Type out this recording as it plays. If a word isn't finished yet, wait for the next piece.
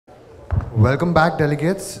Welcome back,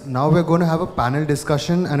 delegates. Now we're going to have a panel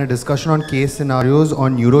discussion and a discussion on case scenarios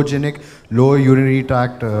on neurogenic lower urinary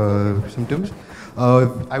tract symptoms.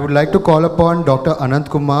 I would like to call upon Dr. Anant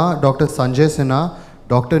Kumar, Dr. Sanjay Sinha,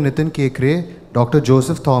 Dr. Nitin Kekre, Dr.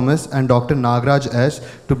 Joseph Thomas, and Dr. Nagraj S.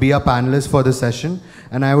 to be our panelists for this session.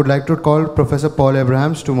 And I would like to call Professor Paul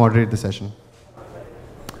Abrahams to moderate the session.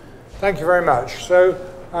 Thank you very much. So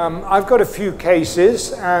I've got a few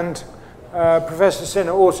cases, and Professor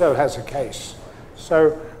Sinha also has a case.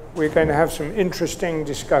 So we're going to have some interesting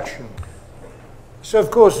discussion. So of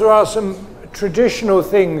course there are some traditional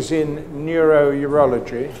things in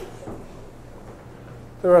neurourology.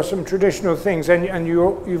 There are some traditional things, and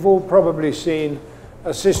you've all probably seen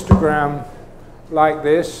a cystogram like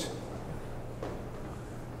this,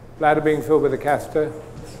 bladder being filled with a catheter,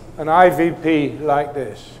 an IVP like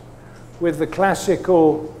this, with the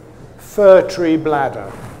classical fir tree bladder,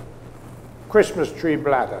 Christmas tree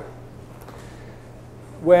bladder,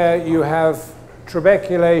 where you have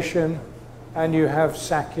trabeculation and you have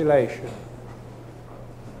sacculation.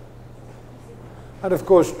 And of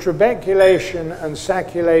course, trabeculation and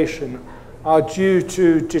sacculation are due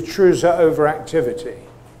to detrusor overactivity.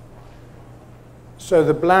 So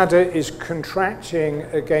the bladder is contracting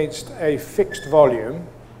against a fixed volume.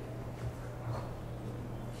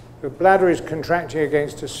 The bladder is contracting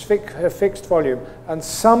against a fixed volume, and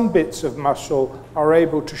some bits of muscle are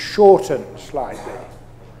able to shorten slightly.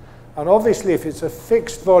 And obviously, if it's a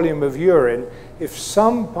fixed volume of urine, if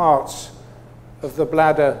some parts of the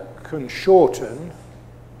bladder can shorten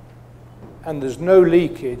and there's no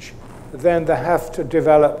leakage, then they have to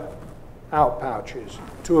develop outpouches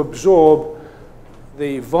to absorb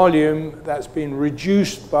the volume that's been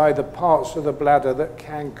reduced by the parts of the bladder that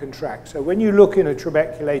can contract. So when you look in a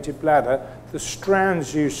trabeculated bladder, the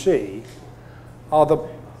strands you see are the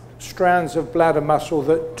strands of bladder muscle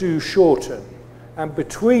that do shorten. And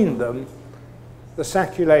between them, the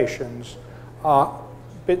sacculations are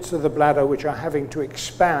bits of the bladder which are having to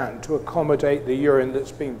expand to accommodate the urine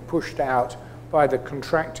that's being pushed out by the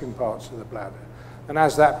contracting parts of the bladder. And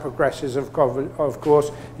as that progresses, of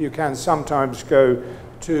course, you can sometimes go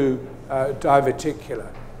to diverticular.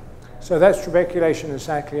 So that's trabeculation and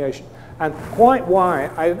sacculation. And quite why,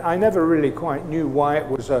 I never really quite knew why it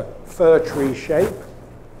was a fir tree shape.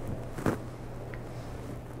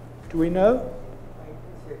 Do we know?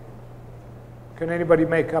 Can anybody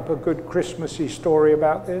make up a good Christmassy story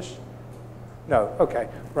about this? No? Okay,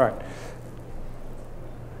 right.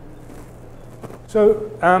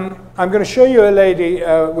 So I'm going to show you a lady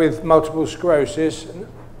with multiple sclerosis.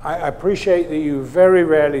 I appreciate that you very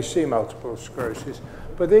rarely see multiple sclerosis,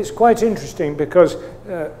 but it's quite interesting because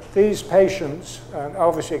these patients, and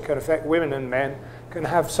obviously it can affect women and men, can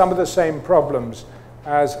have some of the same problems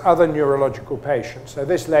as other neurological patients. So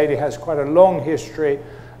this lady has quite a long history,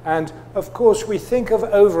 and of course we think of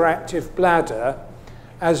overactive bladder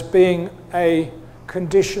as being a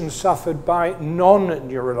condition suffered by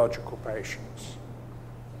non-neurological patients.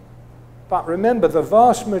 But remember, the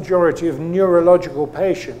vast majority of neurological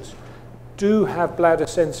patients do have bladder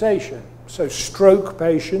sensation. So stroke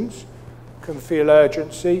patients can feel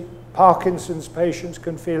urgency, Parkinson's patients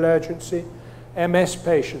can feel urgency, MS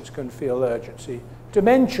patients can feel urgency,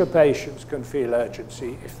 dementia patients can feel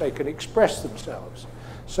urgency if they can express themselves.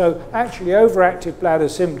 So actually overactive bladder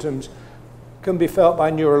symptoms can be felt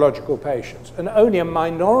by neurological patients, and only a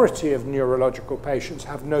minority of neurological patients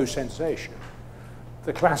have no sensation.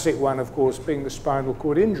 The classic one, of course, being the spinal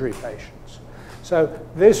cord injury patients. So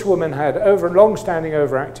this woman had long-standing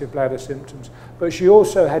overactive bladder symptoms, but she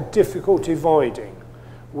also had difficulty voiding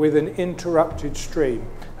with an interrupted stream.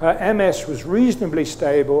 Her MS was reasonably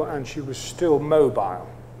stable, and she was still mobile.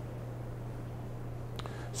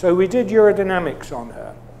 So we did urodynamics on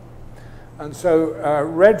her. And so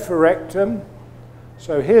red for rectum.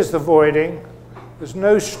 So here's the voiding. There's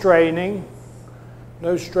no straining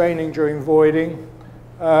during voiding.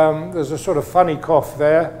 There's a sort of funny cough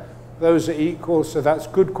there. Those are equal, so that's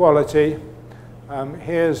good quality.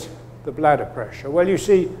 Here's the bladder pressure. Well, you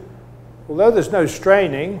see, although there's no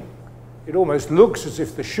straining, it almost looks as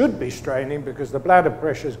if there should be straining because the bladder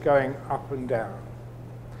pressure is going up and down.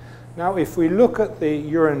 Now, if we look at the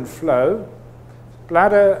urine flow,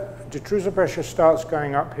 bladder detrusor pressure starts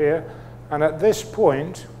going up here, and at this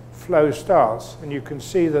point, flow starts, and you can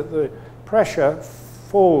see that the pressure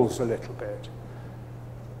falls a little bit.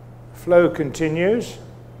 Flow continues,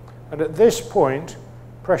 and at this point,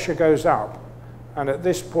 pressure goes up, and at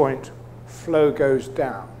this point, flow goes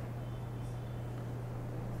down.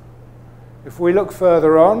 If we look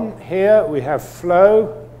further on, here we have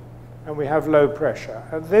flow, and we have low pressure.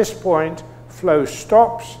 At this point, flow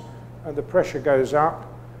stops, and the pressure goes up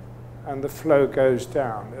and the flow goes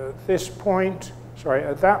down. At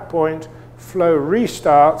that point, flow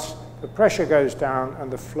restarts, the pressure goes down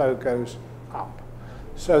and the flow goes up.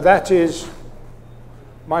 So that is,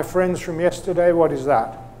 my friends from yesterday, what is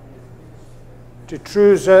that?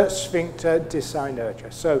 Detrusor sphincter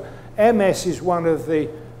dysynergia. So MS is one of the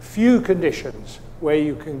few conditions where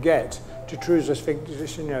you can get detrusor sphincter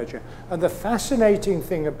dysynergia. And the fascinating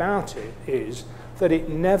thing about it is that it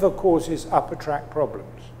never causes upper tract problems.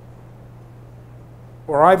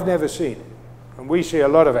 Or I've never seen it. And we see a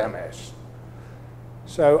lot of MS.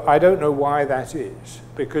 So I don't know why that is,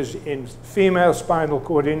 because in female spinal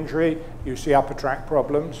cord injury, you see upper tract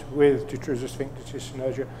problems with detrusor sphincter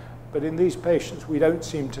dysynergia, but in these patients, we don't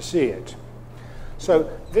seem to see it. So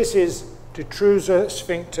this is detrusor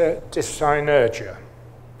sphincter dysynergia,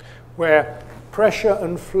 where pressure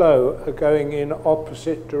and flow are going in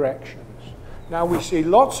opposite directions. Now, we see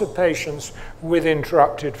lots of patients with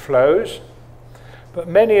interrupted flows, but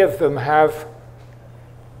many of them have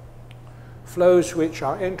flows which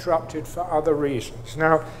are interrupted for other reasons.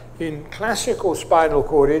 Now, in classical spinal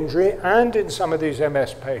cord injury and in some of these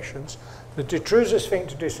MS patients, the detrusor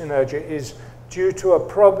sphincter dysynergia is due to a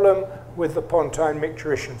problem with the pontine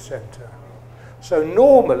micturition center. So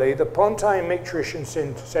normally, the pontine micturition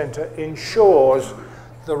center ensures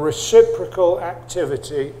the reciprocal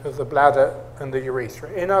activity of the bladder and the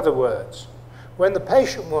urethra. In other words, when the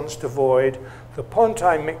patient wants to void, the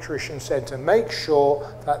pontine micturition center makes sure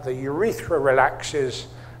that the urethra relaxes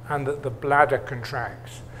and that the bladder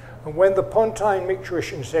contracts. And when the pontine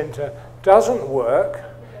micturition center doesn't work,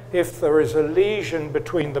 if there is a lesion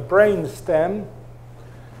between the brain stem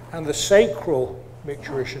and the sacral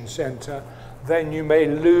micturition center, then you may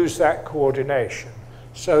lose that coordination,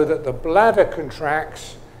 so that the bladder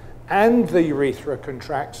contracts and the urethra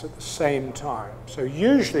contracts at the same time. So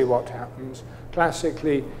usually what happens,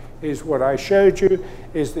 classically, is what I showed you,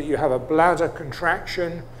 is that you have a bladder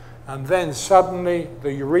contraction, and then suddenly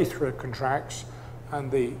the urethra contracts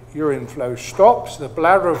and the urine flow stops. The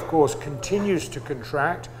bladder, of course, continues to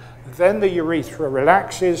contract. Then the urethra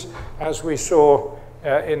relaxes, as we saw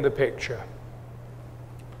in the picture.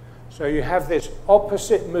 So you have this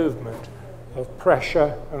opposite movement of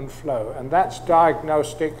pressure and flow, and that's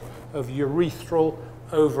diagnostic of urethral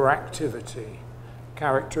overactivity,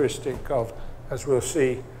 characteristic of, as we'll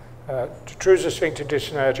see, detrusor sphincter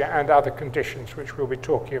dysynergia and other conditions which we'll be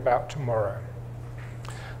talking about tomorrow.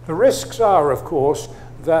 The risks are, of course,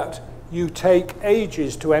 that you take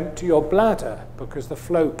ages to empty your bladder because the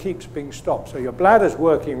flow keeps being stopped. So your bladder's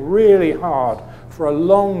working really hard for a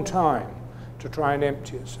long time to try and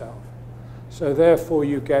empty itself. So therefore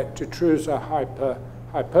you get detrusor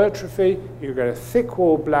hypertrophy, you get a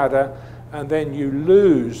thick-walled bladder, and then you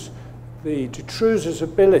lose the detrusor's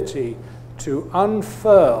ability to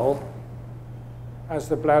unfurl as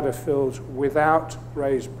the bladder fills without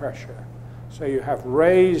raised pressure. So you have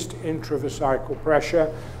raised intravesical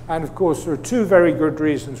pressure, and of course there are two very good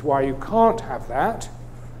reasons why you can't have that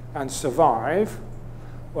and survive.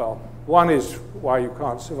 Well, one is why you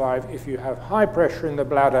can't survive. If you have high pressure in the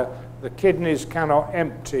bladder, the kidneys cannot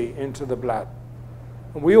empty into the bladder.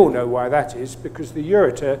 And we all know why that is, because the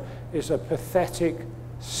ureter is a pathetic,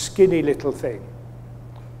 skinny little thing.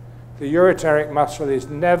 The ureteric muscle is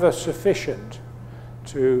never sufficient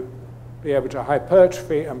to be able to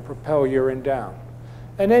hypertrophy and propel urine down.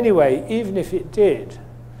 And anyway, even if it did,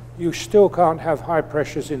 you still can't have high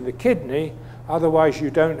pressures in the kidney, otherwise you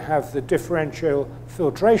don't have the differential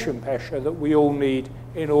filtration pressure that we all need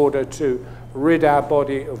in order to rid our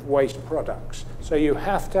body of waste products. So you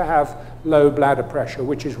have to have low bladder pressure,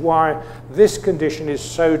 which is why this condition is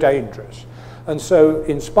so dangerous. And so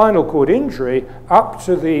in spinal cord injury, up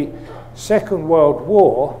to the Second World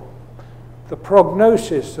War, the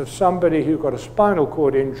prognosis of somebody who got a spinal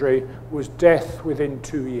cord injury was death within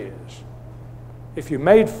 2 years. If you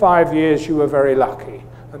made 5 years, you were very lucky.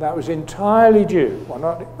 And that was entirely due,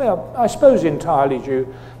 well, I suppose entirely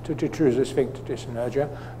due to detrusor sphincter dysynergia.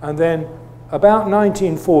 And then about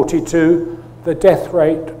 1942, the death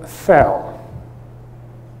rate fell.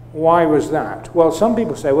 Why was that? Well, some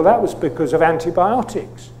people say, well, that was because of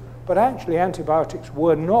antibiotics. But actually, antibiotics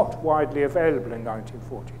were not widely available in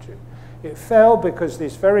 1942. It fell because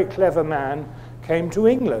this very clever man came to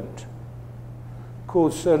England,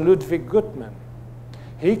 called Sir Ludwig Guttmann.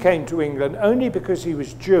 He came to England only because he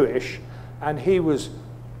was Jewish and he was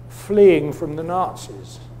fleeing from the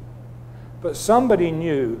Nazis. But somebody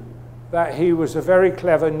knew that he was a very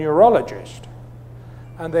clever neurologist,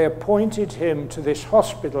 and they appointed him to this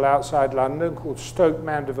hospital outside London called Stoke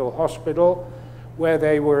Mandeville Hospital, where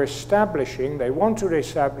they were establishing, they wanted to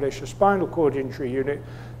establish a spinal cord injury unit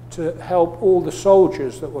to help all the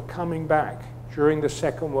soldiers that were coming back during the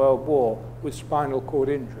Second World War with spinal cord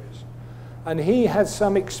injuries. And he had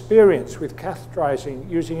some experience with catheterizing,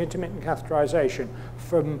 using intermittent catheterization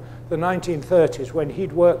from the 1930s when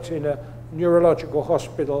he'd worked in a neurological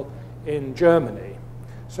hospital in Germany.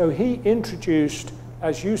 So he introduced,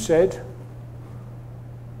 as you said,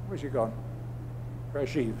 where's he gone?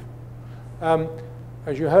 Rajiv.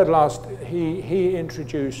 As you heard last, he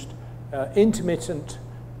introduced intermittent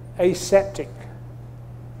aseptic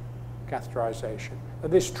catheterization.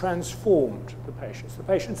 And this transformed the patients. The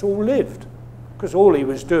patients all lived, because all he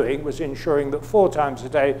was doing was ensuring that 4 times a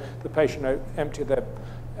day the patient emptied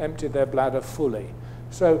their bladder fully.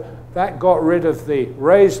 So that got rid of the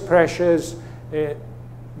raised pressures. It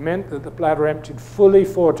meant that the bladder emptied fully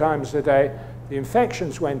 4 times a day. The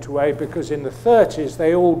infections went away because in the 30s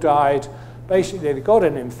they all died. Basically, they got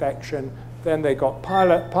an infection, then they got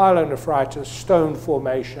pyelonephritis, stone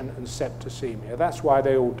formation, and septicemia. That's why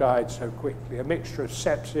they all died so quickly, a mixture of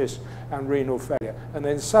sepsis and renal failure. And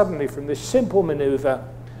then suddenly, from this simple maneuver,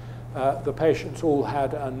 the patients all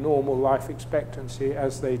had a normal life expectancy,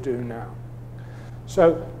 as they do now.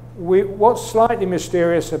 So what's slightly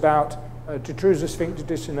mysterious about detrusor sphincter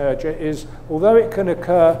dyssynergia is, although it can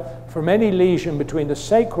occur from any lesion between the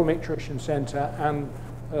sacral micturition center and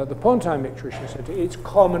the pontine micturition center, it's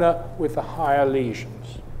commoner with the higher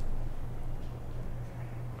lesions.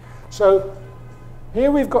 So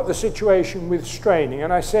here we've got the situation with straining,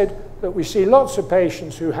 and I said that we see lots of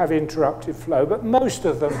patients who have interrupted flow, but most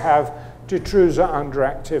of them have detrusor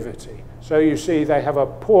underactivity. So you see they have a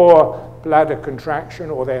poor bladder contraction,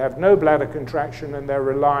 or they have no bladder contraction and they're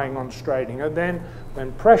relying on straining. And then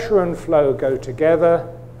when pressure and flow go together,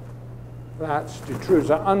 that's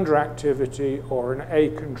detrusor underactivity or an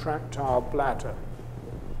acontractile bladder.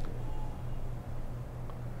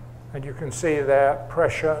 And you can see there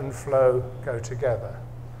pressure and flow go together.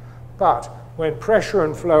 But when pressure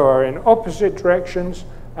and flow are in opposite directions,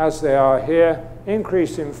 as they are here,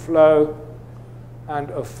 increase in flow and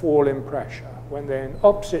a fall in pressure. When they're in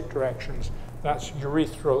opposite directions, that's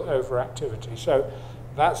urethral overactivity. So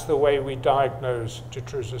that's the way we diagnose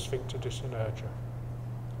detrusor sphincter dyssynergia.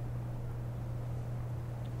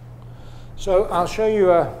 So I'll show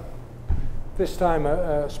you this time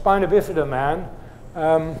a spina bifida man.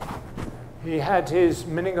 He had his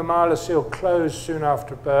meningomyelocele closed soon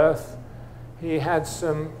after birth. He had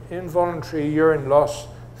some involuntary urine loss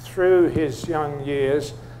through his young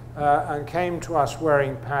years and came to us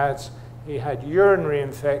wearing pads. He had urinary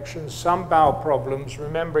infections, some bowel problems,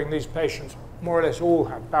 remembering these patients more or less all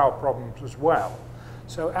have bowel problems as well.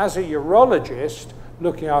 So as a urologist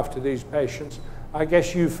looking after these patients, I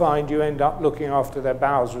guess you find you end up looking after their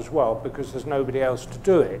bowels as well because there's nobody else to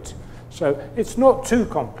do it. So it's not too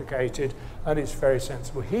complicated and it's very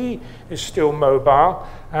sensible. He is still mobile,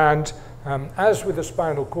 and as with the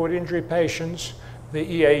spinal cord injury patients, the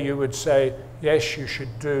EAU would say, yes, you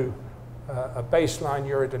should do a baseline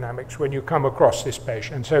urodynamics when you come across this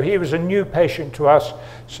patient. So he was a new patient to us,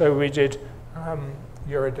 so we did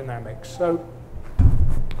urodynamics. So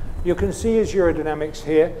you can see his urodynamics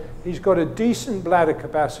here. He's got a decent bladder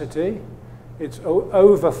capacity. It's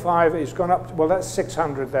over 5, it's gone up, well, that's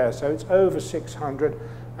 600 there, so it's over 600,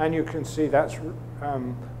 and you can see that's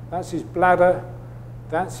his bladder,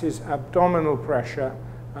 that's his abdominal pressure,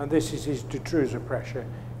 and this is his detrusor pressure.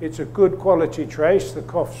 It's a good quality trace, the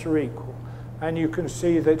coughs are equal, and you can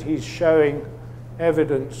see that he's showing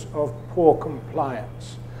evidence of poor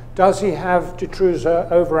compliance. Does he have detrusor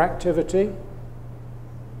overactivity?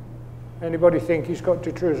 Anybody think he's got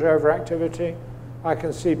detrusor overactivity? I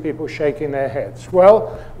can see people shaking their heads.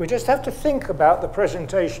 Well, we just have to think about the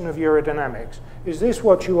presentation of urodynamics. Is this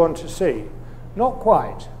what you want to see? Not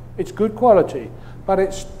quite. It's good quality, but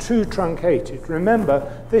it's too truncated.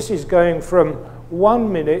 Remember, this is going from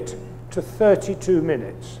 1 minute to 32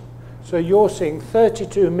 minutes. So you're seeing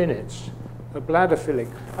 32 minutes of bladder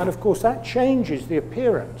filling. And of course, that changes the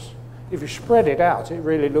appearance. If you spread it out, it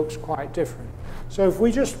really looks quite different. So if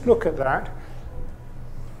we just look at that,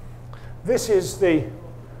 this is the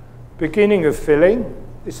beginning of filling.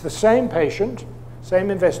 It's the same patient,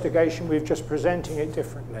 same investigation, we're just presenting it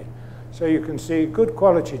differently. So you can see good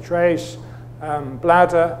quality trace,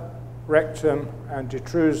 bladder, rectum, and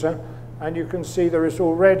detrusor. And you can see there is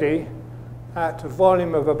already, at a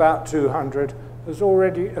volume of about 200, there's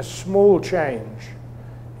already a small change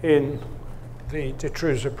in the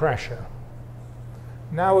detrusor pressure.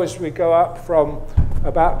 Now as we go up from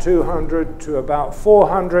about 200 to about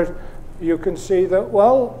 400, you can see that,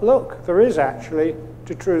 well, look, there is actually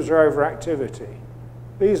detrusor overactivity.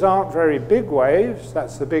 These aren't very big waves.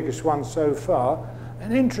 That's the biggest one so far.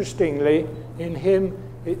 And interestingly, in him,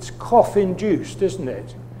 it's cough-induced, isn't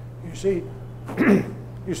it? You see,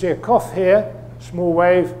 you see a cough here, small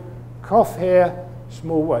wave, cough here,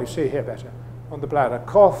 small wave. See here better on the bladder.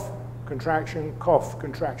 Cough, contraction, cough,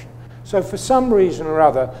 contraction. So for some reason or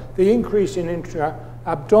other, the increase in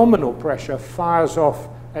intra-abdominal pressure fires off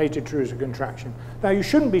a detrusor contraction. Now, you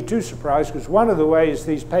shouldn't be too surprised, because one of the ways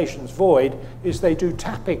these patients void is they do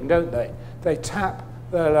tapping, don't they? They tap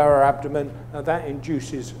their lower abdomen, and that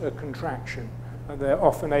induces a contraction. And they're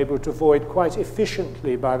often able to void quite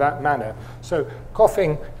efficiently by that manner. So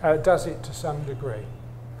coughing does it to some degree.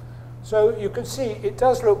 So you can see it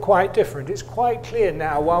does look quite different. It's quite clear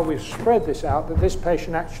now, while we've spread this out, that this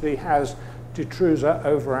patient actually has detrusor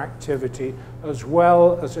overactivity as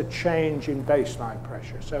well as a change in baseline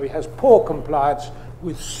pressure. So he has poor compliance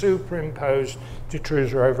with superimposed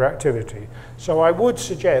detrusor overactivity. So I would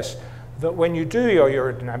suggest that when you do your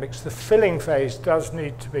urodynamics, the filling phase does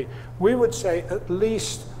need to be, we would say, at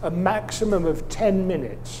least a maximum of 10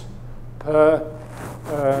 minutes per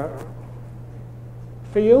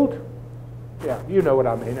field. Yeah, you know what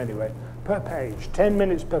I mean anyway. Per page, 10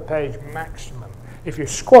 minutes per page maximum. If you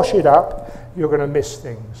squash it up, you're going to miss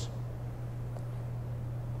things.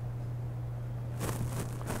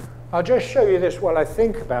 I'll just show you this while I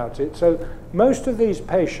think about it. So most of these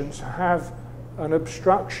patients have an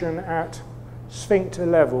obstruction at sphincter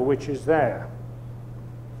level, which is there.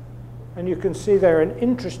 And you can see they're an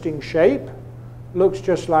interesting shape. Looks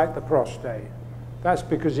just like the prostate. That's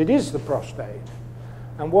because it is the prostate.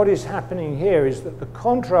 And what is happening here is that the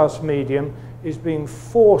contrast medium is being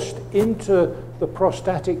forced into the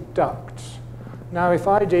prostatic ducts. Now, if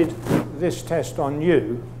I did this test on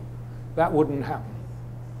you, that wouldn't happen,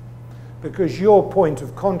 because your point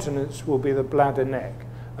of continence will be the bladder neck.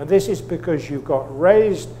 And this is because you've got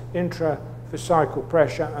raised intravesical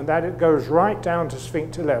pressure, and that it goes right down to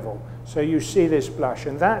sphincter level. So you see this blush,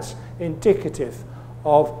 and that's indicative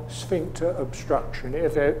of sphincter obstruction,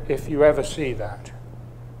 if you ever see that.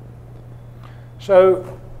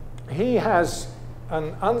 So he has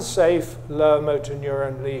an unsafe lower motor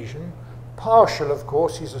neuron lesion, partial, of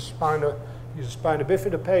course. He's a spina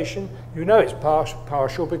bifida patient. You know it's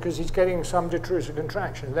partial because he's getting some detrusor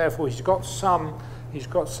contraction. Therefore, he's got some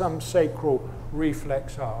sacral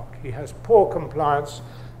reflex arc. He has poor compliance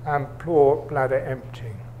and poor bladder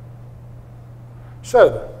emptying.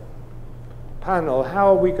 So, panel, how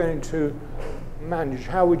are we going to manage?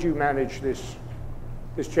 How would you manage this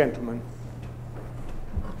gentleman?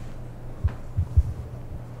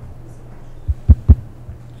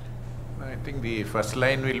 I think the first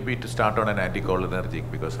line will be to start on an anticholinergic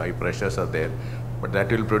because high pressures are there, but that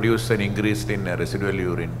will produce an increase in residual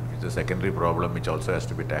urine, which is a secondary problem which also has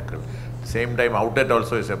to be tackled. Same time, outlet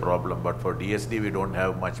also is a problem, but for DSD we don't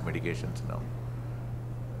have much medications now.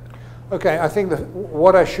 Okay, I think that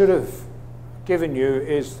what I should have given you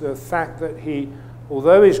is the fact that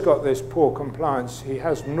although he's got this poor compliance, he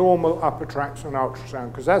has normal upper tracts on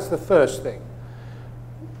ultrasound, because that's the first thing.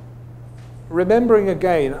 Remembering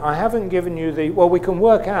again, I haven't given you well, we can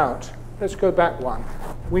work out, let's go back one.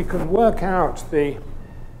 We can work out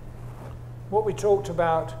what we talked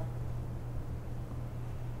about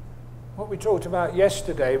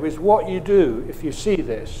yesterday was what you do if you see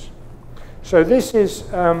this. So this is,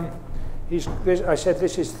 I said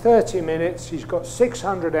this is 30 minutes, he's got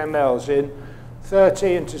 600 mLs in,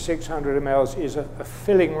 30 into 600 mLs is a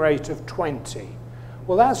filling rate of 20.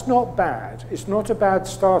 Well, that's not bad. It's not a bad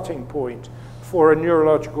starting point for a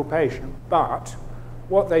neurological patient, but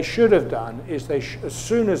what they should have done is as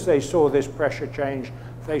soon as they saw this pressure change,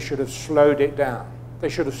 they should have slowed it down. They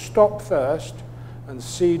should have stopped first and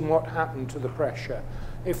seen what happened to the pressure.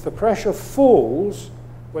 If the pressure falls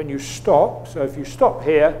when you stop, so if you stop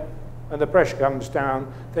here and the pressure comes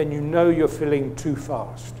down, then you know you're filling too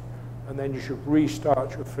fast, and then you should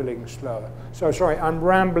restart your filling slower. So sorry, I'm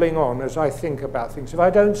rambling on as I think about things. If I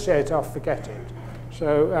don't say it, I'll forget it.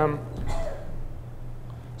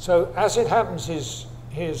 So as it happens, his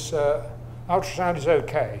ultrasound is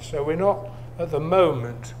okay. So we're not, at the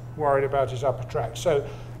moment, worried about his upper tract. So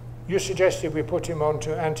you suggested we put him onto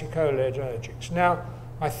anticholinergics. Now,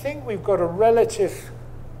 I think we've got a relative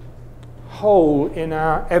hole in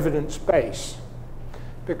our evidence base,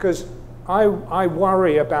 because I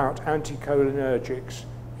worry about anticholinergics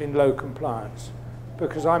in low compliance,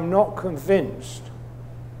 because I'm not convinced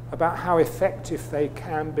about how effective they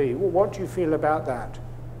can be. Well, what do you feel about that?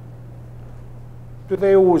 Do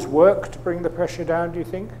they always work to bring the pressure down, do you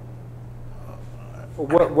think? Or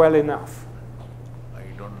work well enough? I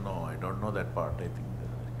don't know that part, I think.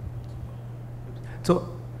 So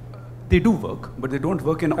they do work, but they don't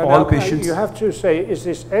work in And all now, patients. You have to say, is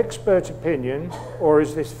this expert opinion or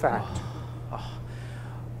is this fact?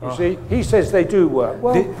 You see, he says they do work.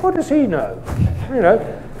 Well, what does he know? You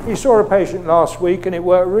know, he saw a patient last week and it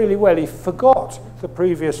worked really well. He forgot the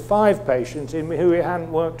previous 5 patients in who it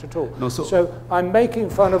hadn't worked at all. No, so I'm making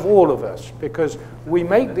fun of all of us because we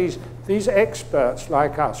make these experts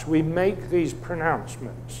like us, we make these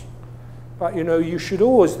pronouncements. But you know, you should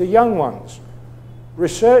always, the young ones,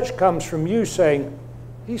 research comes from you saying,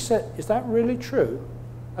 he said, is that really true?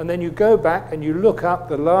 And then you go back and you look up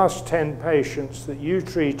the last 10 patients that you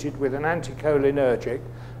treated with an anticholinergic,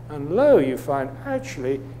 and lo, you find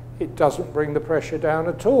actually it doesn't bring the pressure down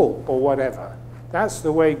at all, or whatever. That's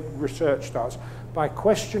the way research starts, by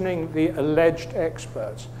questioning the alleged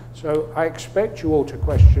experts. So I expect you all to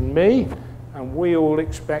question me, and we all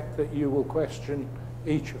expect that you will question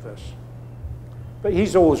each of us. But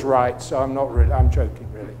he's always right, so I'm not really, I'm joking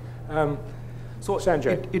really. So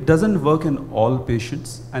Sanjay. it doesn't work in all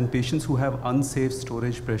patients, and patients who have unsafe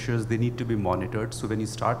storage pressures, they need to be monitored. So when you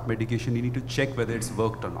start medication, you need to check whether it's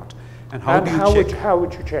worked or not. And how do you check? How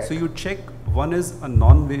would you check? So you check, one is a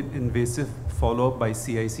non-invasive follow-up by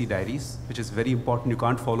CIC diaries, which is very important. You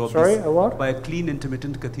can't follow up Sorry, this a what? by a clean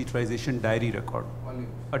intermittent catheterization diary record.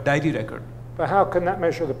 A diary record. But how can that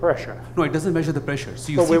measure the pressure? No, it doesn't measure the pressure.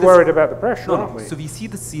 So you But see we're this- worried about the pressure, No, aren't no. we? So we see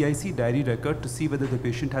the CIC diary record to see whether the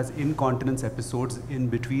patient has incontinence episodes in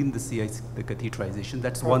between the CIC, the catheterization.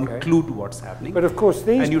 That's one Okay. clue to what's happening. But of course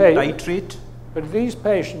these and you patients, titrate. but these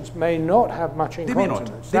patients may not have much They may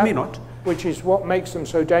incontinence. not. They may not. Which is what makes them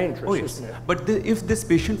so dangerous, Oh yes. isn't it? But if this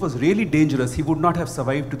patient was really dangerous, he would not have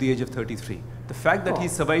survived to the age of 33. The fact that he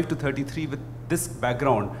survived to 33 with this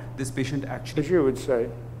background, this patient actually. As you would say.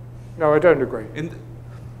 No, I don't agree.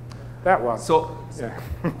 That one. So, Yeah.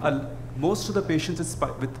 most of the patients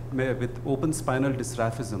with open spinal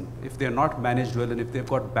dysraphism, if they are not managed well and if they've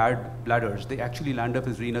got bad bladders, they actually land up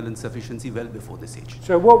with renal insufficiency well before this age.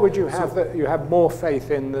 So what would you have that you have more faith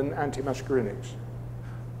in than antimuscarinics?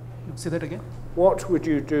 Say that again? What would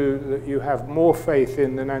you do that you have more faith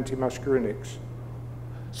in than antimuscarinics?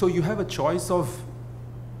 So you have a choice of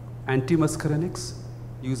antimuscarinics,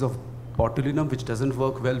 use of botulinum, which doesn't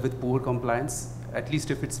work well with poor compliance. At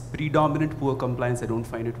least if it's predominant poor compliance, I don't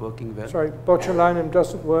find it working well. Sorry, botulinum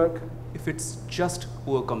doesn't work? If it's just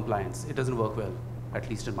poor compliance, it doesn't work well, at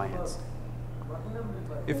least in my hands.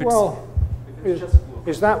 If it's, Well,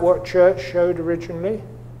 is that what Church showed originally?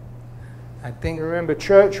 I think Remember,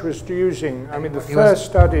 Church was using, I mean, the he was- first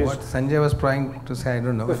studies, what Sanjay was trying to say, I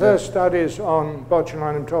don't know. the first studies on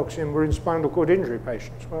botulinum toxin were in spinal cord injury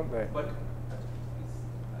patients, weren't they?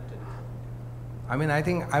 I mean, I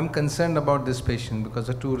think I'm concerned about this patient because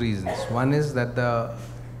of 2 reasons. One is that the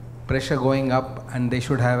pressure going up and they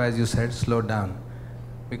should have, as you said, slowed down.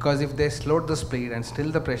 Because if they slowed the speed and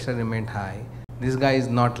still the pressure remained high, this guy is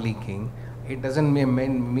not leaking. It doesn't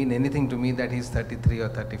mean anything to me that he's 33 or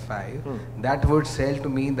 35. That would say to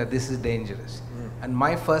me that this is dangerous. And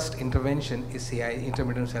my first intervention is CI,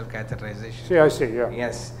 intermittent cell catheterization. CIC, yeah.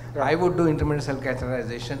 Yes, Yeah. I would do intermittent cell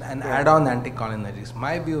catheterization and add on anticholinergics.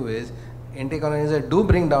 My view is anticholinergics do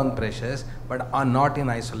bring down pressures but are not in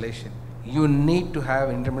isolation. You need to have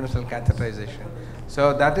intermittent cell catheterization.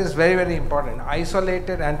 So that is very, very important.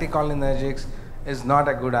 Isolated anticholinergics is not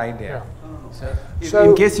a good idea. So-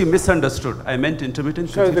 in case you misunderstood, I meant intermittent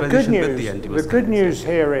So the good catheterization with the news, antimuscarinics. the good news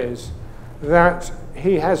here is that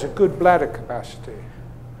he has a good bladder capacity.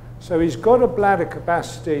 So he's got a bladder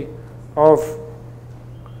capacity of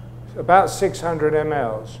about 600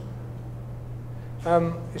 mLs.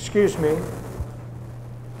 Excuse me,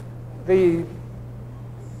 the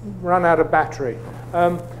run out of battery.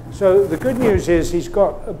 So the good news is he's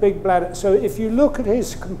got a big bladder. So if you look at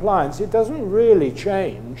his compliance, it doesn't really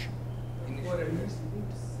change.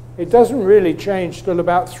 It doesn't really change till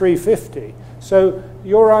about 350. So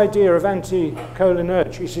your idea of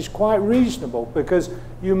anticholinergics is quite reasonable because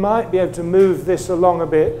you might be able to move this along a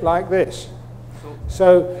bit like this.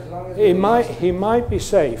 So he might be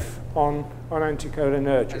safe on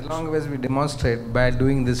anticholinergics. As long as we demonstrate by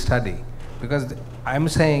doing this study, because I'm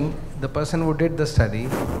saying the person who did the study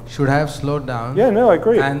should have slowed down. Yeah, no, I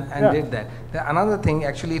agree. And Yeah. did that. Another thing,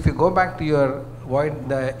 actually, if you go back to your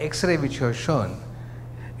the X-ray which you have shown,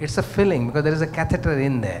 it's a filling because there is a catheter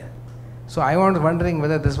in there. So I was wondering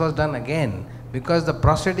whether this was done again because the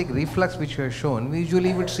prostatic reflux which you have shown, we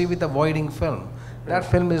usually would see with a voiding film. That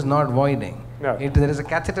film is not voiding. No. There is a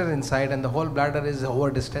catheter inside and the whole bladder is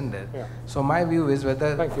over distended. Yeah. So my view is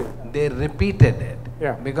whether Thank you. they repeated it.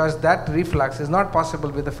 Yeah. Because that reflux is not possible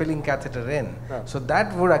with a filling catheter in. Yeah. So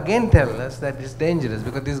that would again tell us that it's dangerous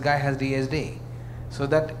because this guy has DSD. So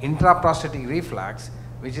that intraprostatic reflux,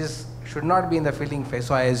 which should not be in the filling phase,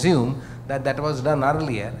 so I assume that was done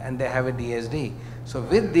earlier and they have a DSD. So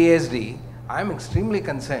with DSD, I am extremely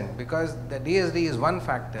concerned because the DSD is one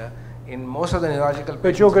factor in most of the neurological patients.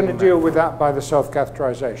 But you're going to deal with that by the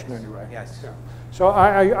self-catheterization anyway. Yes. Yeah. So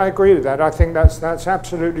I agree with that. I think that's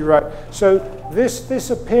absolutely right. So this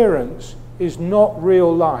appearance is not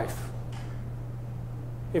real life.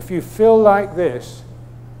 If you feel like this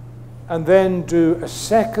and then do a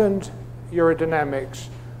second urodynamics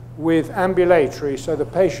with ambulatory, so the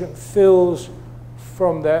patient feels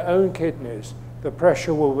from their own kidneys, the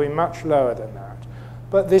pressure will be much lower than that.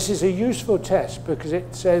 But this is a useful test because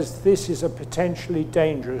it says this is a potentially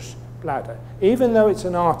dangerous bladder, even though it's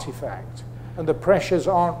an artifact and the pressures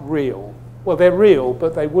aren't real. Well, they're real,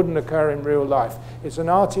 but they wouldn't occur in real life. It's an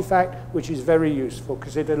artifact which is very useful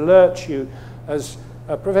because it alerts you, as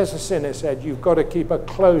Professor Sinha said, you've got to keep a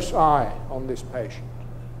close eye on this patient.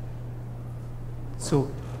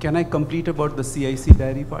 So can I complete about the CIC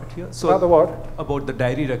diary part here? So About the what? About the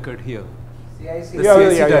diary record here. CIC. The Yeah,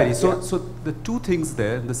 CIC yeah, diary. yeah, So, yeah. so the two things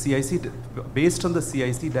there, the CIC, based on the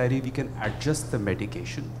CIC diary, we can adjust the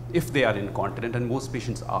medication if they are incontinent, and most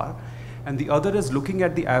patients are. And the other is looking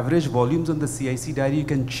at the average volumes on the CIC diary. You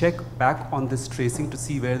can check back on this tracing to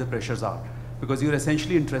see where the pressures are, because you're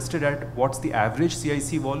essentially interested at what's the average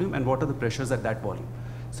CIC volume and what are the pressures at that volume.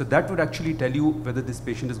 So that would actually tell you whether this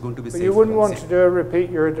patient is going to be But safe. you wouldn't or want unsafe. to do a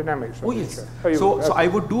repeat urodynamics. Oh on this yes. show. Oh, you So, would, so okay. I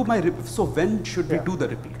would do my, so when should we Yeah. do the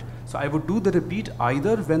repeat? So I would do the repeat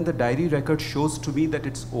either when the diary record shows to me that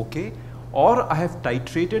it's okay, or I have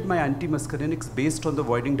titrated my antimuscarinics based on the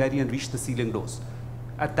voiding diary and reached the ceiling dose.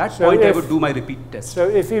 At that So point, I if- would do my repeat test. So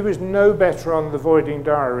if he was no better on the voiding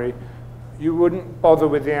diary, you wouldn't bother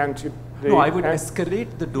with the No, I would an-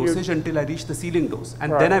 escalate the dosage until I reach the ceiling dose,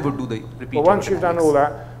 and Right. then I would do the repeat. Well, once you've done urodynamics. all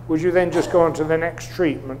that, would you then just go on to the next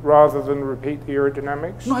treatment rather than repeat the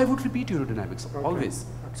urodynamics? No, I would repeat urodynamics, Okay. always.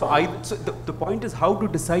 So, so the point is how to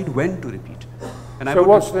decide when to repeat. And I So would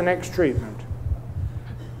what's the next treatment?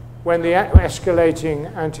 When the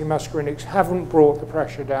escalating antimuscarinics haven't brought the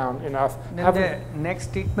pressure down enough, Then haven't, the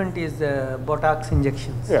next treatment is Botox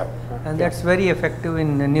injections. yeah, And that's very effective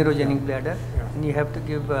in neurogenic bladder. Yeah. And you have to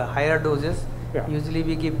give higher doses. Yeah. Usually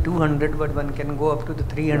we give 200, but one can go up to the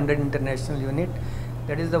 300 international unit.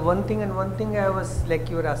 That is the one thing. And one thing I was, like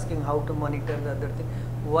you were asking how to monitor the other thing.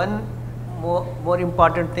 One more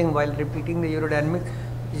important thing while repeating the urodynamics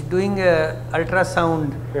is doing a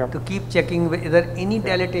ultrasound Yeah. to keep checking whether any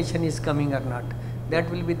dilatation is coming or not. That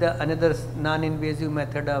will be the another non-invasive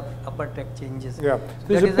method of upper tract changes. Yeah. So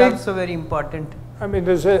There's that a is big- also very important. I mean,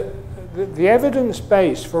 the evidence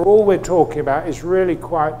base for all we're talking about is really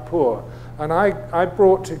quite poor. And I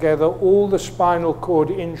brought together all the spinal cord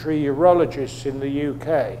injury urologists in the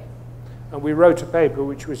UK. And we wrote a paper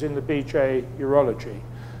which was in the BJ Urology.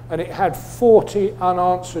 And it had 40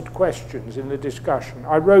 unanswered questions in the discussion.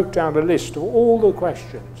 I wrote down a list of all the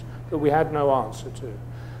questions that we had no answer to.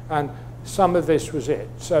 And some of this was it.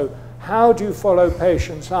 So how do you follow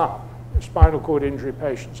patients up, spinal cord injury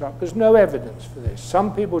patients up? There's no evidence for this.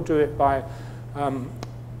 Some people do it by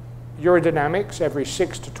urodynamics every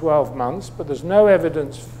 6 to 12 months, but there's no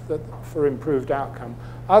evidence for improved outcome.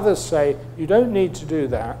 Others say you don't need to do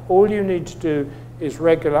that. All you need to do is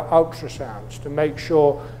regular ultrasounds to make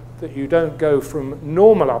sure that you don't go from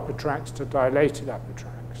normal upper tracts to dilated upper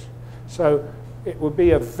tracts. So it would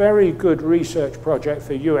be a very good research project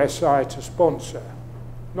for USI to sponsor.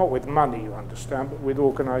 Not with money, you understand, but with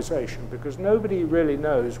organisation, because nobody really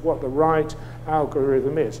knows what the right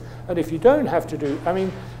algorithm is. And if you don't have to do, I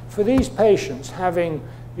mean, for these patients having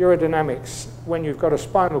urodynamics when you've got a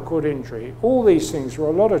spinal cord injury, all these things are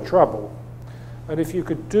a lot of trouble. And if you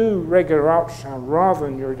could do regular ultrasound rather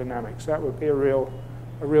than urodynamics, that would be a real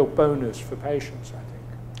bonus for patients, I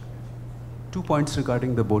think. 2 points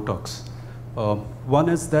regarding the Botox. One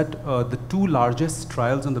is that the two largest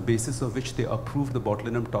trials on the basis of which they approved the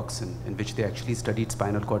botulinum toxin, in which they actually studied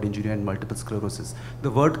spinal cord injury and multiple sclerosis,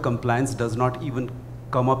 the word compliance does not even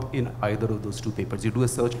come up in either of those two papers. You do a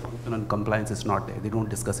search function and compliance is not there. They don't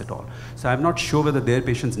discuss it all. So I'm not sure whether their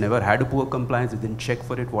patients never had a poor compliance, they didn't check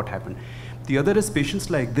for it, what happened. The other is patients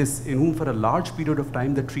like this, in whom for a large period of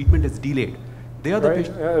time the treatment is delayed. They are the Right?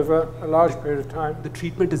 patients. Over a large period of time. The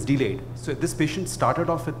treatment is delayed. So this patient started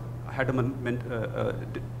off with,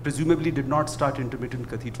 presumably did not start intermittent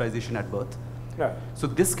catheterization at birth. No. So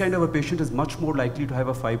this kind of a patient is much more likely to have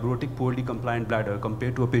a fibrotic, poorly compliant bladder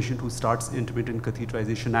compared to a patient who starts intermittent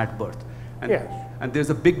catheterization at birth. And, Yes. and there's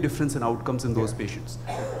a big difference in outcomes in those patients.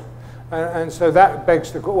 And so that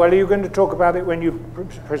begs the question. Well, are you going to talk about it when you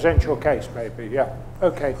present your case, maybe? Yeah.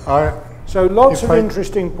 Okay. So lots of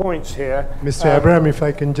interesting points here. Mr. Abraham, if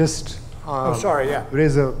I can just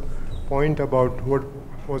raise a point about what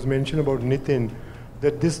was mentioned about Nitin,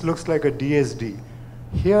 that this looks like a DSD.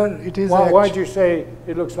 Here it is. Why do you say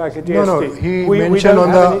it looks like a DSD? No, he mentioned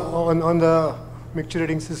on the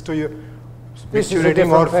micturating cysto,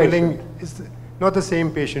 micturating or filling is not the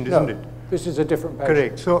same patient, isn't it? This is a different patient.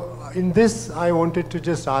 Correct. So in this, I wanted to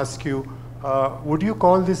just ask you, would you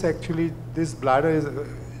call this actually, this bladder is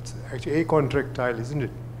it's actually acontractile, isn't it?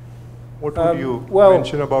 What would you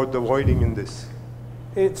mention about the voiding in this?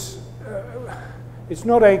 It's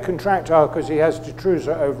not acontractile because he has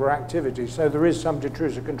detrusor overactivity, so there is some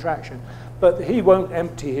detrusor contraction. But he won't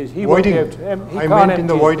empty his. He voiding. won't be able to, I meant in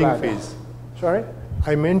the voiding phase. Sorry?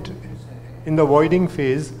 I meant in the voiding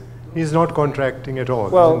phase, he's not contracting at all,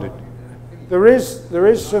 isn't it? There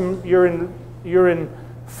is some urine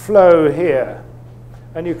flow here,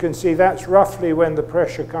 and you can see that's roughly when the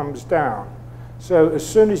pressure comes down. So as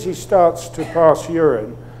soon as he starts to pass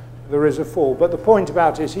urine, there is a fall. But the point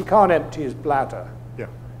about it is he can't empty his bladder. Yeah.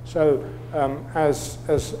 So as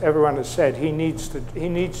everyone has said, he needs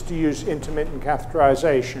to use intermittent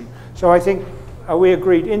catheterization. So I think we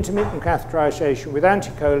agreed intermittent catheterization with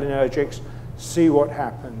anticholinergics, see what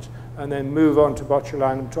happens, and then move on to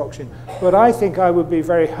botulinum toxin. But I think I would be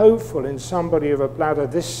very hopeful in somebody of a bladder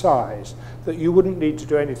this size that you wouldn't need to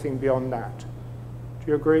do anything beyond that. Do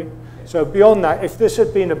you agree? So beyond that, if this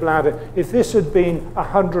had been a bladder, if this had been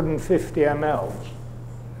 150 mL,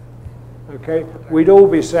 okay, we'd all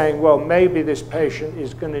be saying, well, maybe this patient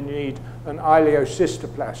is going to need an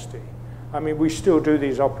ileocystoplasty. I mean, we still do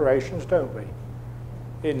these operations, don't we,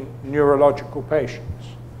 in neurological patients?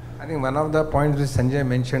 I think one of the points which Sanjay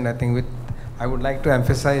mentioned, I would like to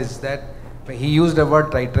emphasize that he used the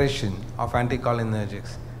word titration of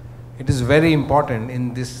anticholinergics. It is very important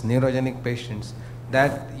in these neurogenic patients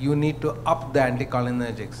that you need to up the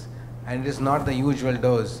anticholinergics, and it is not the usual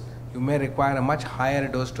dose. You may require a much higher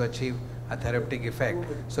dose to achieve a therapeutic effect.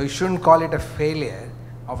 So you shouldn't call it a failure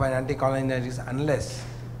of an anticholinergics unless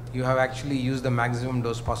you have actually used the maximum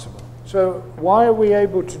dose possible. So why are we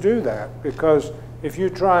able to do that? Because if you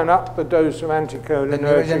try and up the dose of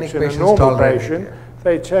anticholinergics in a normal patient,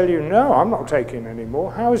 they tell you, no, I'm not taking any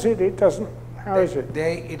more. How is it? It doesn't. How is it?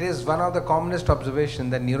 It is one of the commonest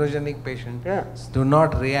observations that neurogenic patients do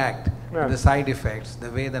not react to the side effects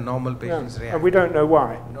the way the normal patients react. And we don't know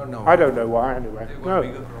why. Don't know. I don't know why anyway.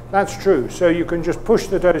 No, that's true. So you can just push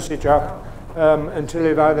the dosage up until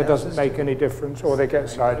it either doesn't make any difference or they get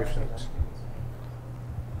side effects.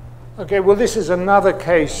 Okay, well, this is another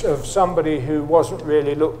case of somebody who wasn't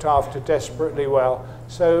really looked after desperately well.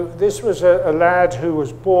 So this was a lad who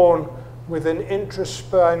was born with an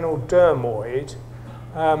intraspinal dermoid,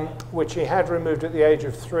 which he had removed at the age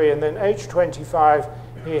of 3, and then age 25,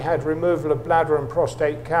 he had removal of bladder and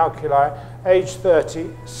prostate calculi. Age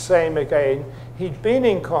 30, same again. He'd been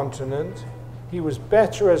incontinent. He was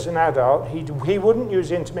better as an adult. He wouldn't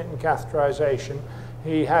use intermittent catheterization.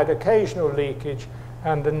 He had occasional leakage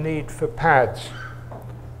and the need for pads.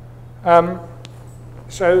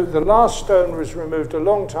 So the last stone was removed a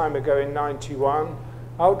long time ago in 91.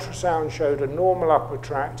 Ultrasound showed a normal upper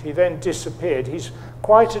tract. He then disappeared. He's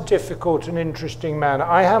quite a difficult and interesting man.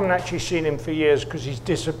 I haven't actually seen him for years because he's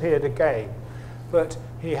disappeared again. But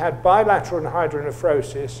he had bilateral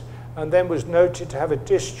hydronephrosis and then was noted to have a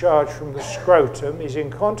discharge from the scrotum. His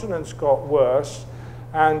incontinence got worse,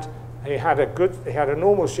 and he had a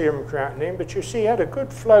normal serum creatinine, but you see he had a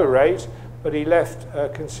good flow rate, but he left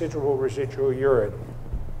considerable residual urine.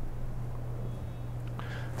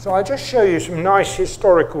 So I'll just show you some nice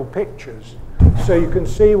historical pictures. So you can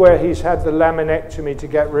see where he's had the laminectomy to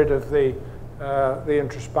get rid of the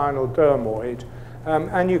intraspinal dermoid.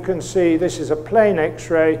 And you can see this is a plain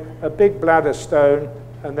X-ray, a big bladder stone,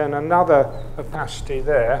 and then another opacity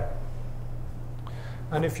there.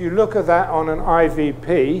 And if you look at that on an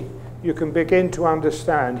IVP, you can begin to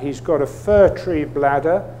understand he's got a fir tree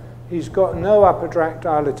bladder, he's got no upper tract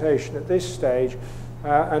dilatation at this stage,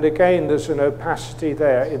 and again there's an opacity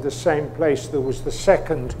there in the same place there was the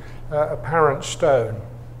second apparent stone.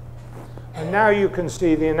 And now you can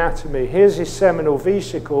see the anatomy. Here's his seminal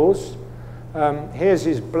vesicles, here's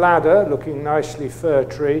his bladder looking nicely fir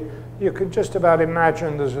tree. You can just about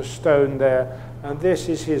imagine there's a stone there, and this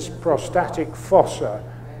is his prostatic fossa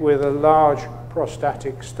with a large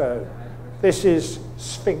prostatic stone. This is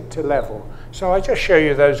sphincter level. So I just show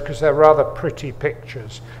you those because they're rather pretty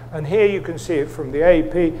pictures. And here you can see it from the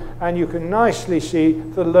AP, and you can nicely see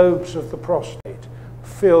the lobes of the prostate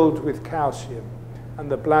filled with calcium.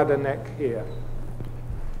 and the bladder neck here.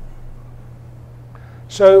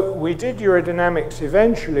 So we did urodynamics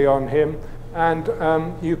eventually on him, and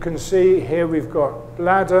you can see here we've got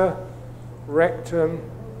bladder, rectum,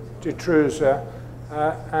 detrusor,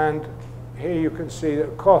 and here you can see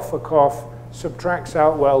that cough for cough subtracts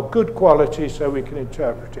out well, good quality, so we can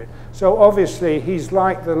interpret it. So obviously he's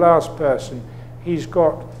like the last person. He's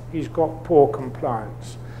got poor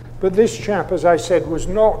compliance. But this chap, as I said, was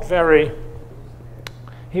not very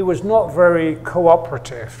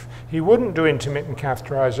cooperative. He wouldn't do intermittent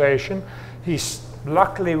catheterization. He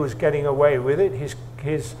luckily was getting away with it.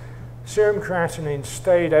 His serum creatinine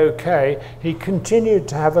stayed okay. He continued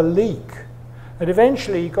to have a leak. And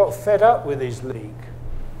eventually he got fed up with his leak.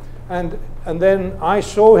 And then I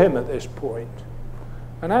saw him at this point.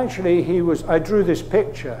 And actually I drew this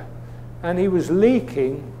picture, and he was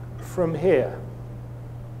leaking from here.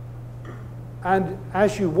 And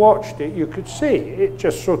as you watched it, you could see it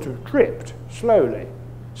just sort of dripped slowly.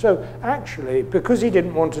 So actually, because he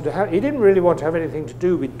didn't really want to have anything to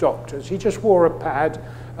do with doctors, he just wore a pad,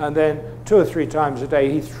 and then 2 or 3 times a day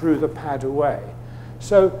he threw the pad away.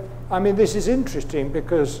 So, I mean, this is interesting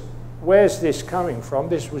because where's this coming from?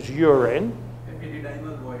 This was urine.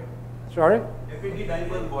 Epididymal void. Sorry?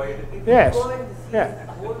 Epididymal void. Yes. Yeah.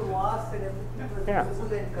 Whole vast and everything was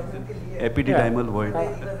visible and coming till here. Epididymal void. He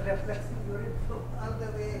was reflexing urine from all the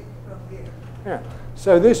way from here. Yeah.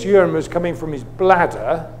 So this urine was coming from his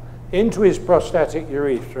bladder into his prostatic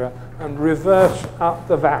urethra and reverse up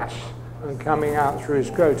the vas and coming out through his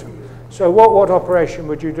scrotum. So what operation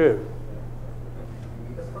would you do?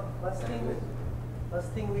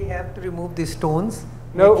 First thing we have to remove the stones.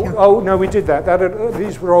 No, we did that.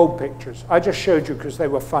 These were old pictures. I just showed you because they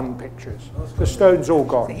were fun pictures. The stone's all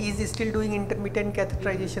gone. So is he still doing intermittent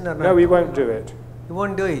catheterization or not? No, he won't do it. He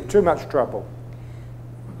won't do it? Too much trouble.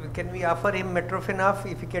 Can we offer him metrophenaf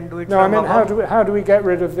if he can do it? No, I mean, how do we get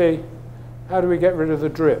rid of the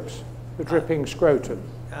drips, the dripping scrotum?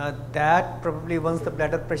 That probably once the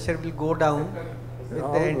bladder pressure will go down,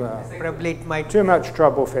 probably it might. Too much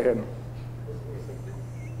trouble for him.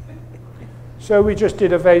 So we just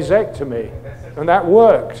did a vasectomy, and that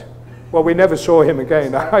worked. Well, we never saw him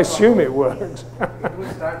again. I assume it worked. It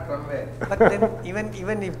will start from where? But then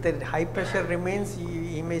even if the high pressure remains,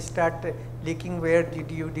 he may start leaking where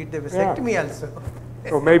you did the vasectomy also.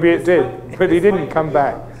 Or maybe it did, but he didn't come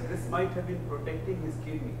back. This might have been protecting his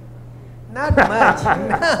kidney. Not much.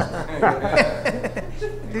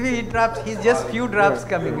 He drops. He's just few drops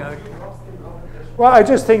coming out. Well, I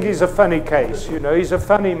just think he's a funny case. You know, he's a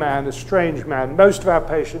funny man, a strange man. Most of our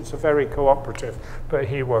patients are very cooperative, but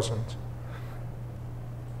he wasn't.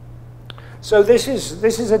 So this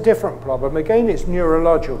is a different problem. Again, it's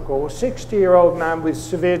neurological. 60-year-old man with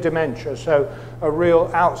severe dementia, so a real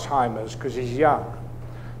Alzheimer's because he's young.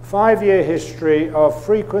 5-year history of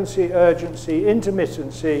frequency, urgency,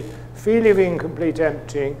 intermittency, feeling of incomplete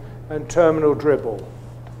emptying, and terminal dribble.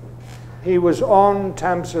 He was on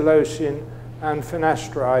tamsulosin and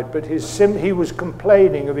finasteride, but he was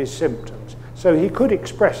complaining of his symptoms. So he could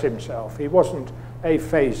express himself. He wasn't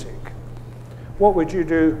aphasic. What would you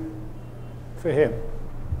do for him?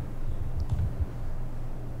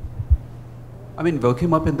 I mean, work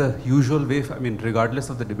him up in the usual way. I mean,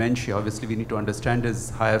 regardless of the dementia, obviously we need to understand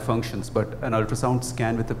his higher functions, but an ultrasound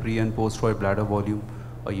scan with a pre and post-void bladder volume,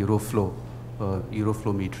 a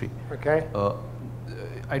uroflowmetry. Okay.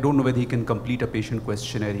 I don't know whether he can complete a patient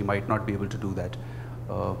questionnaire. He might not be able to do that.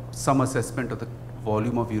 Some assessment of the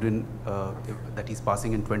volume of urine that he's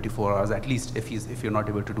passing in 24 hours, at least if you're not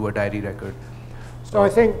able to do a diary record. So I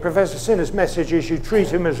think Professor Sinha's message is you treat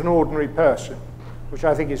him as an ordinary person, which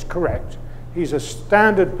I think is correct. He's a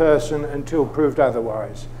standard person until proved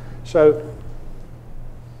otherwise. So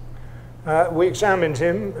we examined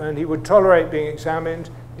him, and he would tolerate being examined.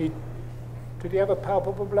 Did he have a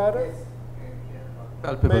palpable bladder?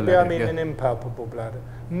 Palpable Maybe bladder, I mean yeah. an impalpable bladder.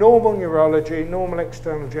 Normal neurology, normal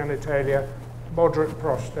external genitalia, moderate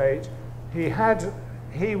prostate. He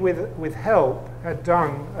with help had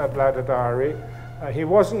done a bladder diary. He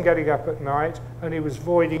wasn't getting up at night, and he was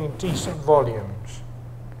voiding in decent volumes.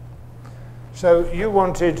 So you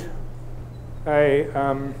wanted a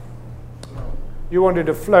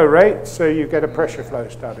flow rate, so you get a pressure flow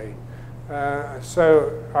study.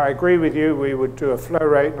 So I agree with you, we would do a flow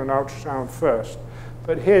rate and an ultrasound first.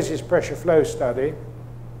 But here's his pressure flow study.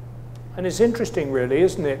 And it's interesting really,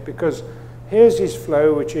 isn't it? Because here's his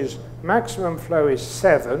flow, which is maximum flow is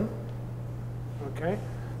 7. Okay?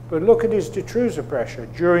 But look at his detrusor pressure.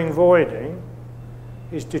 During voiding,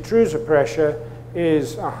 his detrusor pressure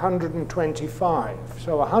is 125.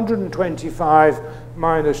 So 125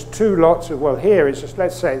 minus 2 lots of, well, here it's just,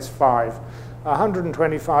 let's say it's 5.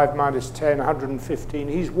 125 minus 10, 115.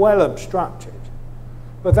 He's well obstructed.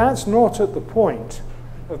 But that's not at the point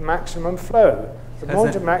of maximum flow. The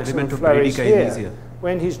point of maximum flow is here,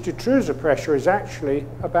 when his detrusor pressure is actually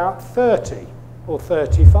about 30 or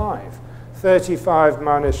 35. 35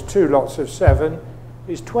 minus 2 lots of 7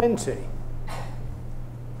 is 20.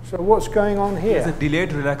 So what's going on here? There's a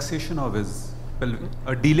delayed relaxation of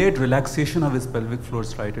his pelvic floor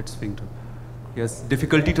striated sphincter. He has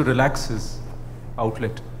difficulty to relax his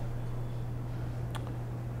outlet.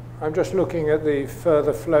 I'm just looking at the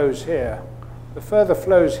further flows here. The further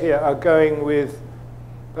flows here are going with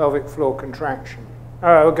pelvic floor contraction.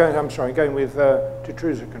 Going with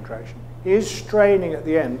detrusor contraction. He is straining at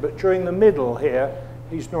the end, but during the middle here,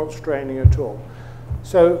 he's not straining at all.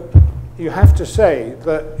 So you have to say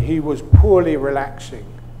that he was poorly relaxing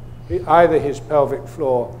either his pelvic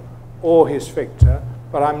floor or his sphincter,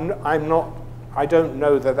 but I don't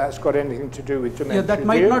know that that's got anything to do with dementia. Yeah, that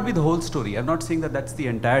might not be the whole story. I'm not saying that that's the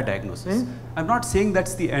entire diagnosis. I'm not saying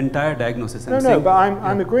that's the entire diagnosis. But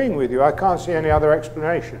I'm agreeing with you. I can't see any other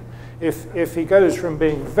explanation. If he goes from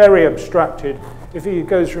being very obstructed,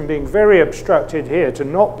 here to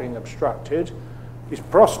not being obstructed, his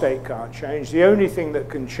prostate can't change. The only thing that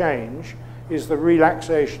can change is the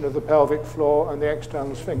relaxation of the pelvic floor and the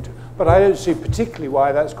external sphincter. But I don't see particularly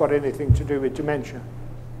why that's got anything to do with dementia.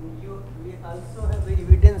 We also have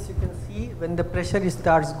evidence, you can see, when the pressure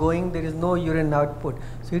starts going, there is no urine output.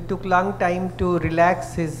 So it took long time to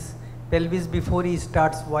relax his pelvis before he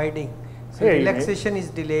starts widening. So relaxation is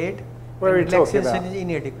delayed. Where are you talking about? Relaxation is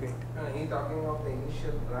inadequate. He's talking of the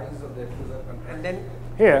initial rise of the detrusor contraction. And then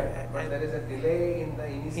here. But there is a delay in the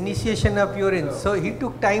initiation of urine. So he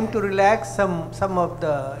took time to relax some of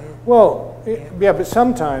the... Well, yeah, but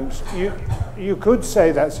sometimes you could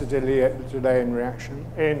say that's a delay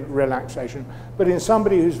in relaxation, but in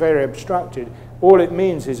somebody who's very obstructed, all it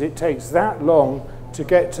means is it takes that long to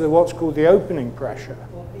get to what's called the opening pressure.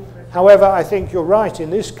 However, I think you're right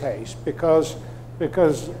in this case because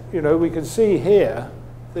you know, we can see here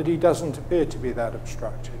that he doesn't appear to be that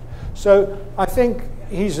obstructed. So I think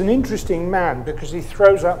he's an interesting man because he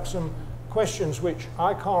throws up some questions which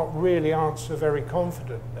I can't really answer very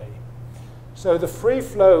confidently. So the free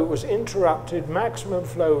flow was interrupted, maximum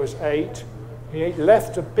flow was 8. He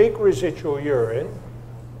left a big residual urine.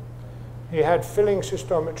 He had filling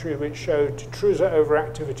cystometry which showed detrusor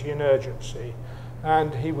overactivity and urgency.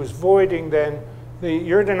 And he was voiding then, the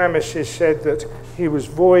urodynamicist said that he was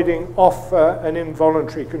voiding off an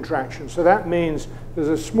involuntary contraction. So that means there's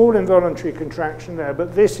a small involuntary contraction there,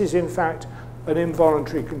 but this is in fact an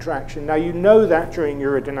involuntary contraction. Now you know that during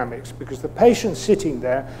urodynamics because the patient sitting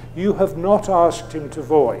there, you have not asked him to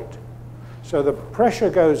void. So the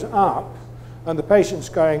pressure goes up and the patient's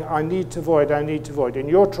going, I need to void, I need to void. And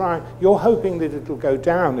you're hoping that it'll go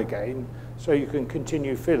down again so you can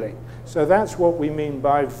continue filling. So that's what we mean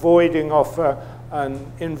by voiding off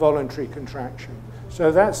an involuntary contraction.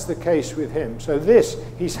 So that's the case with him. So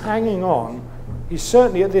he's hanging on. He's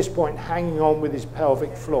certainly at this point hanging on with his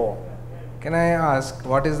pelvic floor. Can I ask,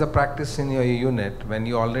 what is the practice in your unit when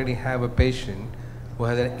you already have a patient who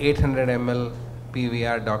has an 800 ml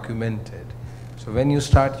PVR documented? So when you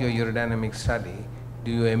start your urodynamic study,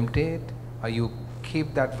 do you empty it or you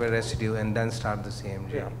keep that residue and then start the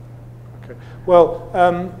CMG? Yeah. Okay. Well,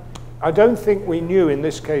 I don't think we knew in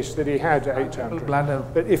this case that he had 800. Bladder.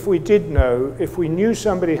 But if we did know, if we knew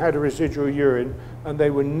somebody had a residual urine and they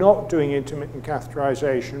were not doing intermittent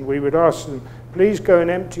catheterization, we would ask them, please go and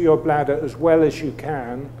empty your bladder as well as you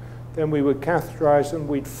can. Then we would catheterize them.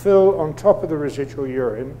 We'd fill on top of the residual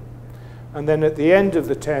urine. And then at the end of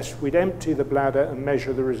the test, we'd empty the bladder and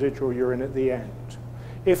measure the residual urine at the end.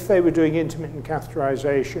 If they were doing intermittent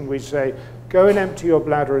catheterization, we'd say, go and empty your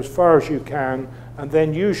bladder as far as you can, and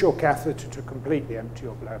then use your catheter to completely empty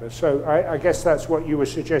your bladder. So I guess that's what you were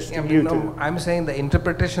suggesting you do. I'm saying the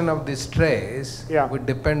interpretation of this trace would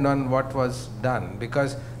depend on what was done,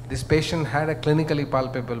 because this patient had a clinically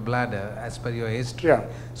palpable bladder as per your history. Yeah.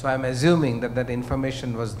 So I'm assuming that that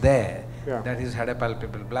information was there, Yeah. that he's had a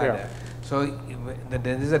palpable bladder. Yeah. So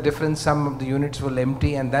there is a difference, some of the units will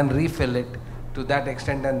empty and then refill it to that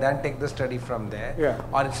extent and then take the study from there. Yeah.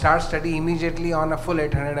 Or start study immediately on a full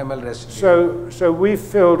 800 ml residue. So we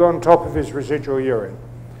filled on top of his residual urine.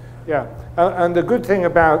 Yeah, and the good thing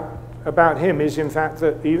about him is in fact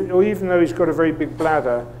that even though he's got a very big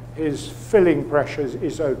bladder, his filling pressure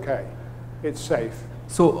is okay. It's safe.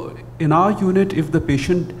 So in our unit, if the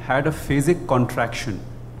patient had a phasic contraction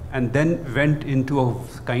and then went into a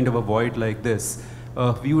kind of a void like this,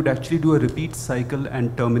 we would actually do a repeat cycle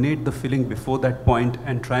and terminate the filling before that point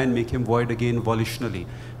and try and make him void again volitionally.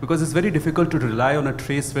 Because it's very difficult to rely on a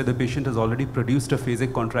trace where the patient has already produced a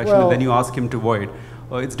phasic contraction and then you ask him to void.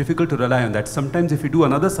 It's difficult to rely on that. Sometimes if you do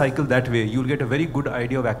another cycle that way, you'll get a very good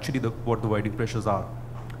idea of actually what the voiding pressures are.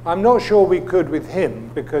 I'm not sure we could with him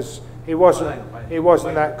because he wasn't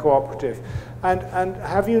that cooperative. And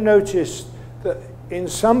have you noticed that in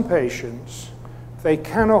some patients, they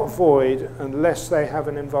cannot void unless they have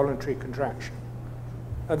an involuntary contraction.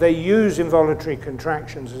 And they use involuntary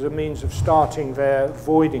contractions as a means of starting their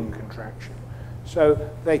voiding contraction. So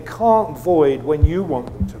they can't void when you want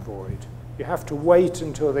them to void. You have to wait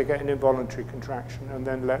until they get an involuntary contraction and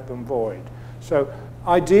then let them void. So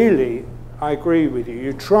ideally, I agree with you.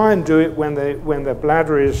 You try and do it when the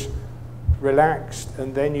bladder is relaxed,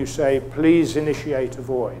 and then you say, please initiate a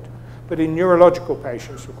void. But in neurological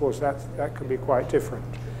patients, of course, that can be quite different.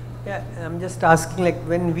 Yeah, I'm just asking, like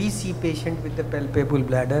when we see patient with the palpable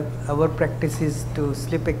bladder, our practice is to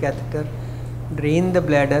slip a catheter, drain the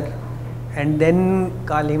bladder, and then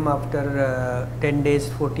call him after 10 days,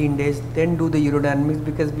 14 days, then do the urodynamics,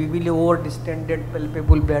 because we will over-distend that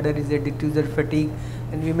palpable bladder is a diffuser fatigue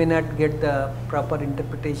and we may not get the proper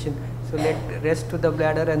interpretation. So let rest to the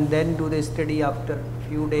bladder and then do the study after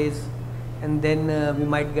few days, and then we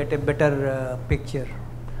might get a better picture.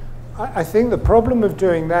 I think the problem of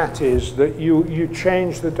doing that is that you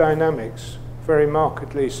change the dynamics very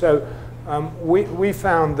markedly. So we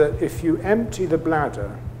found that if you empty the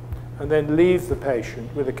bladder and then leave the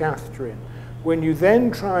patient with a catheter in, when you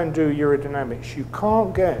then try and do urodynamics, you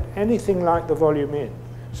can't get anything like the volume in.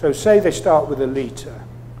 So say they start with 1 litre,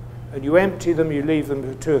 and you empty them, you leave them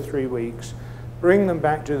for 2 or 3 weeks, bring them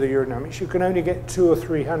back to the urodynamics, you can only get 200 or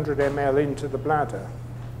 300 ml into the bladder.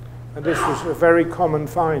 And this was a very common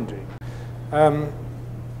finding. And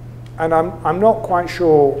I'm not quite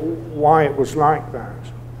sure why it was like that.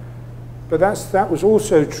 But that was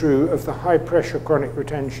also true of the high pressure chronic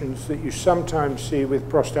retentions that you sometimes see with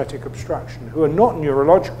prostatic obstruction, who are not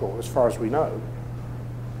neurological as far as we know.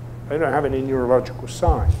 They don't have any neurological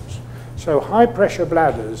signs. So high pressure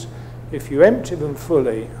bladders, if you empty them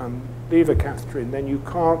fully and leave a catheter in, then you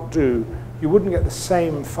wouldn't get the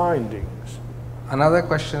same findings. Another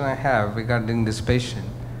question I have regarding this patient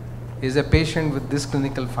is a patient with this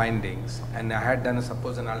clinical findings, and I had done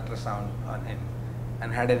suppose an ultrasound on him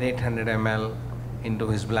and had an 800 ml into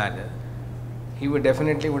his bladder. He would have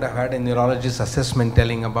had a neurologist assessment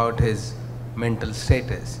telling about his mental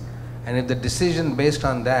status. And if the decision based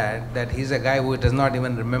on that he's a guy who does not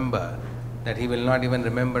even remember, that he will not even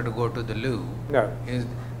remember to go to the loo, no.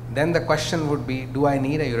 Then the question would be, do I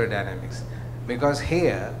need a urodynamics? Because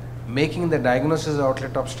here, making the diagnosis of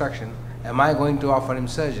outlet obstruction, am I going to offer him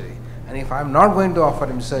surgery? And if I'm not going to offer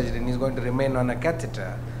him surgery and he's going to remain on a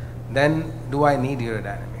catheter, then do I need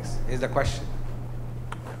urodynamics, is the question.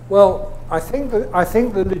 Well, I think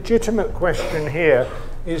the legitimate question here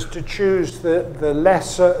is to choose the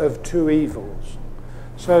lesser of two evils.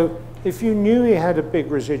 So if you knew he had a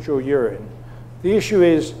big residual urine, the issue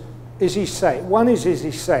is he safe? One is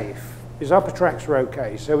he safe? His upper tracts are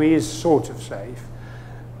okay, so he is sort of safe.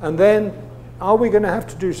 And then, are we going to have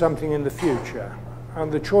to do something in the future?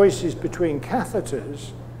 And the choice is between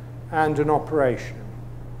catheters and an operation.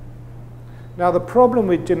 Now, the problem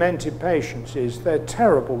with demented patients is they're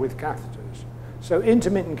terrible with catheters. So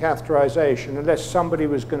intermittent catheterization, unless somebody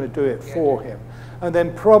was going to do it for him. And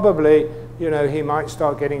then probably, he might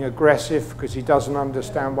start getting aggressive because he doesn't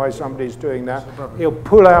understand why somebody's doing that. He'll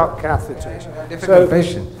pull out catheters. Difficult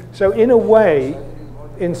patient. So in a way,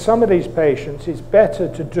 in some of these patients, it's better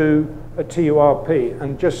to do a TURP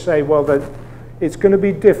and just say, well, it's going to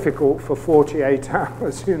be difficult for 48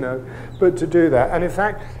 hours, but to do that. And in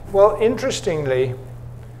fact, well, interestingly,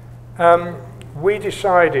 we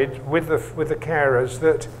decided with the carers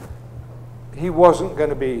that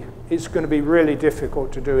it's going to be really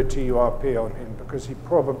difficult to do a TURP on him because he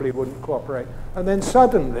probably wouldn't cooperate. And then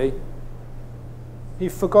suddenly, he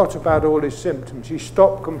forgot about all his symptoms. He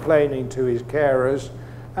stopped complaining to his carers,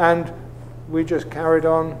 and we just carried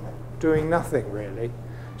on doing nothing, really.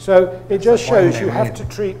 So it just shows you have to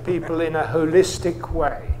treat people in a holistic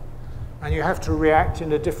way, and you have to react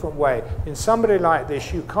in a different way. In somebody like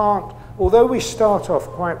this, you can't, although we start off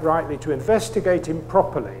quite rightly to investigate him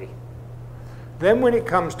properly, then when it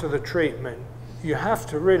comes to the treatment, you have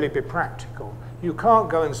to really be practical. You can't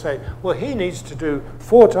go and say, well, he needs to do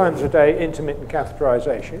 4 times a day intermittent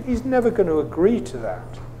catheterization. He's never going to agree to that.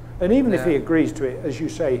 And even if he agrees to it, as you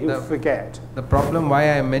say, he'll forget. The problem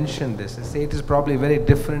why I mentioned this is it is probably very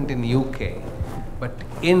different in the UK. But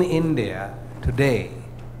in India today,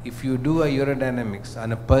 if you do a urodynamics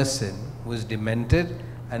on a person who is demented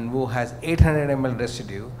and who has 800 ml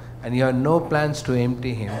residue and you have no plans to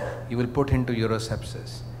empty him, you will put him to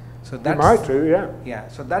urosepsis. So that's, you might do, yeah. Yeah,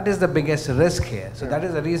 so that is the biggest risk here. So that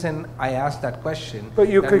is the reason I asked that question. But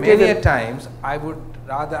you could many a times I would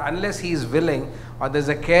rather, unless he is willing or there's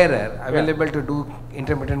a carer available to do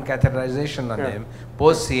intermittent catheterization on him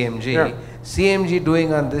post CMG, CMG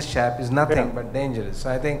doing on this chap is nothing but dangerous.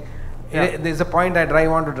 So I think there's a point I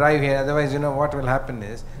want to drive here. Otherwise, you know what will happen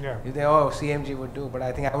is you think, oh, CMG would do, but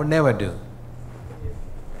I think I would never do.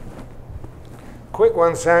 Quick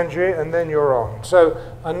one, Sanjay, and then you're on. So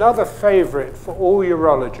another favorite for all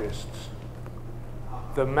urologists,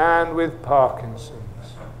 the man with Parkinson's.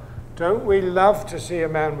 Don't we love to see a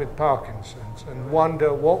man with Parkinson's and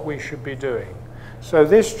wonder what we should be doing? So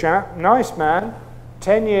this chap, nice man,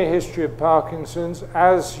 10-year history of Parkinson's,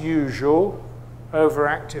 as usual,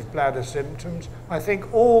 overactive bladder symptoms. I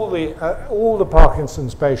think all the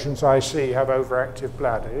Parkinson's patients I see have overactive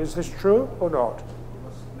bladder. Is this true or not?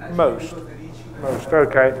 Most,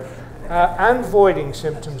 okay. And voiding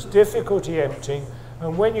symptoms, difficulty emptying,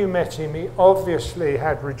 and when you met him, he obviously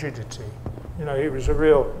had rigidity. You know, he was a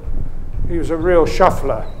real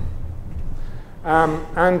shuffler.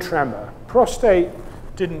 And tremor. Prostate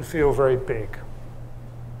didn't feel very big.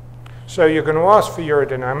 So you're going to ask for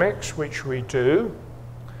urodynamics, which we do.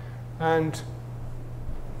 And,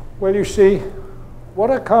 well, you see, what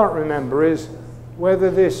I can't remember is whether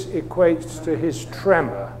this equates to his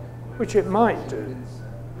tremor, which it might do.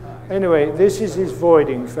 Anyway, this is his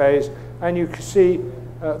voiding phase, and you can see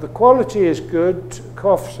the quality is good,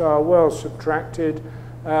 coughs are well subtracted,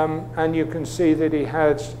 and you can see that he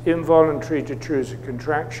has involuntary detrusor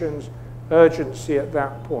contractions, urgency at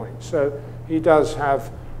that point. So he does have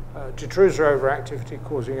detrusor overactivity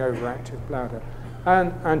causing overactive bladder.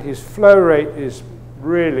 And his flow rate is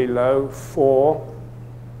really low, 4.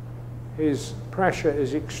 His pressure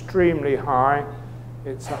is extremely high.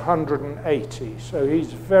 It's 180, so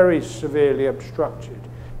he's very severely obstructed.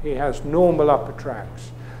 He has normal upper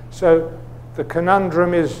tracts. So the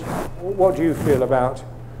conundrum is, what do you feel about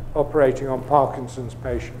operating on Parkinson's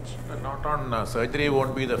patients? Not on surgery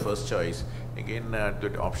won't be the first choice. Again,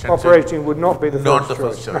 the options operating would not be the first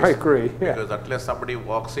choice. choice. I agree. Because unless somebody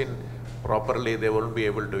walks in properly, they won't be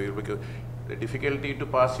able to. Because the difficulty to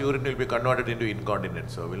pass urine will be converted into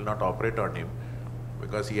incontinence, so we'll not operate on him.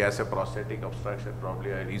 Because he has a prostatic obstruction,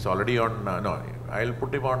 probably he's already on, no, I'll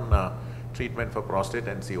put him on treatment for prostate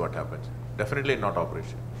and see what happens. Definitely not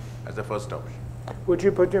operation, as the first option. Would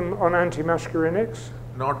you put him on antimuscarinics?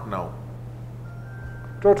 Not now.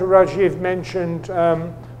 Dr. Rajiv mentioned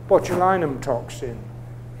botulinum toxin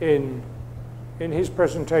in his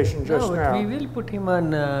presentation just now. We will put him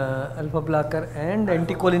on alpha blocker and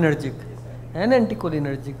anticholinergic.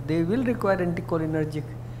 They will require anticholinergic.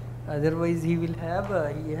 Otherwise, he will have,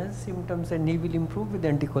 he has symptoms and he will improve with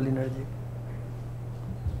anticholinergic.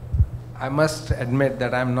 I must admit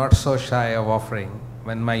that I'm not so shy of offering.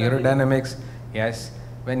 When my urodynamics,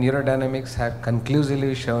 when urodynamics have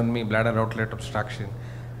conclusively shown me bladder outlet obstruction,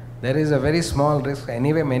 there is a very small risk.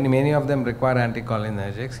 Anyway, many of them require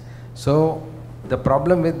anticholinergics. So the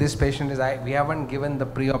problem with this patient is we haven't given the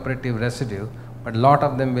preoperative residue, but a lot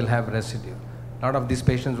of them will have residue. A lot of these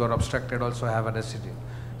patients who are obstructed also have a residue.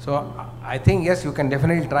 So I think, yes, you can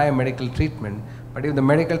definitely try a medical treatment, but if the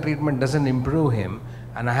medical treatment doesn't improve him,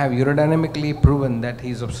 and I have urodynamically proven that he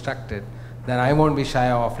is obstructed, then I won't be shy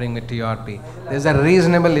of offering a TRP. There's a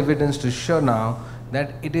reasonable evidence to show now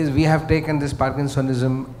that we have taken this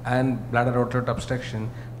Parkinsonism and bladder outlet obstruction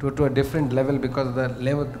to a different level because of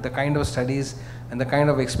the kind of studies and the kind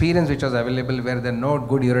of experience which was available where there no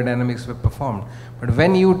good urodynamics were performed. But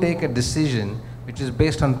when you take a decision which is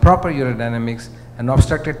based on proper urodynamics, an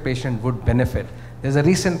obstructed patient would benefit. There's a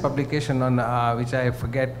recent publication on which I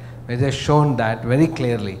forget, where they've shown that very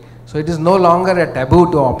clearly. So it is no longer a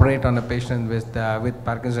taboo to operate on a patient with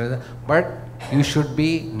Parkinson's, but you should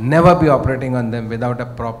never be operating on them without a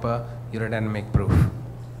proper urodynamic proof.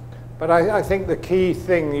 But I think the key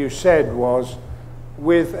thing you said was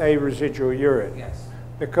with a residual urine. Yes.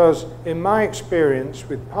 Because in my experience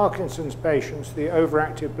with Parkinson's patients, the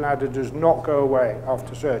overactive bladder does not go away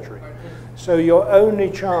after surgery. So your only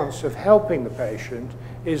chance of helping the patient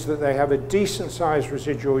is that they have a decent sized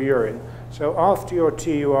residual urine. So after your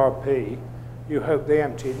TURP, you hope they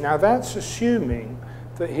empty it. Now that's assuming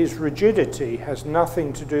that his rigidity has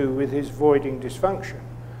nothing to do with his voiding dysfunction,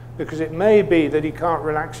 because it may be that he can't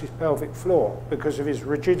relax his pelvic floor because of his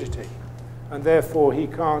rigidity, and therefore he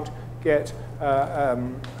can't get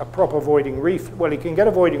a proper voiding reflex. Well, he can get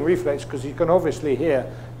a voiding reflex because he can obviously here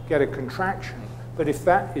get a contraction. But if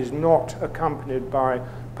that is not accompanied by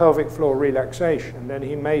pelvic floor relaxation, then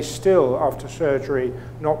he may still, after surgery,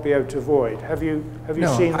 not be able to void. Have you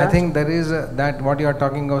seen that? I think there is that what you are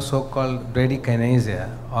talking of, so-called bradykinesia,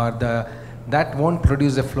 or that won't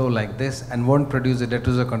produce a flow like this and won't produce a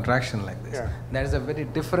detrusor contraction like this. Yeah. That is a very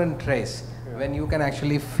different trace when you can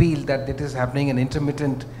actually feel that it is happening an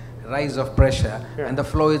intermittent rise of pressure and the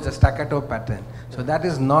flow is a staccato pattern. So that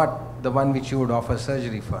is not the one which you would offer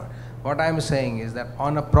surgery for. What I am saying is that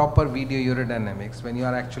on a proper video urodynamics, when you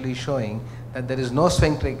are actually showing that there is no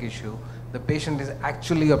sphincteric issue, the patient is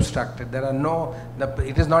actually obstructed,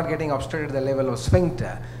 it is not getting obstructed at the level of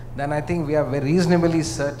sphincter, then I think we are very reasonably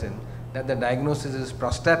certain that the diagnosis is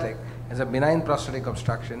prostatic, as a benign prostatic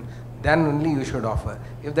obstruction, then only you should offer.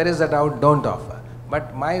 If there is a doubt, don't offer.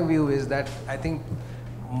 But my view is that I think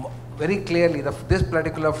very clearly this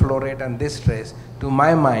particular flow rate and this trace, to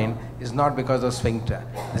my mind, is not because of sphincter.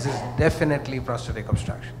 This is definitely prostatic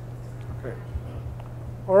obstruction. Okay.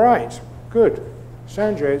 All right, good.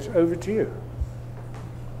 Sanjay, it's over to you.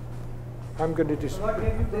 I'm going to What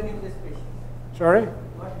have you done in this patient? Sorry?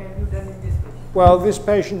 What have you done in this patient? Well, this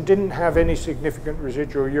patient didn't have any significant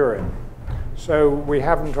residual urine, so we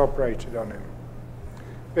haven't operated on him.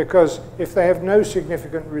 Because if they have no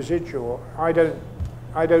significant residual, I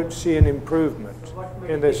don't see an improvement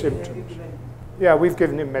in their symptoms. Yeah, we've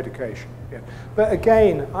given him medication. Yeah. But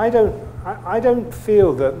again, I don't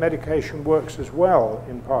feel that medication works as well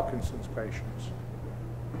in Parkinson's patients.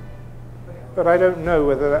 But I don't know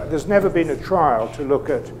whether there's never been a trial to look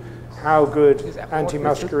at how good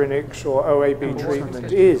antimuscarinics or OAB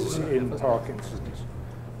treatment is in Parkinson's.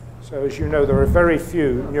 So as you know, there are very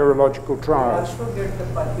few neurological trials. They also get the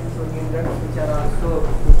Parkinsonian drugs which are also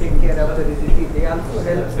to take care of the rigidity. They also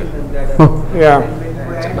help in the bladder. Oh, yeah. And when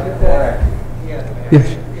you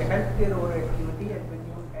add they help their overactivity, and when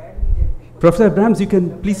you add Professor Abrahams, you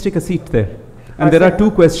can please take a seat there. And there are two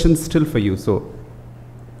questions still for you. So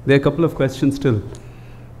there are a couple of questions still.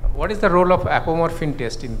 What is the role of apomorphine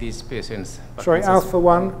test in these patients? Sorry,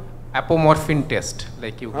 alpha-1? Apomorphine test,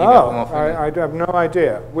 like you give apomorphine. I have no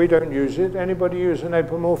idea. We don't use it. Anybody use an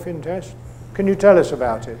apomorphine test? Can you tell us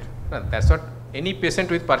about it? No, that's what any patient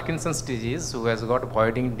with Parkinson's disease who has got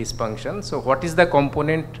voiding dysfunction. So what is the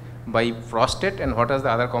component by prostate and what is the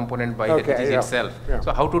other component by the disease itself? Yeah.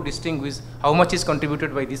 So how to distinguish how much is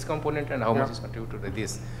contributed by this component and how much is contributed by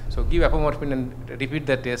this? So give apomorphine and repeat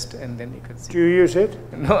the test and then you can see. Do you use it?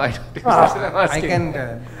 No, I don't use it. I'm asking.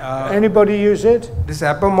 Anybody use it? This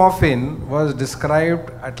apomorphine was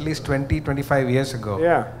described at least 20-25 years ago.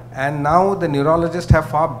 Yeah. And now the neurologists have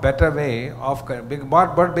far better way of,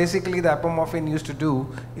 but basically the apomorphine used to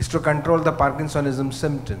do is to control the Parkinsonism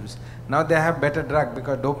symptoms. Now they have better drug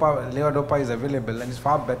because levodopa is available and is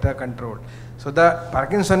far better controlled. So the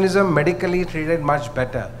Parkinsonism medically treated much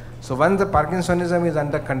better. So once the Parkinsonism is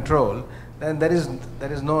under control, then there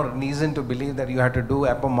is no reason to believe that you have to do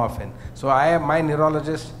apomorphine. So my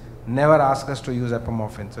neurologist never asked us to use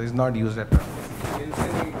apomorphine, so it's not used at all.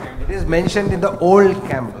 It is mentioned in the old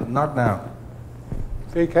Campbell, not now.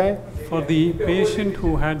 VK? For the patient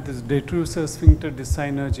who had this detrusor sphincter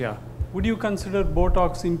dyssynergia, would you consider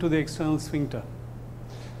Botox into the external sphincter?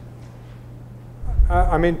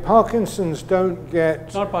 I mean, Parkinson's don't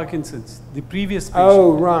get... Not Parkinson's, the previous patient.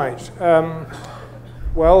 Oh, right.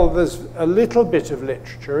 Well, there's a little bit of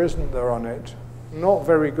literature, isn't there, on it? Not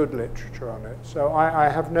very good literature on it. So I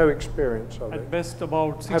have no experience of it. At best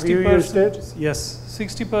about 60%. Have you used it? Yes.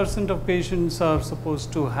 60% of patients are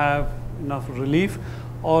supposed to have enough relief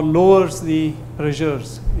or lowers the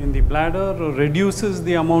pressures in the bladder or reduces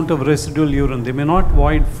the amount of residual urine. They may not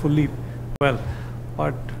void fully well,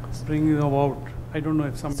 but bringing about, I don't know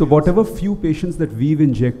if some... So whatever few patients that we've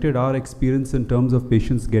injected, our experience in terms of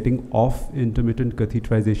patients getting off intermittent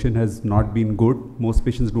catheterization has not been good. Most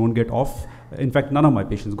patients don't get off. In fact, none of my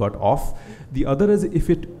patients got off. The other is if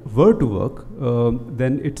it were to work,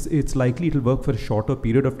 then it's likely it will work for a shorter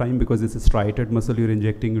period of time because it's a striated muscle you're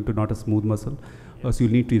injecting into, not a smooth muscle. So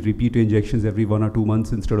you'll need to repeat your injections every 1 or 2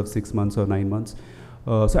 months instead of 6 months or 9 months.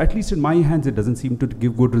 So at least in my hands, it doesn't seem to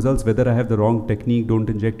give good results. Whether I have the wrong technique, don't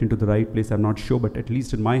inject into the right place, I'm not sure. But at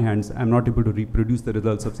least in my hands, I'm not able to reproduce the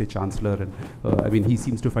results of, say, Chancellor. And I mean, he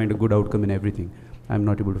seems to find a good outcome in everything. I'm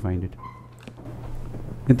not able to find it.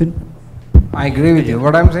 Nitin? I agree with you.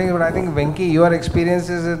 What I'm saying, but I think Venki, your experience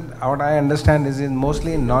is, what I understand, is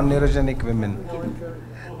mostly in non-neurogenic women.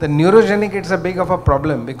 The neurogenic, it's a big of a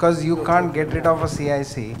problem because you can't get rid of a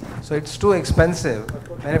CIC, so it's too expensive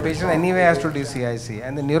when a patient anyway has to do CIC.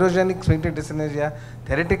 And the neurogenic sphincter dyskinesia,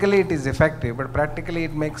 theoretically it is effective, but practically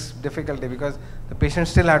it makes difficulty because the patient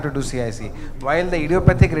still have to do CIC. While the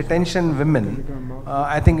idiopathic retention women,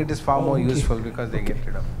 I think it is far more useful because they get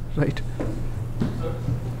rid of it. Right. So,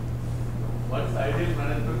 what's ideal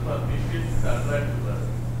management for patients underactive?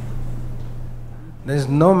 There is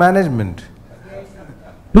no management.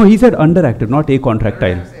 No, he said underactive, not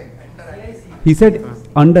acontractile. He said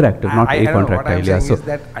underactive, not acontractile. What I'm saying so is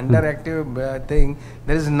that underactive thing,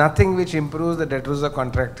 there is nothing which improves the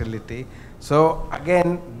detrusor-contractility. So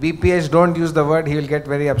again, BPH, don't use the word, he will get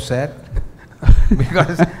very upset.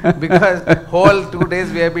 because whole 2 days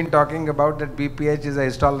we have been talking about that BPH is a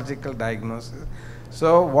histological diagnosis.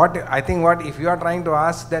 So if you are trying to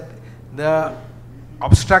ask that the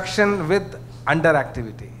obstruction with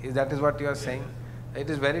underactivity, that is what you are saying? It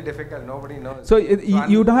is very difficult, nobody knows. So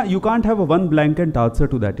you can't have a one blanket answer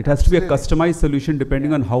to that. It has to be a customized solution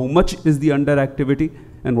depending on how much is the underactivity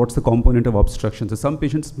and what's the component of obstruction. So some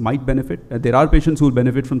patients might benefit. There are patients who will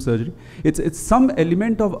benefit from surgery. It's some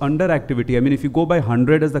element of underactivity. I mean, if you go by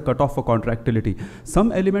 100 as the cutoff for contractility,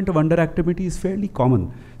 some element of underactivity is fairly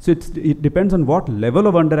common. So it depends on what level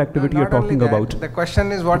of underactivity you're talking about. The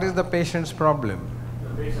question is, what is the patient's problem?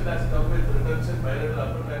 The patient has come with retention bilateral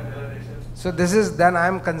upper tract dilation. So this is, then I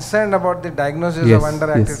am concerned about the diagnosis of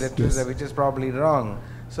underactive detrusor, which is probably wrong.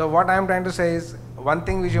 So what I am trying to say is, one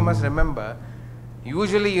thing which you must remember,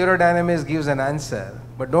 usually urodynamics gives an answer,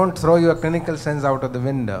 but don't throw your clinical sense out of the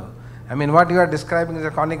window. I mean, what you are describing is a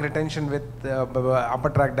chronic retention with upper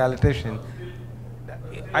tract dilatation.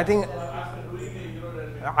 I think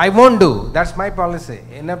I won't do. That's my policy.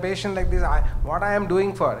 In a patient like this, what I am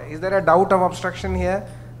doing for, is there a doubt of obstruction here?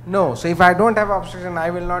 No. So if I don't have obstruction, I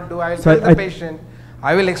will not do. I will tell the patient,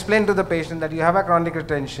 I will explain to the patient that you have a chronic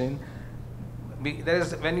retention.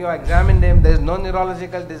 When you examine them, there is no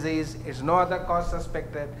neurological disease, it's no other cause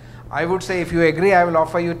suspected. I would say, if you agree, I will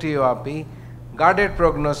offer you TURP, guarded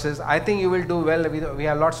prognosis. I think you will do well. We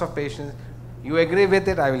have lots of patients. You agree with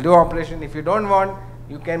it, I will do operation. If you don't want,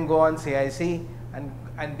 you can go on CIC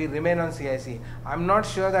and remain on CIC. I'm not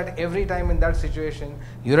sure that every time in that situation,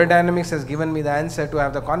 urodynamics has given me the answer to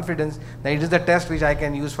have the confidence that it is the test which I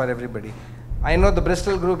can use for everybody. I know the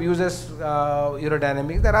Bristol group uses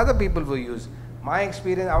urodynamics. There are other people who use. My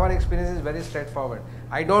experience, our experience is very straightforward.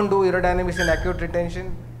 I don't do urodynamics in acute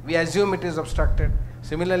retention. We assume it is obstructed.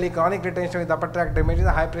 Similarly, chronic retention with upper tract damage is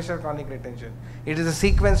a high pressure chronic retention. It is a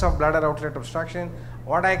sequence of bladder outlet obstruction.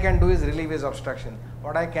 What I can do is relieve his obstruction.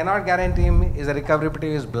 What I cannot guarantee him is a recovery to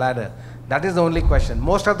his bladder. That is the only question.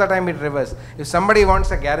 Most of the time it reverses. If somebody wants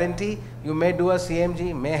a guarantee, you may do a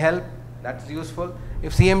CMG, may help, that's useful.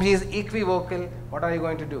 If CMG is equivocal, what are you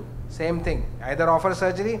going to do? Same thing, either offer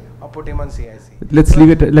surgery or put him on CIC. Let's leave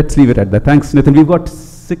it at that. Thanks, Nitin. We've got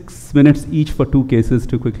 6 minutes each for 2 cases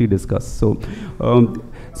to quickly discuss. So,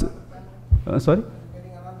 sorry?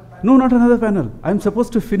 No, not another panel. I'm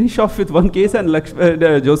supposed to finish off with 1 case and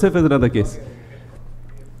Joseph is another case.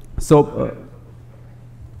 So,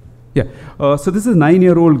 so this is a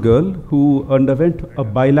 9-year-old girl who underwent a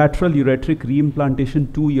bilateral ureteric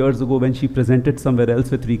reimplantation 2 years ago when she presented somewhere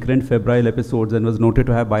else with recurrent febrile episodes and was noted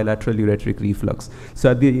to have bilateral ureteric reflux.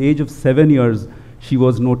 So at the age of 7 years, she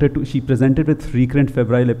presented with recurrent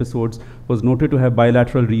febrile episodes, was noted to have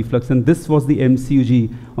bilateral reflux, and this was the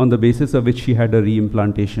MCUG on the basis of which she had a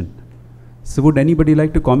reimplantation. So would anybody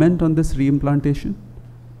like to comment on this reimplantation?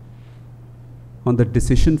 On the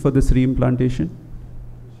decision for this reimplantation?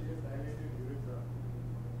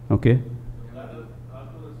 Okay.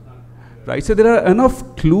 Right, so there are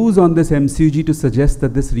enough clues on this MCUG to suggest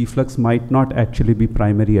that this reflux might not actually be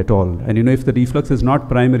primary at all. And if the reflux is not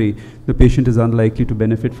primary, the patient is unlikely to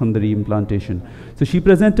benefit from the reimplantation. So she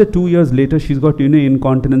presented 2 years later. She's got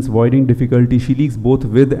incontinence, voiding difficulty. She leaks both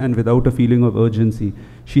with and without a feeling of urgency.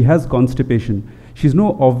 She has constipation. She's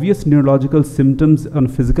no obvious neurological symptoms on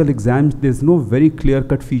physical exams. There's no very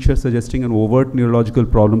clear-cut feature suggesting an overt neurological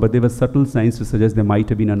problem, but there were subtle signs to suggest there might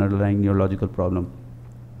have been an underlying neurological problem.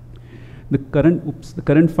 The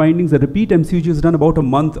current findings, the repeat MCUG was done about a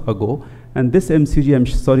month ago, and this MCUG, I'm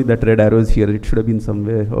sorry that red arrow is here, it should have been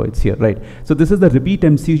somewhere, oh it's here, right. So this is the repeat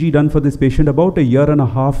MCUG done for this patient about a year and a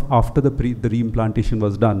half after the reimplantation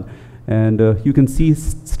was done. And you can see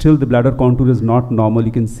still the bladder contour is not normal.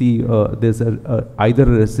 You can see there's either a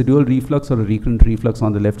residual reflux or a recurrent reflux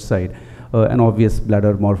on the left side. And obvious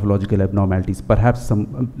bladder morphological abnormalities, perhaps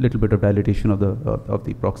some little bit of dilatation of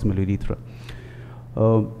the proximal urethra.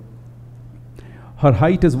 Her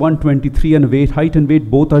height is 123 and height and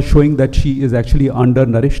weight both are showing that she is actually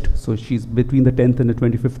undernourished. So she's between the 10th and the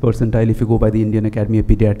 25th percentile if you go by the Indian Academy of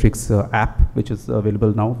Pediatrics app, which is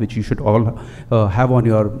available now, which you should all have on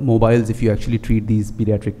your mobiles if you actually treat these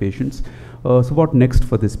pediatric patients. So what next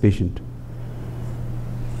for this patient?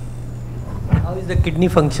 How is the kidney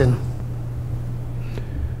function?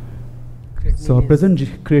 So her present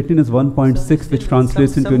creatinine is 1.6, which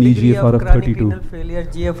translates into an eGFR of 32. Renal failure,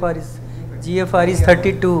 GFR is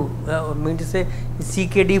 32. Mean to say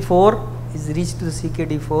CKD4 is reached to the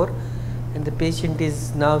CKD4 and the patient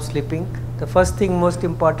is now sleeping. The first thing, most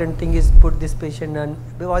important thing is put this patient on.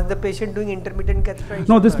 Was the patient doing intermittent catheterization?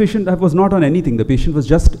 No, this patient was not on anything. The patient was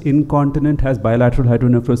just incontinent, has bilateral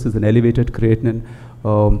hydronephrosis and elevated creatinine,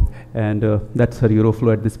 and that's her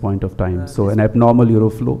uroflow at this point of time. So an abnormal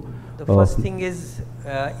uroflow. The first thing is,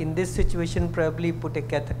 in this situation, probably put a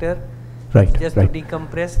catheter. Right, just to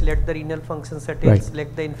decompress, let the renal function settles,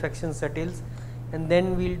 let the infection settles, and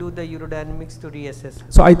then we'll do the urodynamics to reassess.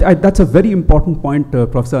 So that's a very important point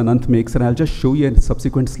Professor Ananth makes, and I'll just show you a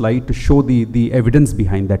subsequent slide to show the evidence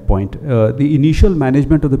behind that point. The initial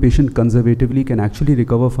management of the patient conservatively can actually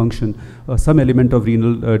recover function, some element of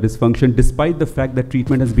renal dysfunction, despite the fact that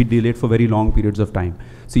treatment has been delayed for very long periods of time.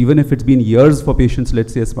 So even if it's been years for patients,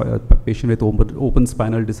 let's say a patient with open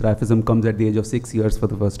spinal dysraphism comes at the age of 6 years for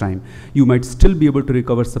the first time, you might still be able to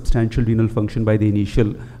recover substantial renal function by the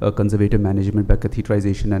initial conservative management by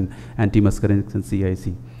catheterization and antimuscarinics and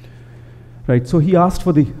CIC. Right, so he asked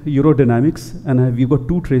for the urodynamics, and we've got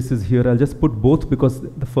two traces here. I'll just put both because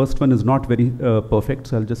the first one is not very perfect,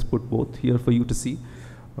 so I'll just put both here for you to see.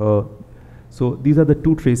 So these are the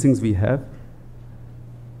two tracings we have.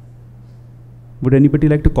 Would anybody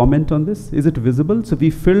like to comment on this? Is it visible? So we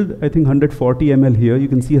filled, I think, 140 ml here. You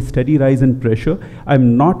can see a steady rise in pressure.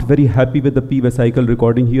 I'm not very happy with the P-vesicle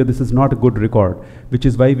recording here. This is not a good record, which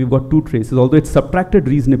is why we've got two traces. Although it's subtracted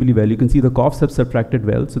reasonably well. You can see the coughs have subtracted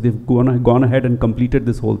well. So they've gone ahead and completed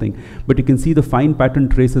this whole thing. But you can see the fine pattern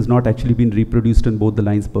trace has not actually been reproduced in both the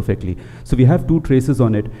lines perfectly. So we have two traces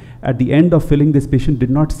on it. At the end of filling, this patient did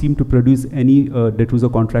not seem to produce any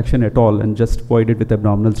detrusor contraction at all and just voided with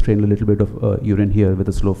abdominal strain a little bit of urine here with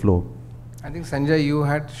a slow flow. I think Sanjay, you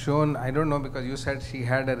had shown, I don't know, because you said she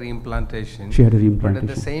had a reimplantation. She had a reimplantation. But at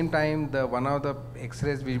the same time, one of the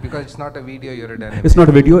X-rays, because it's not a video urodynamics. It's not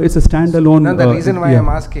a video, it's a standalone. No, the reason why I'm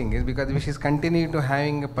asking is because if she's continuing to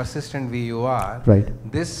having a persistent VUR,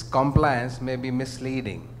 this compliance may be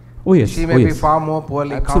misleading. Oh yes. She may be far more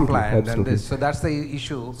poorly compliant than this. So that's the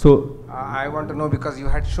issue. So I want to know, because you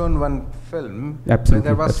had shown one film where absolutely,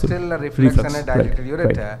 there was still a reflux and a dilated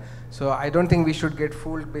ureter. So I don't think we should get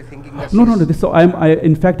fooled by thinking that. No. So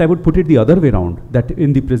in fact, I would put it the other way around. That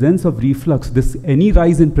in the presence of reflux, any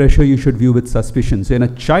rise in pressure you should view with suspicion. So in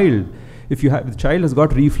a child, if the child has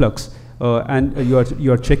got reflux, and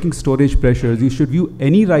you are checking storage pressures, you should view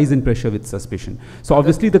any rise in pressure with suspicion. So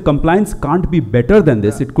obviously the compliance can't be better than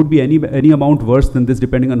this. It could be any amount worse than this,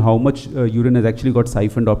 depending on how much urine has actually got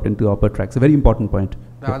siphoned up into the upper tracts. A very important point.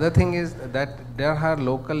 The other thing is that her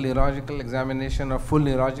local neurological examination or full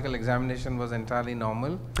neurological examination was entirely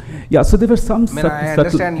normal. Yeah, so there were some. I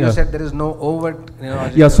understand you said there is no overt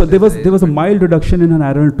neurological. Yeah, so there was a mild reduction in her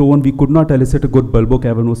arenal tone. We could not elicit a good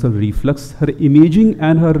bulbocavernosal reflux. Her imaging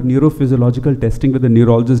and her neurophysiological testing with the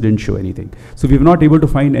neurologist didn't show anything. So we were not able to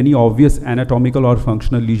find any obvious anatomical or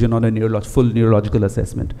functional lesion on a full neurological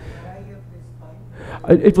assessment.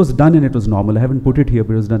 It was done and it was normal. I haven't put it here,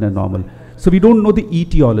 but it was done and normal. So we don't know the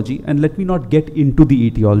etiology, and let me not get into the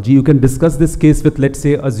etiology. You can discuss this case with, let's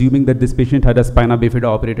say, assuming that this patient had a spina bifida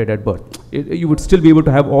operated at birth. You would still be able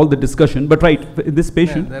to have all the discussion, but in this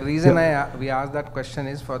patient. The reason we asked that question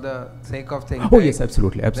is for the sake of thinking. Oh yes,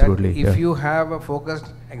 absolutely. If you have a focused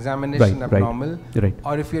examination abnormal,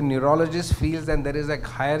 or if your neurologist feels that there is a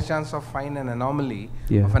higher chance of finding an anomaly,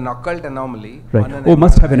 of an occult anomaly, on an MRI,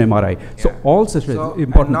 must have an MRI. So all such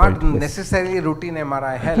important not point, necessarily routine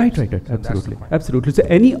MRI helps. Absolutely. So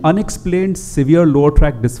any unexplained severe lower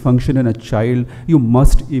tract dysfunction in a child, you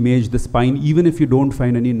must image the spine, even if you don't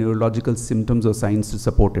find any neurological symptoms or signs to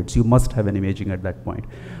support it. So you must have an imaging at that point.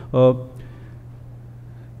 So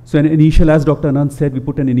an initial, as Dr. Ananth said, we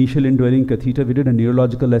put an initial indwelling catheter. We did a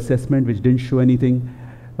neurological assessment which didn't show anything.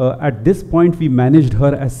 At this point, we managed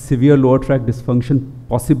her as severe lower tract dysfunction,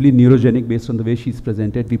 possibly neurogenic based on the way she's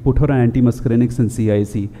presented. We put her on antimuscarinics and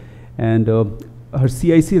CIC. And her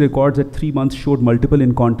CIC records at 3 months showed multiple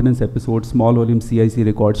incontinence episodes, small volume CIC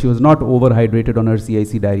records. She was not overhydrated on her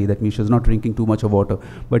CIC diary. That means she was not drinking too much of water,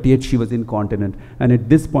 but yet she was incontinent. And at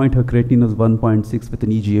this point, her creatinine was 1.6 with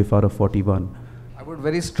an eGFR of 41. would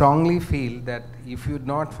very strongly feel that if you'd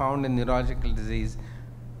not found a neurological disease,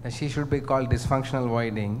 that she should be called dysfunctional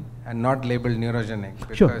voiding and not labeled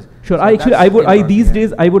neurogenic. Sure. So these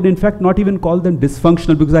days I would in fact not even call them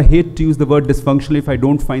dysfunctional, because I hate to use the word dysfunctional if I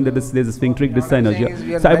don't find that there's a sphincteric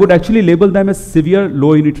dyssynergia. So I would actually label them as severe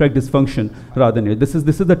lower unit tract dysfunction rather than this is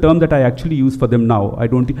the term that I actually use for them now. I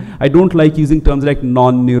don't like using terms like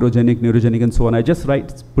non-neurogenic, neurogenic, and so on. I just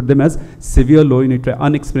put them as severe lower unit tract,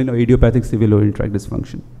 unexplained or idiopathic severe lower unit tract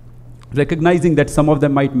dysfunction, recognizing that some of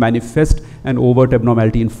them might manifest an overt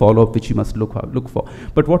abnormality in follow-up, which you must look for.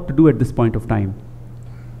 But what to do at this point of time?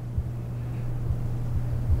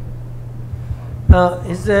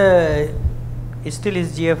 Still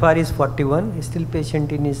his GFR is 41, still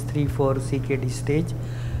patient in his 3-4 CKD stage,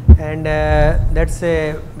 and that's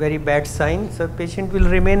a very bad sign. So patient will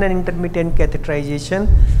remain an intermittent catheterization,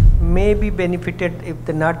 may be benefited if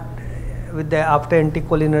the not with the after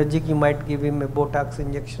anticholinergic you might give him a Botox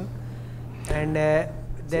injection. And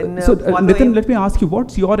then Nitin, let me ask you,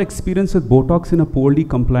 what's your experience with Botox in a poorly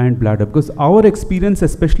compliant bladder? Because our experience,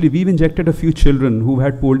 especially, we've injected a few children who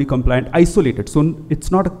had poorly compliant, isolated. So it's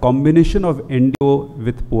not a combination of endo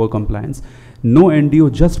with poor compliance. No endo,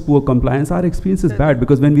 just poor compliance. Our experience is bad,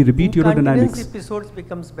 because when we repeat urodynamics, episodes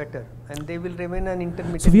becomes better and they will remain an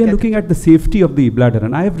intermittent. So we are looking at the safety of the bladder,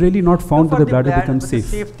 and I have really not found that the bladder becomes safe.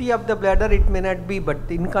 The safety of the bladder it may not be, but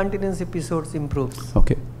the incontinence episodes improves.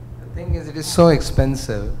 Okay. The thing is, it is so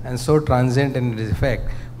expensive and so transient in its effect.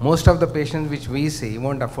 Most of the patients which we see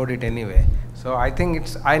won't afford it anyway. So I think it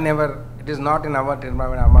is not in our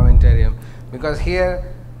armamentarium, because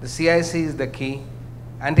here the CIC is the key.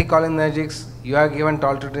 Anticholinergics, you are given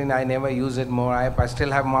toltrodine, I never use it more. I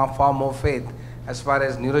still have far more faith as far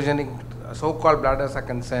as neurogenic so-called bladders are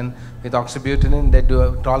concerned with oxybutynin. They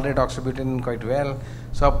do tolerate oxybutynin quite well.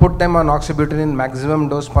 So I put them on oxybutynin, maximum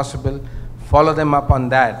dose possible, follow them up on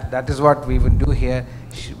that. That is what we would do here.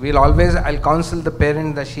 I'll counsel the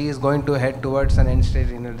parent that she is going to head towards an end-stage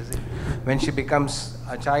renal disease when she becomes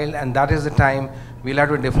a child, and that is the time we'll have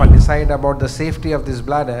to decide about the safety of this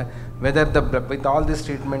bladder, whether with all this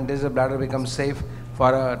treatment, does the bladder become safe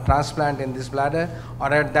for a transplant in this bladder,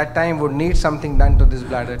 or at that time would need something done to this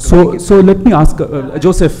bladder. So let me ask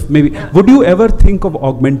Joseph, maybe, would you ever think of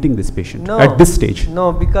augmenting this patient at this stage?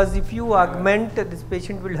 No, because if you augment, this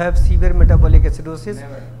patient will have severe metabolic acidosis.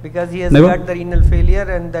 Because he has got the renal failure,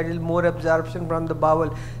 and that is more absorption from the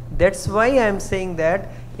bowel. That's why I am saying that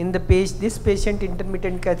in this patient,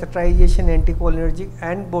 intermittent catheterization, anticholinergic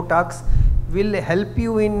and Botox will help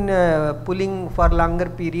you in pulling for longer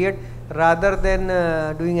period rather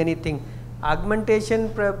than doing anything. Augmentation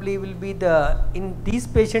probably will be in these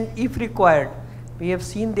patients if required. We have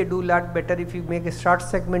seen they do a lot better if you make a short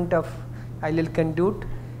segment of ileal conduit,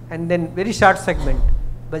 and then very short segment,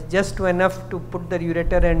 but just enough to put the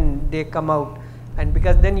ureter and they come out. And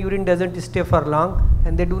because then urine doesn't stay for long,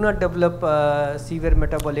 and they do not develop severe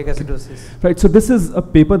metabolic acidosis. Right, so this is a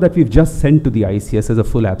paper that we've just sent to the ICS as a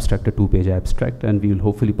full abstract, a 2-page abstract, and we will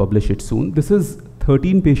hopefully publish it soon. This is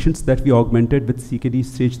 13 patients that we augmented with CKD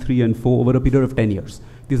stage 3 and 4 over a period of 10 years.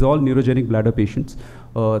 These are all neurogenic bladder patients.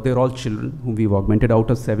 They're all children whom we've augmented.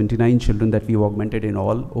 Out of 79 children that we've augmented in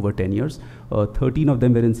all over 10 years, 13 of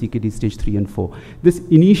them were in CKD stage 3 and 4. This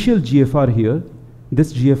initial GFR here,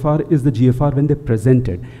 this GFR is the GFR when they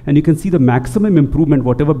presented. And you can see the maximum improvement,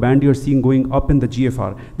 whatever band you're seeing going up in the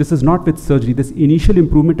GFR. This is not with surgery. This initial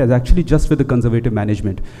improvement is actually just with the conservative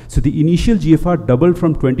management. So the initial GFR doubled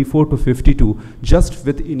from 24 to 52 just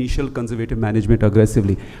with initial conservative management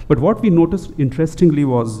aggressively. But what we noticed interestingly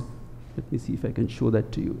was, let me see if I can show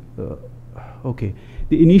that to you. Okay.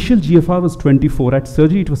 The initial GFR was 24, at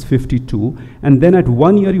surgery it was 52, and then at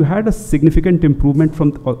 1 year you had a significant improvement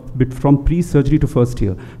from pre-surgery to first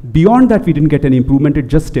year. Beyond that we didn't get any improvement, it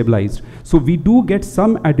just stabilized. So we do get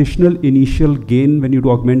some additional initial gain when you do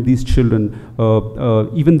augment these children,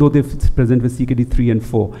 even though they're present with CKD 3 and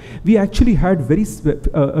 4. We actually had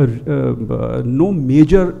no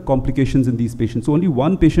major complications in these patients. Only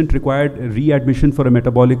one patient required readmission for a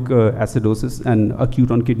metabolic acidosis and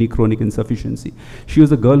acute on kidney chronic insufficiency. She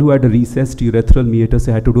was a girl who had a recessed urethral meatus,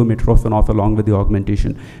 so had to do a Mitrofanoff along with the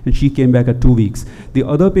augmentation, and she came back at 2 weeks. The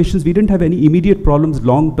other patients, we didn't have any immediate problems.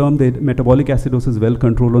 Long term, the metabolic acidosis well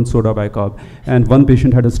controlled on soda bicarb, and one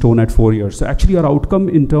patient had a stone at 4 years. So actually our outcome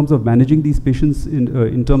in terms of managing these patients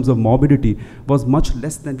in terms of morbidity was much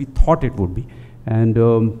less than we thought it would be. And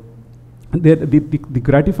the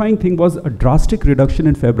gratifying thing was a drastic reduction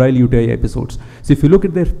in febrile UTI episodes. So if you look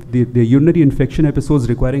at the urinary infection episodes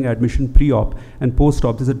requiring admission pre-op and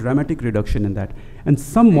post-op, there's a dramatic reduction in that, and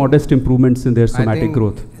some modest improvements in their somatic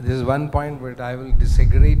growth. There is one point where I will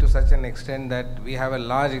disagree to such an extent that we have a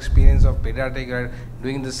large experience of pediatric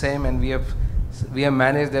doing the same, and we have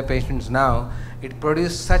managed their patients now. It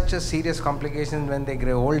produces such a serious complications when they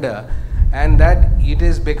grow older, and that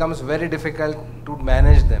becomes very difficult to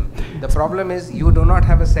manage them. The problem is you do not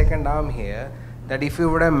have a second arm here, that if you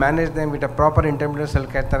would have managed them with a proper intermittent cell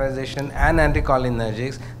catheterization and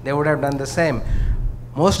anticholinergics, they would have done the same.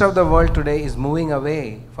 Most of the world today is moving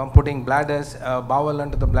away from putting bowel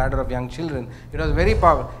under the bladder of young children. It was very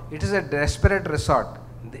powerful. It is a desperate resort.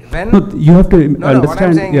 You have to understand. What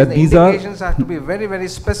I'm saying is the indications have to be very, very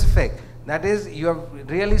specific. That is, you have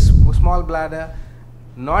really small bladder,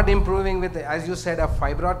 not improving with, as you said, a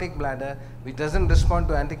fibrotic bladder which doesn't respond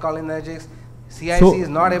to anticholinergics. CIC is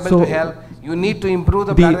not able to help. You need to improve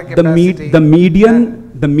the bladder capacity.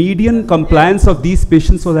 The median compliance of these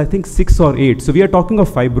patients was, I think, 6 or 8. So we are talking of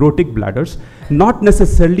fibrotic bladders. Not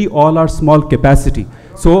necessarily all are small capacity.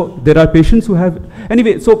 So there are patients who have,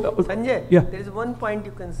 anyway. So Sanjay, yeah. There is one point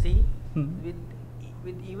you can see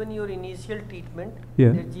with even your initial treatment, the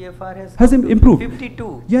GFR has improved.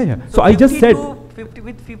 52. Yeah. So I just said.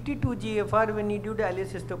 With 52 GFR when you do the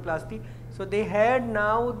allocytoplasty, so they had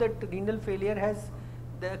now that renal failure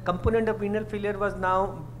the component of renal failure was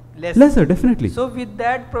now lesser, definitely. So with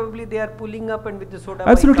that, probably they are pulling up, and with the soda.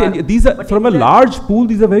 Absolutely, and these are from a large pool.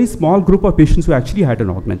 These are very small group of patients who actually had an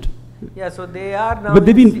augment. Yeah, so they are now. But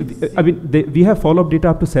they've been. We have follow-up data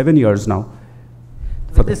up to 7 years now.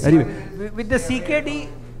 With the CKD,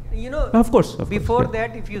 of course. Before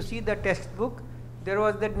that, if you see the textbook, there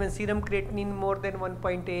was that when serum creatinine more than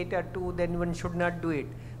 1.8 or 2, then one should not do it,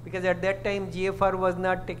 because at that time GFR was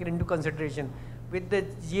not taken into consideration. With the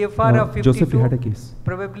GFR of 52, Joseph, you had a case.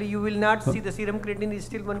 Probably you will not see the serum creatinine is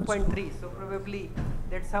still 1.3. So probably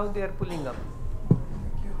that's how they are pulling up.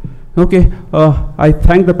 Okay, I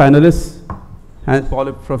thank the panelists and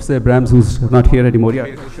Professor Abrams, who's not here anymore.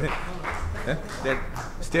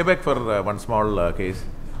 Stay back for one small case.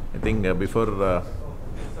 I think before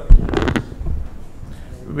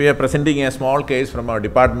we are presenting a small case from our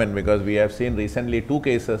department, because we have seen recently 2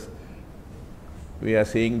 cases. We are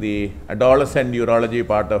seeing the adolescent urology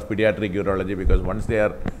part of pediatric urology, because once they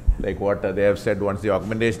are, like what they have said, once the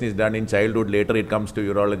augmentation is done in childhood, later it comes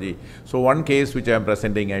to urology. So one case which I am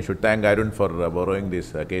presenting, I should thank Arun for borrowing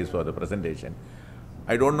this case for the presentation.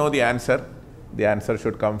 I don't know the answer. The answer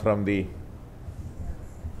should come from the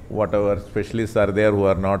whatever specialists are there who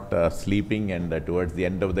are not sleeping and towards the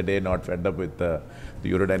end of the day not fed up with the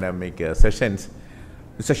urodynamic sessions.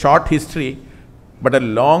 It's a short history, but a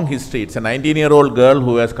long history. It's a 19-year-old girl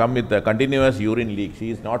who has come with a continuous urine leak. She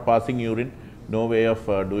is not passing urine, no way of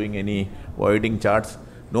doing any voiding charts,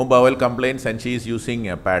 no bowel complaints, and she is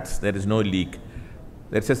using pads. There is no leak.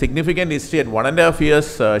 There's a significant history. At 1.5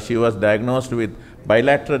 years, she was diagnosed with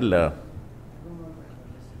bilateral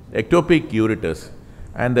ectopic ureters,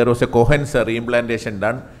 and there was a Cohen's reimplantation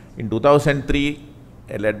done. In 2003,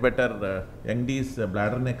 a Ledbetter Young's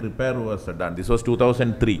bladder neck repair was done. This was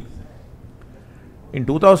 2003. In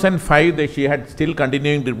 2005, she had still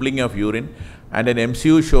continuing dribbling of urine, and an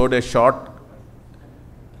MCU showed a short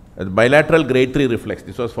bilateral grade 3 reflex.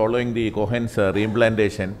 This was following the Cohen's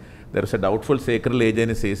reimplantation. There was a doubtful sacral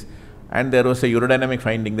agenesis, and there was a urodynamic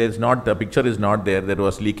finding. There is not, the picture is not there. There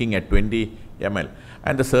was leaking at 20 ml.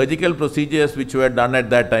 And the surgical procedures which were done at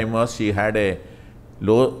that time was, she had a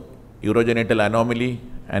low urogenital anomaly,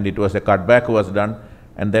 and it was a cutback was done,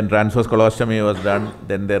 and then transverse colostomy was done.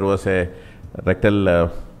 Then there was a rectal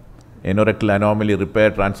anorectal anomaly repair,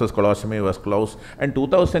 transverse colostomy was closed, and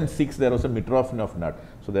 2006 there was a Mitrofanov nut.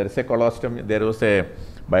 So there is a colostomy, there was a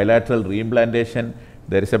bilateral reimplantation,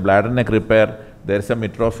 there is a bladder neck repair, there is a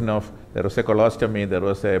Mitrofanov, there was a colostomy, there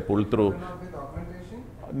was a pull through.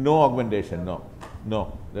 No augmentation,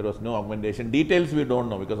 no, there was no augmentation. Details we don't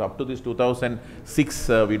know, because up to this 2006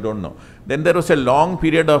 we don't know. Then there was a long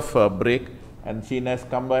period of break, and she has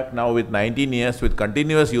come back now with 19 years with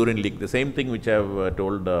continuous urine leak, the same thing which I have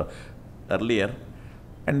told earlier.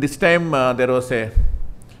 And this time there was a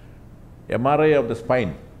MRI of the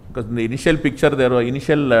spine, because in the initial picture, there was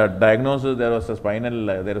initial diagnosis, there was a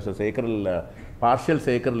spinal, there was a sacral, partial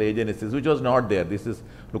sacral agenesis, which was not there. This is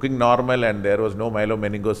looking normal, and there was no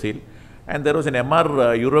myelomeningocele. And there was an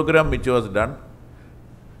MR urogram which was done.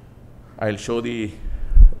 I'll show there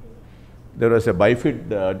was a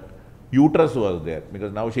bifid uterus was there,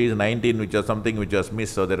 because now she is 19, which was something which was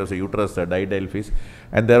missed, so there was a uterus didelphys,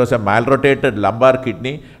 and there was a malrotated lumbar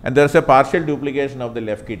kidney, and there was a partial duplication of the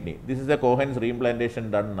left kidney. This is a Cohen's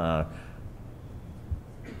reimplantation done,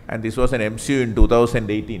 and this was an MCU in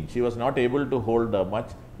 2018. She was not able to hold much.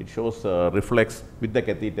 It shows reflex with the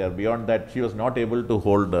catheter. Beyond that, she was not able to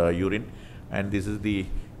hold urine, and this is the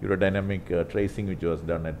urodynamic tracing which was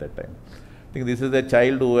done at that time. I think this is a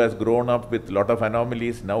child who has grown up with lot of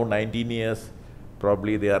anomalies, now 19 years,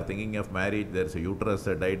 probably they are thinking of marriage, there is a uterus,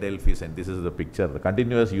 a didelphys, and this is the picture, the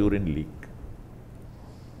continuous urine leak.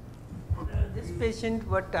 This patient,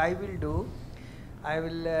 what I will do, I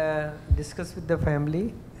will discuss with the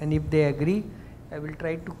family, and if they agree, I will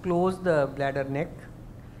try to close the bladder neck,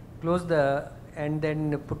 and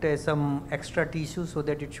then put some extra tissue so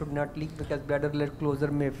that it should not leak, because bladder lid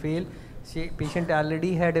closure may fail. Patient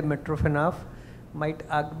already had a metrophenol, might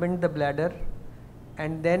augment the bladder,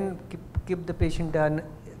 and then keep the patient on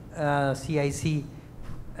CIC,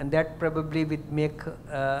 and that probably would make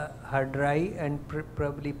her dry and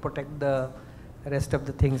probably protect the rest of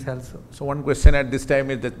the things also. So one question at this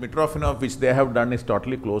time is that metrophenol which they have done is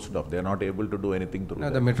totally closed off. They are not able to do anything through No,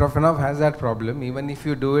 that. the metrophenol has that problem. Even if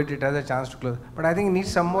you do it, it has a chance to close. But I think it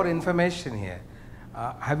needs some more information here.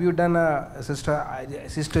 Have you done a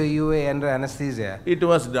cysto EUA under anesthesia? It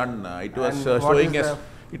was done. It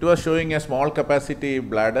was showing a small capacity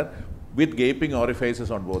bladder with gaping orifices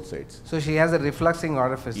on both sides. So she has a refluxing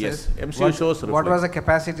orifices. Yes, MCU shows reflux. What was the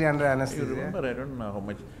capacity under anesthesia? You remember? I don't know how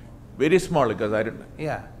much. Very small, because I don't know.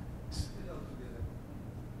 Yeah.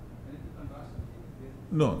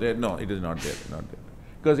 No, it is not there.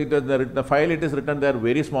 Because it was the file it is written there,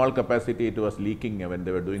 very small capacity, it was leaking when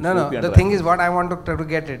they were doing. No, the thing is, what I want to try to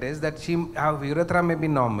get it is that her urethra may be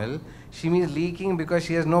normal, she is leaking because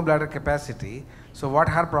she has no bladder capacity. So what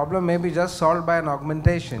her problem may be just solved by an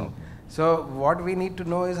augmentation. Okay. So what we need to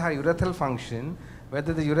know is her urethral function,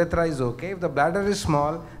 whether the urethra is okay. If the bladder is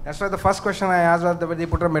small, that's why the first question I asked was whether they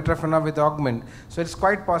put a metrophenol with augment. So it's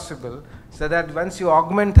quite possible, so that once you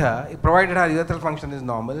augment her, provided her urethral function is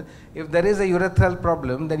normal, if there is a urethral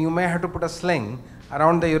problem, then you may have to put a sling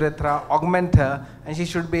around the urethra, augment her, and she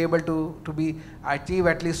should be able to achieve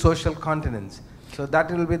at least social continence. So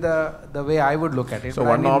that will be the way I would look at it. So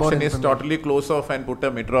one option is totally close off and put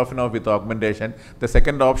a metrophenol with augmentation. The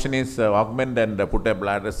second option is augment and put a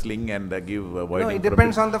bladder sling and give voiding. No, it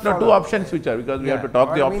depends on the follow-up. No, two options which are, because we have to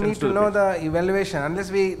talk the options. We need to know the evaluation,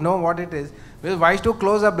 unless we know what it is. Because why to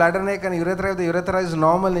close a bladder neck and urethra if the urethra is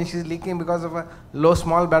normal and she is leaking because of a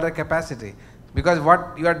small bladder capacity? Because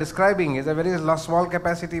what you are describing is a very small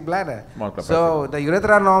capacity bladder. So the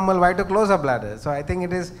urethra normal, why to close a bladder? So I think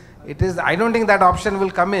it is, I don't think that option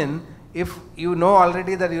will come in if you know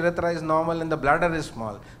already that urethra is normal and the bladder is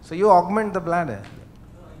small. So you augment the bladder.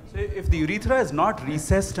 So if the urethra is not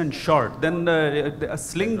recessed and short, then a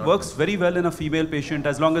sling works very well in a female patient,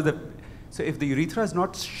 as long as so if the urethra is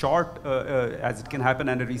not short, as it can happen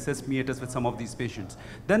and a recessed meatus with some of these patients,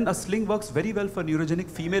 then a sling works very well for neurogenic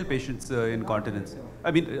female patients in continence.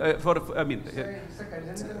 I mean, it's a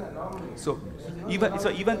congenital anomaly. So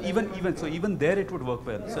even there it would work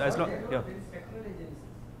well. So as long, yeah.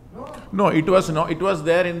 No, it was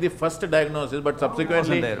there in the first diagnosis, but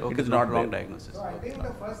subsequently it is not wrong there. diagnosis. So I think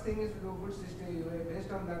the first thing is to do good cysto EUA. Based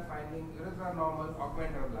on that finding, urethra normal,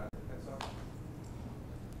 augment her bladder. That's all.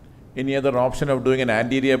 Any other option of doing an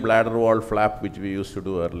anterior bladder wall flap, which we used to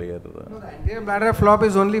do earlier? No, the anterior bladder flap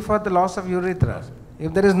is only for the loss of urethra.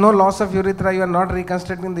 If there is no loss of urethra, you are not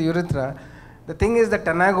reconstructing the urethra. The thing is that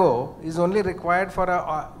Tanago is only required for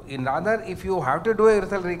rather if you have to do a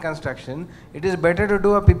urethral reconstruction, it is better to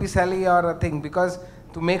do a Pippi-Sally or a thing, because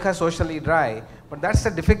to make her socially dry. But that's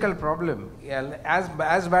a difficult problem, as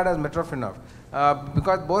bad as metrophenol.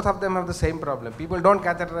 Because both of them have the same problem. People don't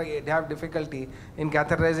catheterize, they have difficulty in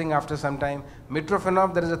catheterizing after some time.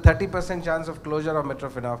 Metrophenol, there is a 30% chance of closure of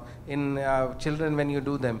metrophenol in children when you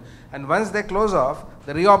do them. And once they close off,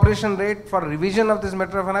 the reoperation rate for revision of this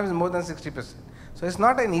metrophenol is more than 60%. So it's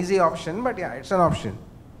not an easy option, but yeah, it's an option.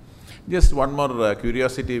 Just one more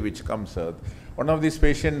curiosity which comes. One of these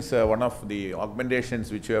patients, one of the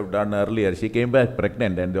augmentations which you have done earlier, she came back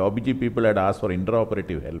pregnant, and the OBG people had asked for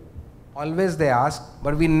intraoperative help. Always they ask,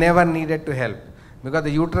 but we never needed to help, because the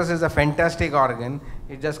uterus is a fantastic organ,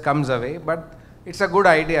 it just comes away. But it's a good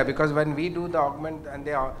idea, because when we do the augment, and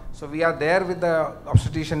so we are there with the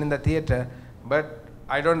obstetrician in the theatre, but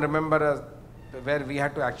I don't remember where we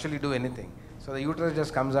had to actually do anything. So the uterus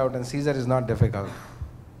just comes out, and Caesar is not difficult.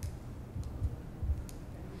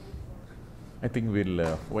 I think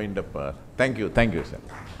we'll wind up. Thank you, sir.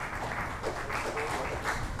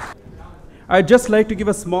 I'd just like to give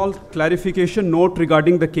a small clarification note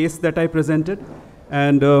regarding the case that I presented.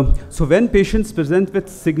 And so when patients present with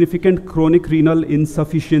significant chronic renal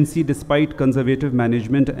insufficiency despite conservative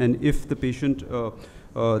management, and if the patient,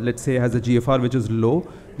 let's say, has a GFR which is low,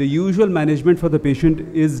 the usual management for the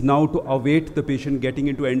patient is now to await the patient getting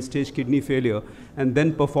into end-stage kidney failure and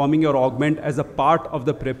then performing your augment as a part of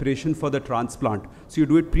the preparation for the transplant. So you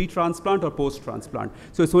do it pre-transplant or post-transplant.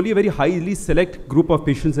 So it's only a very highly select group of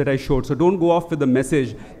patients that I showed. So don't go off with the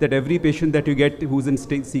message that every patient that you get who's in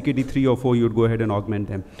CKD 3 or 4, you'd go ahead and augment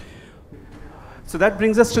them. So that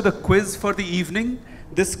brings us to the quiz for the evening.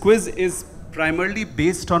 This quiz is primarily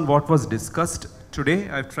based on what was discussed today.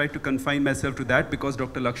 I've tried to confine myself to that because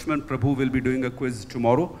Dr. Lakshman Prabhu will be doing a quiz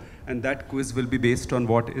tomorrow, and that quiz will be based on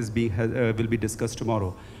what is will be discussed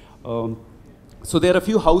tomorrow. So there are a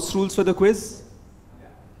few house rules for the quiz.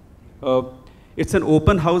 It's an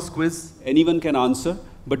open house quiz. Anyone can answer,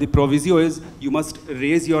 but the proviso is you must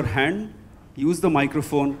raise your hand, use the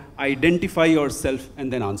microphone, identify yourself,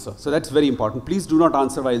 and then answer. So that's very important. Please do not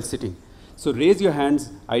answer while sitting. So raise your hands,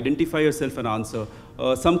 identify yourself, and answer.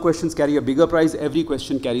 Some questions carry a bigger prize. Every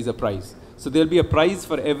question carries a prize. So there'll be a prize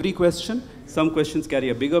for every question. Some questions carry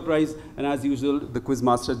a bigger prize. And as usual, the quiz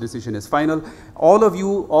master's decision is final. All of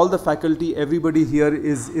you, all the faculty, everybody here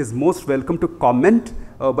is most welcome to comment,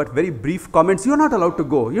 but very brief comments. You're not allowed to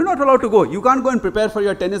go. You're not allowed to go. You can't go and prepare for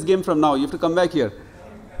your tennis game from now. You have to come back here.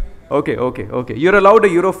 Okay. You're allowed a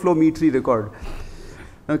Euroflow Meet3 record.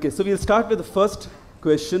 Okay, so we'll start with the first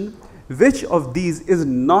question. Which of these is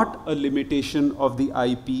not a limitation of the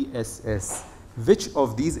IPSS? Which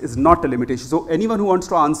of these is not a limitation? So anyone who wants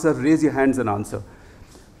to answer, raise your hands and answer.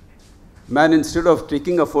 Man, instead of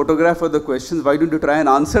taking a photograph of the questions, why don't you try and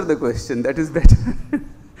answer the question? That is better.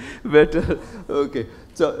 Better. Okay.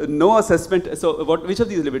 So no assessment. So which of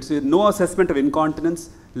these limits? So no assessment of incontinence,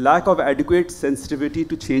 lack of adequate sensitivity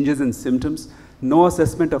to changes in symptoms, no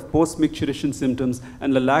assessment of post-micturition symptoms,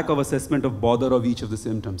 and the lack of assessment of bother of each of the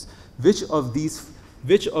symptoms. Which of these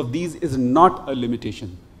is not a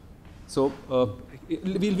limitation? So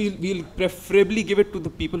we'll preferably give it to the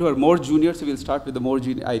people who are more junior, so we'll start with the more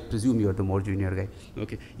junior. I presume you're the more junior guy.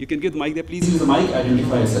 Okay, you can give the mic there. Please use the mic,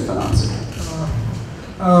 identify yourself and answer.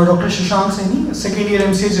 Dr. Shashank Saini, second year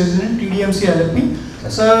MCH resident, TDMC LLP.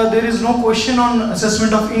 Sir, there is no question on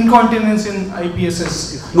assessment of incontinence in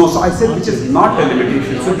IPSS. No, so I said which is not a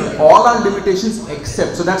limitation. So all are limitations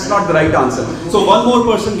except, so that's not the right answer. So one more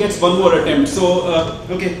person gets one more attempt. So,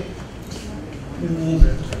 okay.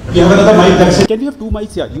 You have another mic that's it. Can we have two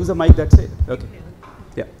mics? Yeah, use a mic that's it. Okay.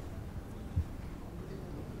 Yeah.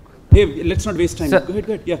 Hey, let's not waste time. Sir, go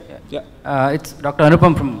ahead. Yeah. It's Dr.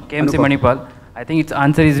 Anupam from KMC Manipal. I think its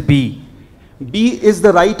answer is B. B is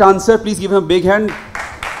the right answer. Please give him a big hand.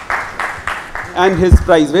 And his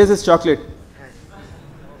prize. Where's his chocolate?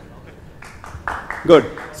 Good.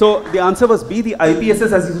 So the answer was B. The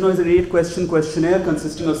IPSS, as you know, is an 8-question questionnaire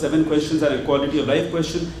consisting of 7 questions and a quality of life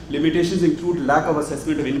question. Limitations include lack of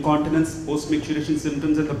assessment of incontinence, post-micturition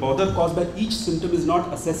symptoms, and the bother caused by each symptom is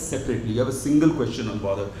not assessed separately. You have a single question on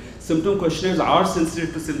bother. Symptom questionnaires are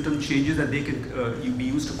sensitive to symptom changes, and they can be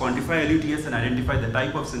used to quantify LUTS and identify the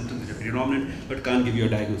type of symptoms that are predominant, but can't give you a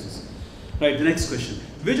diagnosis. Right, the next question.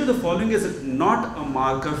 Which of the following is not a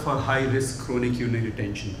marker for high-risk chronic urinary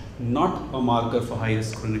retention? Not a marker for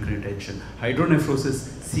high-risk chronic retention. Hydronephrosis,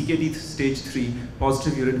 CKD stage 3,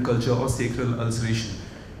 positive urine culture, or sacral ulceration.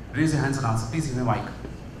 Raise your hands and answer. Please give me a mic.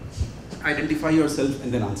 Identify yourself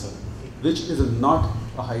and then answer. Which is not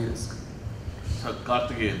a high risk?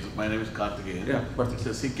 Karthikeyan. My name is Karthikeyan. Yeah, but it's a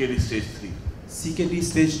CKD stage 3. CKD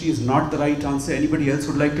stage 3 is not the right answer. Anybody else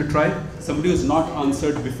would like to try? Somebody who has not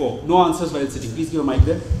answered before. No answers while sitting. Please give a mic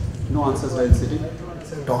there. No answers while sitting.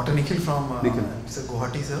 Sir, Dr. Nikhil from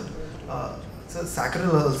Guwahati, sir. Sir,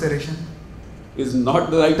 sacral ulceration is not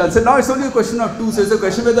the right answer. Now it's only a question of 2. So it's a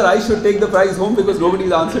question whether I should take the prize home because nobody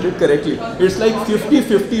has answered it correctly. It's like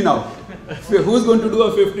 50-50 now. Who's going to do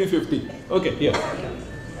a 50-50? Okay, here.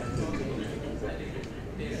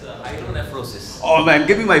 Hydronephrosis. Oh man,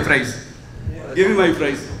 give me my prize. Give me my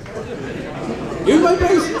prize. Give me my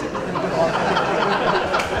prize.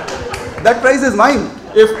 That prize is mine.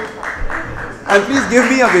 And please give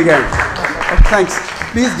me a big hand. Thanks.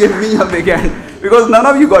 Please give me a big hand because none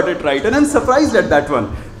of you got it right, and I'm surprised at that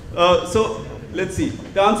one. So let's see.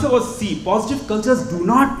 The answer was C. Positive cultures do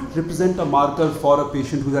not represent a marker for a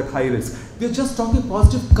patient who's at high risk. We're just talking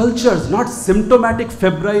positive cultures, not symptomatic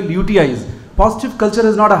febrile UTIs. Positive culture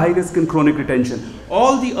is not a high risk in chronic retention.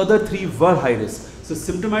 All the other 3 were high risk. So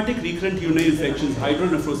symptomatic recurrent urinary infections,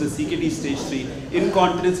 hydronephrosis, CKD stage 3,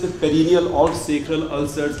 incontinence with perineal or sacral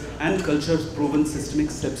ulcers, and cultures proven systemic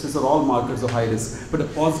sepsis are all markers of high risk. But a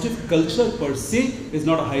positive culture per se is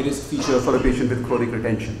not a high risk feature for a patient with chronic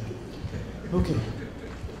retention. Okay.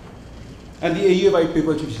 And the AUA white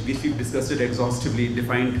paper, which we've discussed it exhaustively,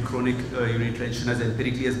 defined chronic urinary retention as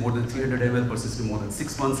empirically as more than 300 ml persisting more than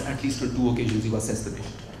 6 months, at least on 2 occasions you assess the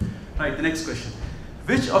patient. Right, the next question.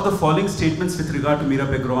 Which of the following statements with regard to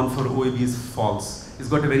mirabegron for OAB is false? It's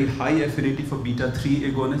got a very high affinity for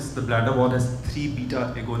beta-3 agonists. The bladder wall has 3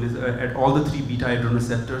 beta agonists, at all the 3 beta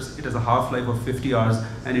adrenoceptors. It has a half-life of 50 hours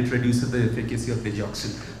and it reduces the efficacy of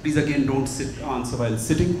digoxin. Please again don't answer while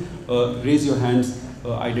sitting. Raise your hands,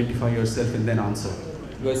 identify yourself and then answer.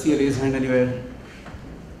 Do I see a raised hand anywhere?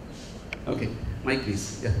 Okay, Mike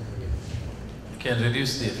please, yeah. Can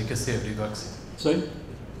reduce the efficacy of digoxin. Sorry?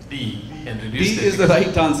 D can reduce D is the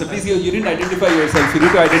right answer. Please, you didn't identify yourself. You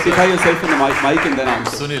need to identify yourself in the mic and then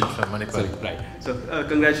answer. Sunil from Manipal. Right. So,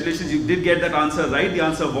 congratulations, you did get that answer right. The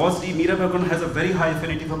answer was D. Mirabegron has a very high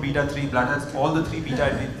affinity for beta-3. Blood has all the 3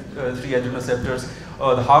 beta-3 adrenoceptors.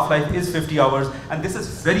 The half-life is 50 hours. And this is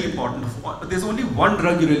very important. There's only one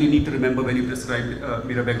drug you really need to remember when you prescribe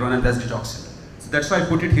mirabegron, and that's digoxin. So that's why I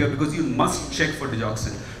put it here, because you must check for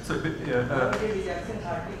digoxin. So,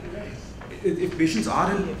 if patients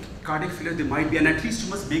are in cardiac failure, they might be, and at least you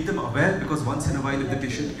must make them aware, because once in a while if the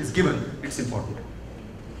patient is given, it's important.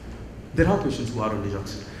 There are patients who are on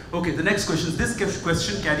digoxin. Okay, the next question. This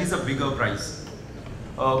question carries a bigger prize.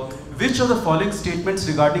 Which of the following statements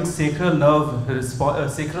regarding sacral nerve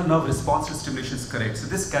response to stimulation is correct? So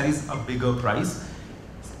this carries a bigger prize.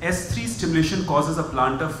 S3 stimulation causes a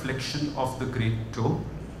plantar flexion of the great toe.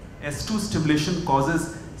 S2 stimulation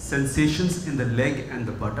causes sensations in the leg and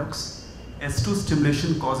the buttocks. S2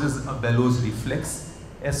 stimulation causes a bellows reflex.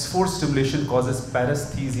 S4 stimulation causes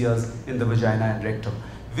paresthesias in the vagina and rectum.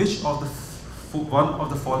 Which of the one of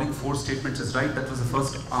the following 4 statements is right? That was the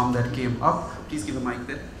first arm that came up. Please give a mic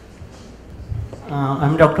there.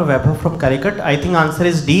 I'm Dr. Weber from Calicut. I think answer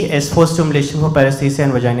is D, S4 stimulation for paresthesia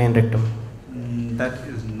and vagina and rectum. That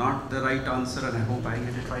is not the right answer, and I hope I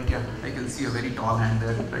get it right. Yeah, I can see a very tall hand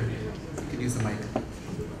there. Right. You can use the mic.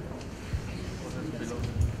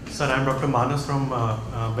 Sir, I'm Dr. Manas from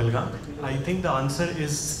Belgaum. I think the answer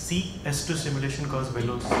is C, S2 stimulation causes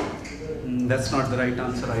bellows. That's not the right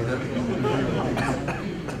answer either.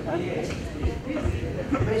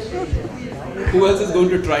 Who else is going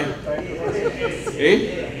to try?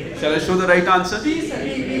 Hey, shall I show the right answer?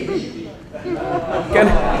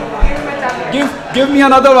 Give me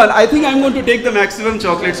another one. I think I'm going to take the maximum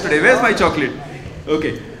chocolates today. Where's my chocolate?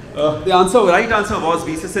 Okay. The right answer was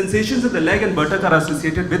B. So sensations in the leg and buttock are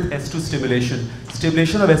associated with S2 stimulation.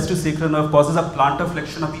 Stimulation of S2 sacral nerve causes a plantar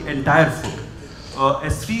flexion of the entire foot.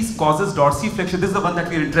 S3 causes dorsiflexion. This is the one that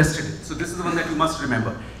we are interested in. So this is the one that you must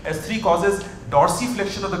remember. S3 causes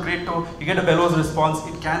dorsiflexion of the great toe. You get a bellows response.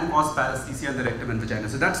 It can cause paresthesia in the rectum and vagina.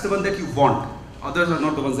 So that's the one that you want. Others are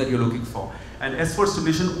not the ones that you're looking for. And S4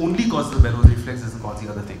 stimulation only causes the bellows reflex, doesn't cause the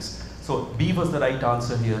other things. So B was the right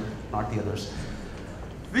answer here, not the others.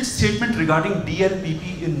 Which statement regarding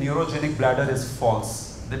DLPP in neurogenic bladder is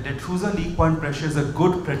false? The detrusor leak point pressure is a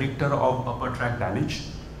good predictor of upper tract damage.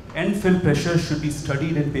 End-fill pressure should be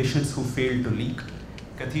studied in patients who fail to leak.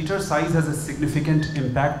 Catheter size has a significant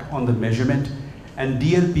impact on the measurement, and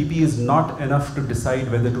DLPP is not enough to decide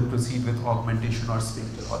whether to proceed with augmentation or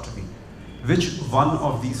sphincterotomy. Which one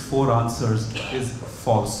of these 4 answers is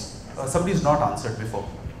false? Somebody has not answered before.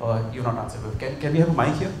 You've not answered before. Can we have a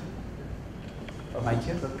mic here? A mic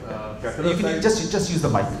here? You can just use the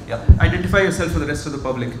mic. Yeah. Identify yourself for the rest of the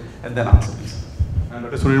public and then answer, please. And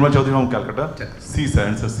Dr. Sunil Chaudhary from Calcutta. C, sir,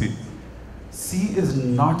 answer C. C is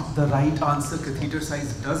not the right answer. Catheter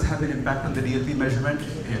size does have an impact on the DLP measurement.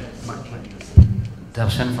 Here, mic.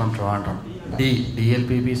 Darshan from Toronto. D,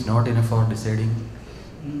 DLPP is not enough for deciding.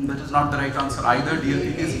 That is not the right answer either.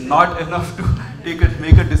 DLPP is not enough to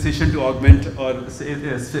make a decision to augment or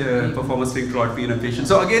perform a sphincterotomy in a patient.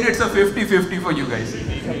 So again, it's a 50-50 for you guys.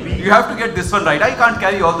 You have to get this one right. I can't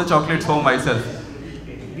carry all the chocolates home myself.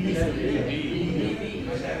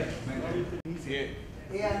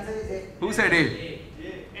 Who said A?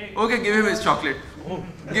 Okay, give him his chocolate.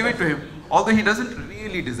 Give it to him. Although he doesn't really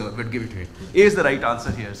really deserve it, give it to me. A is the right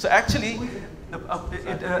answer here. So actually,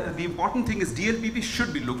 the important thing is DLPP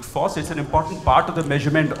should be looked for. So it's an important part of the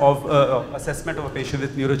measurement of assessment of a patient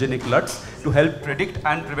with neurogenic LUTs to help predict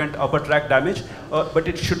and prevent upper tract damage. But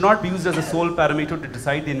it should not be used as a sole parameter to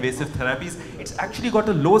decide the invasive therapies. It's actually got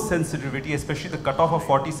a low sensitivity, especially the cutoff of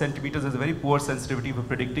 40 centimeters is a very poor sensitivity for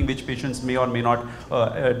predicting which patients may or may not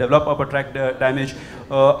develop upper tract damage.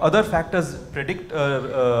 Other factors predict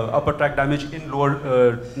upper tract damage in lower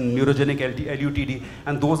neurogenic LUTD,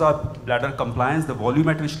 and those are bladder compliance, the volume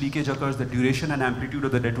at which leakage occurs, the duration and amplitude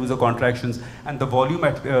of the detrusor contractions, and the volume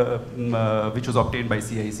at, which was obtained by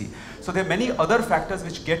CIC. So there are many other factors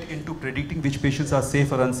which get into predicting which patients are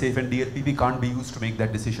safe or unsafe, and DLPP can't be used to make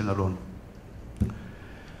that decision alone.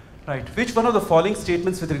 Right. Which one of the following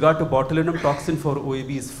statements with regard to botulinum toxin for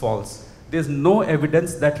OAB is false? There's no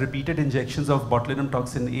evidence that repeated injections of botulinum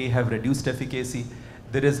toxin A have reduced efficacy.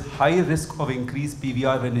 There is high risk of increased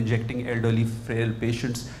PVR when injecting elderly frail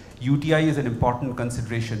patients. UTI is an important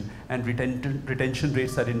consideration, and retention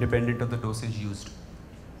rates are independent of the dosage used.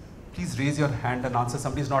 Please raise your hand and answer.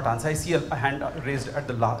 Somebody is not answering. I see a hand raised at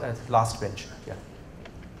the last bench. Yeah.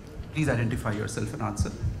 Please identify yourself and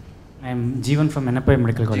answer. I am Jeevan from Ennapai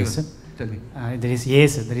Medical College, sir. Tell me. There is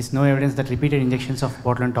yes, there is no evidence that repeated injections of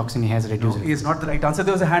botulinum toxin has reduced. No, is not the right answer.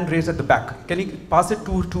 There was a hand raised at the back. Can you pass it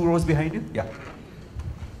two rows behind you? Yeah.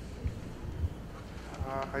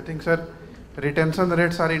 I think, sir, retention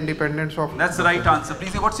rates are independent of... That's the right answer.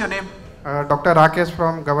 Please say, what's your name? Dr. Rakesh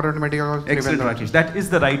from Government Medical College. Excellent, Rakesh. That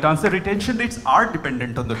is the right answer. Retention rates are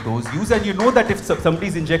dependent on the dose used, and you know that if somebody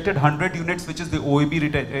is injected 100 units, which is the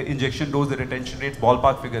OAB injection dose, the retention rate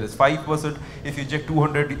ballpark figure is 5%. If you inject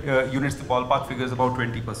 200 units, the ballpark figure is about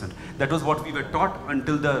 20%. That was what we were taught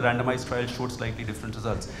until the randomized trial showed slightly different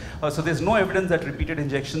results. So there's no evidence that repeated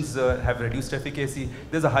injections have reduced efficacy.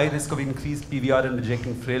 There's a high risk of increased PVR in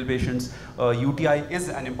injecting frail patients. UTI is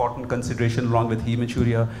an important consideration along with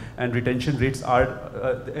hematuria, and retention rates are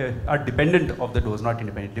dependent of the dose, not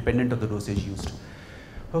independent, dependent of the dosage used.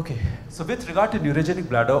 Okay, so with regard to neurogenic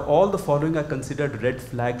bladder, all the following are considered red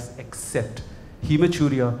flags except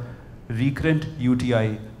hematuria, recurrent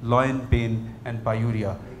UTI, loin pain, and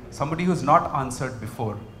pyuria. Somebody who's not answered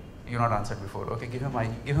before, you're not answered before. Okay, give him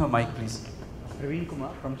a mic, please. Praveen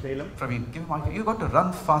Kumar from Salem. Praveen, give him a mic. You got to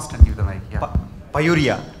run fast and give the mic. Yeah.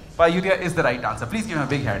 Pyuria. Pyuria is the right answer. Please give him a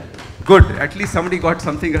big hand. Good. At least somebody got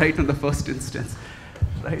something right in the first instance.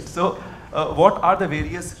 Right. So, what are the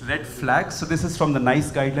various red flags? So, this is from the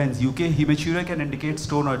NICE guidelines UK. Hematuria can indicate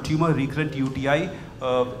stone or tumor, recurrent UTI,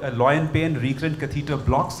 loin pain, recurrent catheter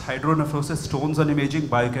blocks, hydronephrosis, stones on imaging,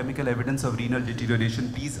 biochemical evidence of renal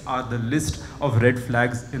deterioration. These are the list of red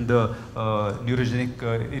flags in the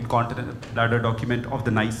neurogenic incontinent bladder document of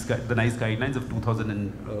the NICE guidelines of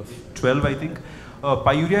 2012, I think.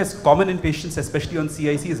 Pyuria is common in patients, especially on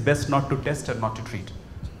CIC, is best not to test and not to treat.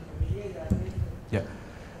 Yeah.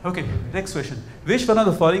 Okay, next question. Which one of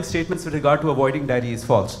the following statements with regard to avoiding diarrhea is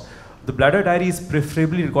false? The bladder diarrhea is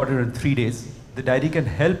preferably recorded in 3 days. The diarrhea can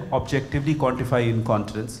help objectively quantify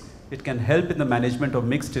incontinence. It can help in the management of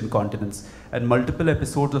mixed incontinence. And multiple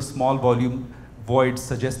episodes of small volume voids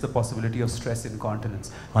suggest the possibility of stress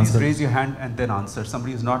incontinence. Please raise your hand and then answer.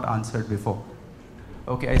 Somebody who's not answered before.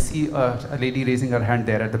 Okay, I see a lady raising her hand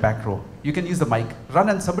there at the back row. You can use the mic.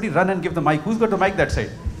 Somebody run and give the mic. Who's got the mic that side?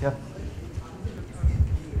 Yeah.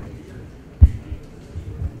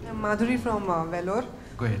 I'm Madhuri from Vellore.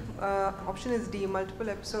 Go ahead. Option is D, multiple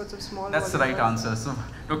episodes of small That's the volume right answer. So,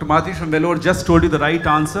 Dr. Madhuri from Vellore just told you the right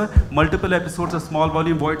answer. Multiple episodes of small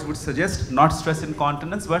volume voids would suggest not stress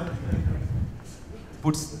incontinence, but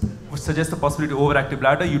would suggest the possibility of overactive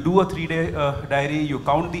bladder. You do a 3-day diarrhea, you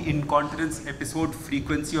count the incontinence episode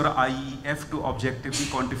frequency or IEF to objectively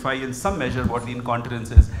quantify in some measure what the incontinence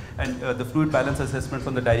is. And the fluid balance assessment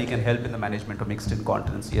from the diarrhea can help in the management of mixed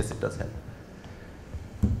incontinence. Yes, it does help.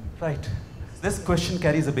 Right. This question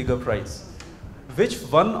carries a bigger prize. Which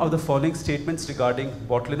one of the following statements regarding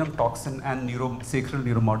botulinum toxin and sacral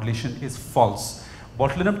neuromodulation is false?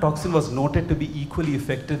 Botulinum toxin was noted to be equally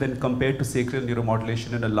effective when compared to sacral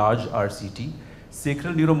neuromodulation in a large RCT.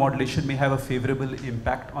 Sacral neuromodulation may have a favorable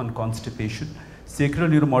impact on constipation. Sacral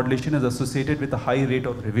neuromodulation is associated with a high rate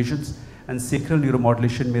of revisions, and sacral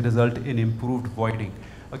neuromodulation may result in improved voiding.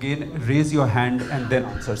 Again, raise your hand and then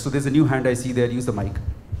answer. So there's a new hand I see there. Use the mic.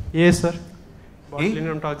 Yes, sir.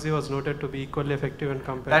 Botulinum toxin was noted to be equally effective when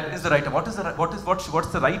compared. That is the right. What's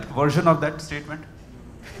the right version of that statement?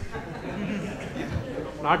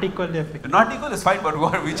 Not equally effective. Not equal is fine, but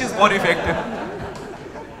which is more effective?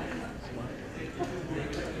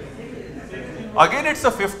 again it's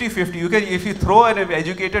a 50-50. You can, if you throw an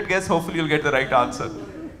educated guess, hopefully you'll get the right answer.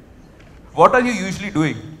 What are you usually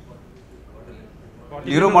doing?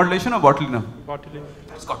 Neuromodulation or botulinum? Botulinum.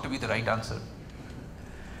 That's got to be the right answer.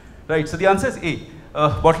 Right, so the answer is A.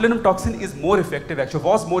 Botulinum toxin is more effective, actually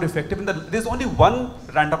was more effective. There's only one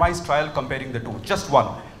randomized trial comparing the two, just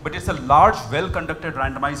one. But it's a large, well-conducted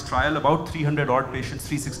randomized trial, about 300 odd patients,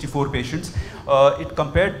 364 patients. It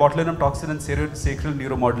compared botulinum toxin and sacral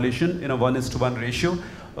neuromodulation in a 1:1 ratio.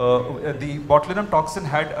 The botulinum toxin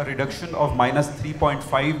had a reduction of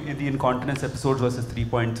 -3.5 in the incontinence episodes versus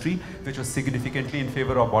 3.3, which was significantly in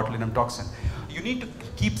favor of botulinum toxin. You need to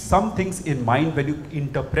keep some things in mind when you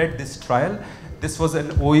interpret this trial. This was an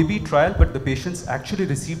OAB trial, but the patients actually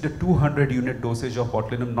received a 200 unit dosage of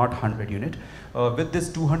botulinum, not 100 unit. With this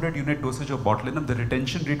 200 unit dosage of botulinum, the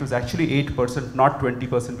retention rate was actually 8%, not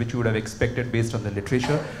 20%, which you would have expected based on the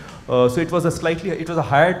literature. So it was a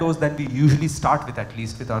higher dose than we usually start with, at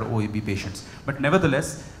least with our OAB patients. But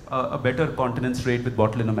nevertheless, a better continence rate with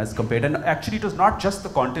botulinum as compared. And actually it was not just the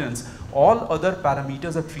continence, all other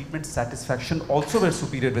parameters of treatment satisfaction also were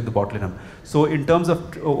superior with the botulinum. So in terms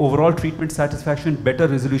of overall treatment satisfaction, better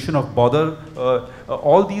resolution of bother,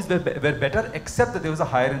 all these were better, except that there was a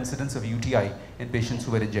higher incidence of UTI in patients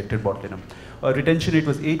who were injected botulinum. Retention rate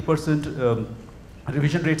was 8%.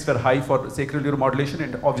 Revision rates were high for sacral neuromodulation,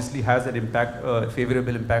 and obviously has an impact,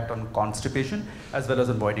 favorable impact on constipation as well as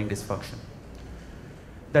on voiding dysfunction.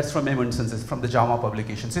 That's from Emerson's, from the JAMA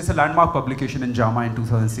publication. So it's a landmark publication in JAMA in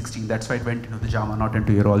 2016. That's why it went into the JAMA, not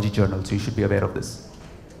into Urology Journal. So you should be aware of this.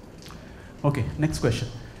 Okay, next question.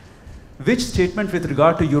 Which statement with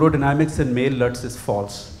regard to urodynamics in male LUTs is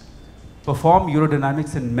false? Perform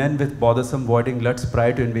urodynamics in men with bothersome voiding LUTs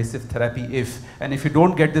prior to invasive therapy if. And if you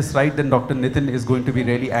don't get this right, then Dr. Nitin is going to be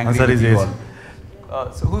really angry with you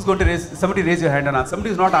all. So who's going to raise? Somebody raise your hand and answer.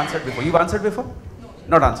 Somebody who's not answered before. You've answered before?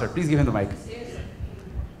 Not answered. Please give him the mic.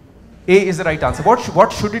 A is the right answer.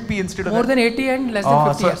 What should it be instead of more than 80 and less than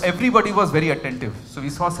 50 years? So everybody was very attentive. So we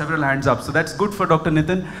saw several hands up. So that's good for Dr.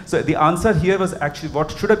 Nitin. So the answer here was actually, what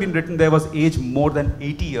should have been written there was age more than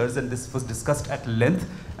 80 years, and this was discussed at length.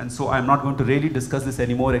 And so I'm not going to really discuss this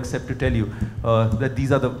anymore, except to tell you that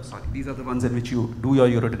these are the ones in which you do your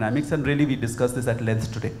urodynamics, and really we discussed this at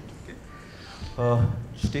length today. Okay.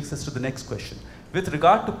 Which takes us to the next question. With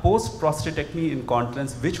regard to post-prostatectomy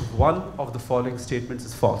incontinence, which one of the following statements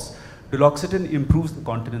is false? Duloxetine improves the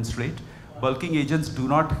continence rate. Bulking agents do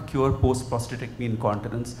not cure post-prostatectomy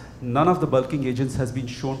incontinence. None of the bulking agents has been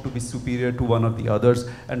shown to be superior to one of the others,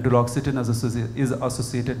 and duloxetine is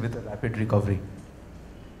associated with a rapid recovery.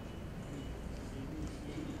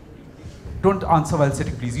 Don't answer while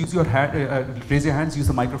sitting, please. Use your hand, raise your hands, use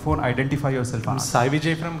the microphone, identify yourself. I'm Sai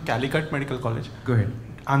Vijay from Calicut Medical College. Go ahead.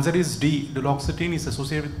 Answer is D. Duloxetine is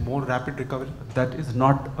associated with more rapid recovery. That is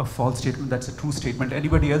not a false statement, that's a true statement.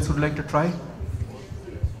 Anybody else would like to try?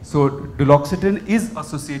 So duloxetine is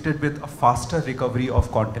associated with a faster recovery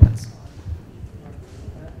of continence.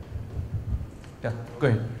 Yeah, go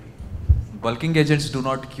ahead. Bulking agents do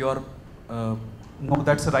not cure. No,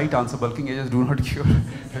 that's the right answer. Bulking agents do not cure.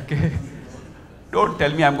 Okay. Don't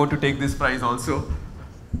tell me I'm going to take this prize also.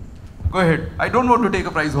 Go ahead. I don't want to take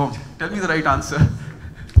a prize home. Tell me the right answer.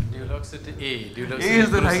 Duloxetine A. A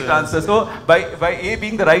is the right answer. So by A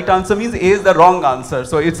being the right answer means A is the wrong answer.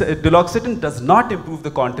 So it's duloxetine does not improve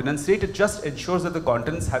the continence rate. It just ensures that the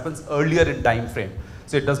continence happens earlier in time frame.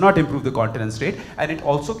 So it does not improve the continence rate, and it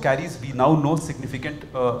also carries, we now know,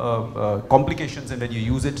 significant complications when you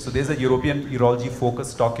use it. So there's a European urology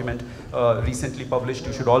focus document recently published.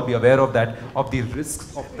 You should all be aware of that, of the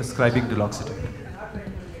risks of prescribing duloxetine.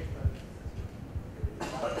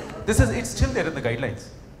 It's still there in the guidelines.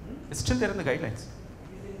 It's still there in the guidelines.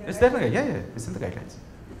 It's there in the guidelines. Yeah, it's in the guidelines.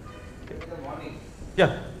 Okay.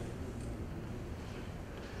 Yeah.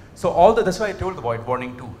 So that's why I told the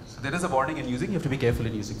warning too. So there is a warning in using, you have to be careful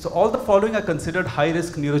in using. So all the following are considered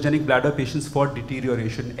high-risk neurogenic bladder patients for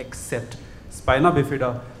deterioration, except spina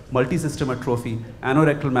bifida, multi-system atrophy,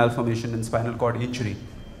 anorectal malformation, and spinal cord injury.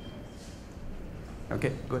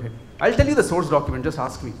 Okay, go ahead. I'll tell you the source document, just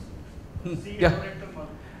ask me. Yeah.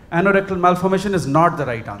 Anorectal malformation is not the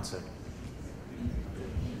right answer.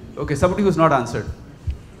 Okay, somebody who's not answered.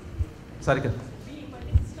 Sarika.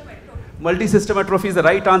 Multi-system atrophy is the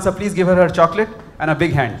right answer. Please give her chocolate and a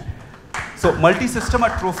big hand. So multi-system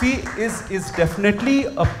atrophy is definitely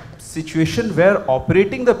a situation where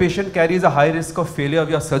operating the patient carries a high risk of failure of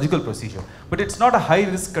your surgical procedure. But it's not a high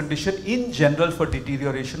risk condition in general for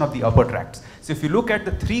deterioration of the upper tracts. So if you look at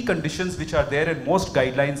the three conditions which are there in most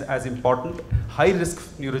guidelines as important, high risk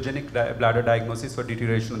neurogenic bladder diagnosis for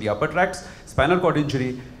deterioration of the upper tracts, spinal cord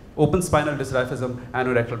injury, open spinal dysraphism,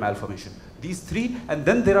 anorectal malformation. These three, and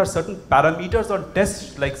then there are certain parameters on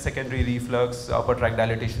tests like secondary reflux, upper tract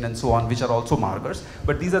dilatation, and so on, which are also markers.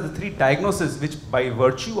 But these are the three diagnoses which, by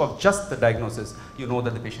virtue of just the diagnosis, you know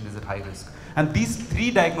that the patient is at high risk. And these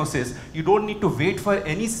three diagnoses, you don't need to wait for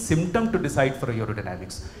any symptom to decide for a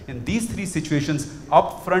urodynamics. In these three situations,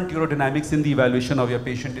 upfront urodynamics in the evaluation of your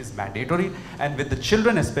patient is mandatory. And with the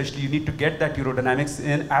children especially, you need to get that urodynamics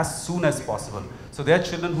in as soon as possible. So there are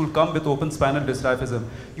children who will come with open spinal dysraphism.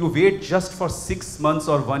 You wait just for 6 months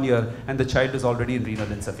or 1 year, and the child is already in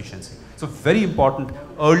renal insufficiency. So very important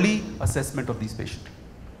early assessment of these patients.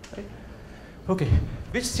 Right? Okay,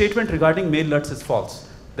 which statement regarding male LUTS is false?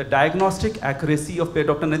 The diagnostic accuracy of,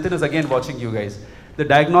 Dr. Nitin is again watching you guys. The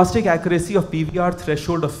diagnostic accuracy of PVR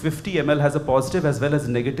threshold of 50 ml has a positive as well as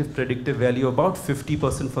negative predictive value, about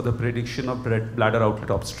 50% for the prediction of bladder outlet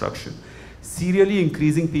obstruction. Serially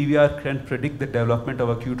increasing PVR can predict the development of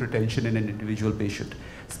acute retention in an individual patient.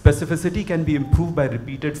 Specificity can be improved by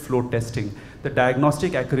repeated flow testing. The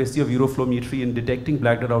diagnostic accuracy of uroflowmetry in detecting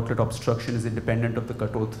bladder outlet obstruction is independent of the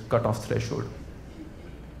cutoff threshold.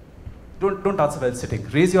 Don't answer while sitting.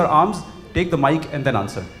 Raise your arms, take the mic, and then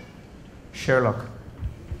answer. Sherlock.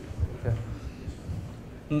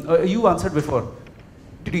 Yeah. You answered before.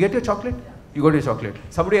 Did you get your chocolate? You got your chocolate.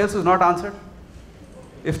 Somebody else who's not answered?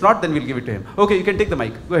 If not, then we'll give it to him. Okay, you can take the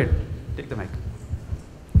mic. Go ahead. Take the mic.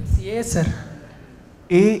 Yes, sir.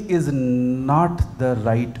 A is not the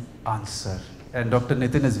right answer. And Dr.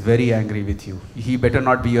 Nitin is very angry with you. He better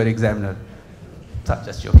not be your examiner.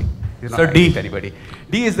 Just joking. So D. Anybody.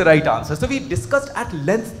 D is the right answer. So we discussed at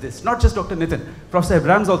length this, not just Dr. Nitin. Professor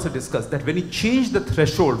Abrams also discussed that when you change the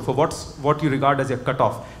threshold for what you regard as your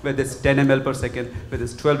cutoff, whether it's 10 ml per second, whether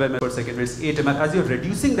it's 12 ml per second, whether it's 8 ml, as you're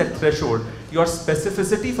reducing that threshold, your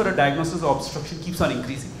specificity for a diagnosis of obstruction keeps on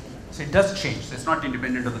increasing. So it does change. So it's not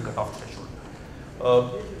independent of the cutoff threshold.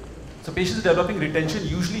 So patients developing retention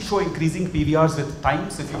usually show increasing PVRs with time.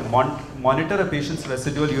 So if you monitor a patient's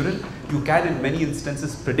residual urine, you can in many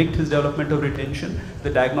instances predict his development of retention. The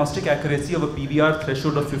diagnostic accuracy of a PVR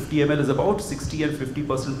threshold of 50 ml is about 60 and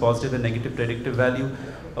 50% positive and negative predictive value.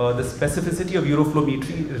 The specificity of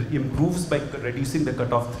uroflowmetry improves by reducing the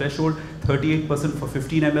cutoff threshold, 38% for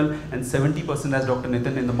 15 ml and 70%, as Dr.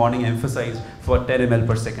 Nitin in the morning emphasized, for 10 ml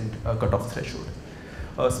per second cutoff threshold.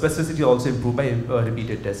 Specificity also improved by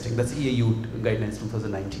repeated testing. That's EAU guidelines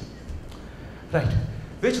 2019. Right.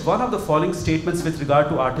 Which one of the following statements with regard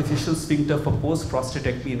to artificial sphincter for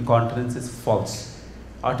post-prostatectomy incontinence is false?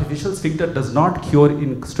 Artificial sphincter does not cure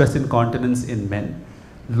stress incontinence in men.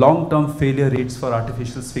 Long-term failure rates for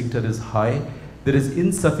artificial sphincter is high. There is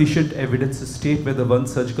insufficient evidence to state whether one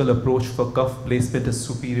surgical approach for cuff placement is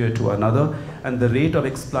superior to another, and the rate of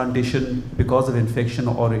explantation because of infection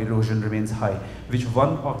or erosion remains high. Which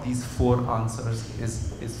one of these four answers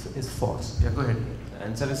is false? Yeah, go ahead. The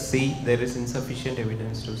answer is C. There is insufficient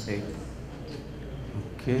evidence to say.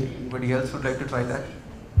 Okay. Anybody else would like to try that?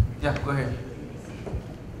 Yeah, go ahead.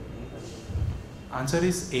 Answer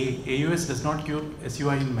is A. AUS does not cure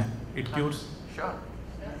SUI in men. It cures. Sure.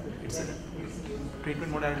 It's a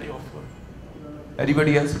treatment modality of.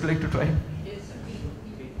 Anybody else would like to try?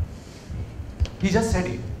 He just said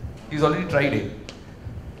it. He's already tried it.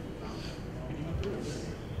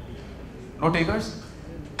 No takers?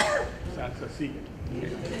 Answer C.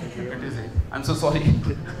 It is A. I'm so sorry.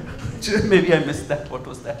 Maybe I missed that. What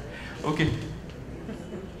was that? Okay.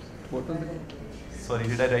 What was it? Sorry,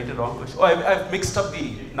 did I write a wrong question? Oh, I've mixed up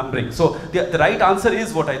the numbering. So the right answer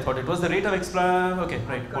is what I thought it was. The rate of Okay,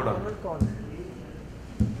 right. Hold on.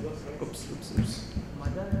 Oops.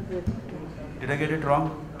 Did I get it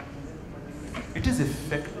wrong? It is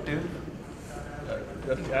effective.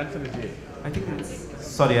 The answer is A. I think it's,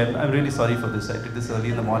 sorry, I'm really sorry for this. I did this early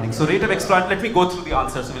in the morning. So rate of explantation, let me go through the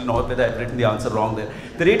answer so we'll know whether I've written the answer wrong there.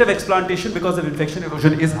 The rate of explantation because of infection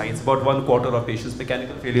erosion is high. It's about 1/4 of patients.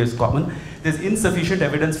 Mechanical failure is common. There's insufficient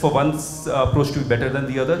evidence for one approach to be better than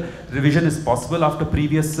the other. Revision is possible after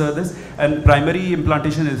previous this. And primary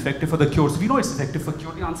implantation is effective for the cure. So we know it's effective for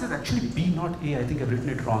cure. The answer is actually B, not A. I think I've written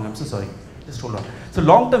it wrong. I'm so sorry. Just hold on. So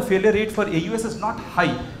long-term failure rate for AUS is not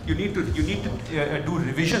high. You need to do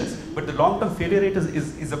revisions, but the long-term failure rate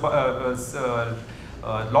is about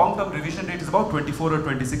long-term revision rate is about 24 or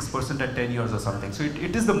 26% at 10 years or something. So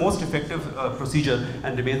it is the most effective procedure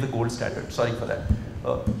and remains the gold standard. Sorry for that.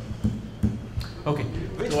 Okay.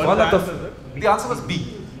 Which one of the answer was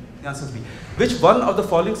B. The answer is B. Which one of the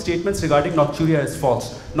following statements regarding nocturia is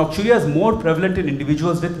false? Nocturia is more prevalent in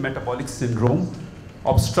individuals with metabolic syndrome.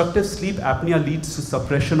 Obstructive sleep apnea leads to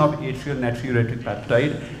suppression of atrial natriuretic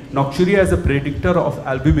peptide. Nocturia is a predictor of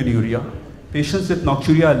albuminuria. Patients with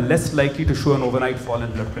nocturia are less likely to show an overnight fall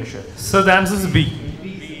in blood pressure. So the answer is B.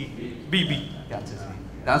 B. The answer is B.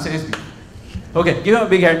 The answer is B. Okay, give him a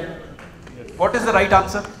big hand. What is the right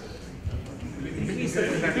answer?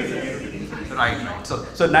 Right.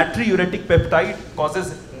 So natriuretic peptide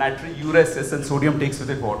causes natriuresis and sodium takes with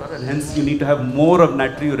it water, and hence you need to have more of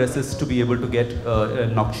natriuresis to be able to get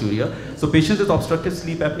nocturia. So patients with obstructive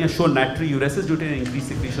sleep apnea show natriuresis due to an increased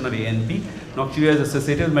secretion of ANP. Nocturia is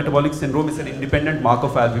associated with metabolic syndrome. It's an independent mark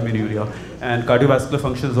of albuminuria, and cardiovascular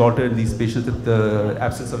function is altered in these patients with the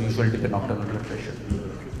absence of usual dip in nocturnal blood pressure.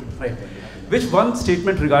 Right. Which one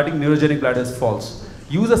statement regarding neurogenic bladder is false?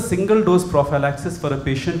 Use a single dose prophylaxis for a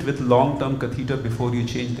patient with long-term catheter before you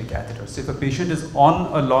change the catheter. So if a patient is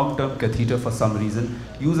on a long-term catheter for some reason,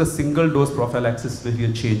 use a single dose prophylaxis if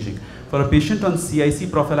you're changing. For a patient on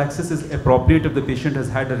CIC, prophylaxis is appropriate if the patient has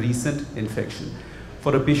had a recent infection.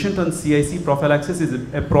 For a patient on CIC, prophylaxis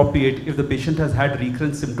is appropriate if the patient has had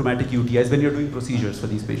recurrent symptomatic UTIs when you're doing procedures for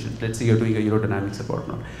these patients. Let's say you're doing a urodynamic support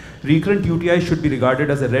now. Recurrent UTI should be regarded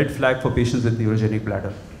as a red flag for patients with neurogenic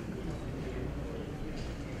bladder.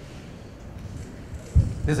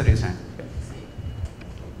 There's a raised hand.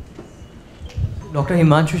 Dr.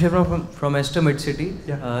 Himanshu Sharma from Esther Mid-City.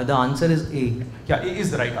 Yeah. The answer is A. Yeah, A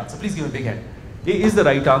is the right answer. Please give a big hand. A is the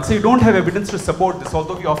right answer. You don't have evidence to support this,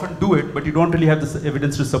 although we often do it, but you don't really have this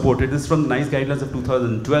evidence to support it. This is from the NICE guidelines of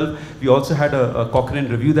 2012. We also had a Cochrane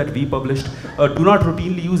review that we published. Do not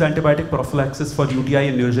routinely use antibiotic prophylaxis for UTI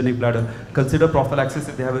and neurogenic bladder. Consider prophylaxis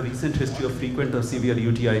if they have a recent history of frequent or severe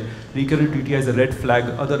UTI. Recurrent UTI is a red flag.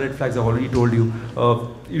 Other red flags I've already told you.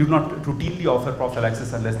 You do not routinely offer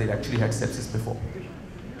prophylaxis unless they actually had sepsis before.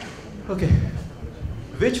 Okay.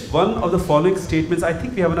 Which one of the following statements, I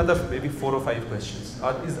think we have another maybe 4 or 5 questions.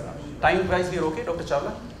 Is time-wise we are okay, Dr.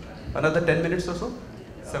 Chawla? Another 10 minutes or so?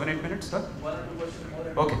 7-8 minutes, sir? 1 or 2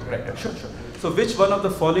 questions. Okay, right, sure. So which one of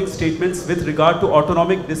the following statements with regard to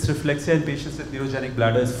autonomic dysreflexia in patients with neurogenic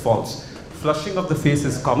bladder is false? Flushing of the face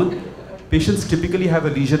is common. Patients typically have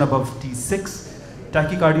a lesion above T6.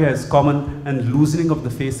 Tachycardia is common, and loosening of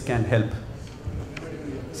the face can help.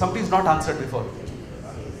 Somebody's not answered before.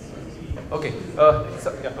 Okay,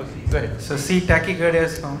 go ahead. So C, tachycardia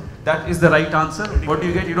is found. That is the right answer. What do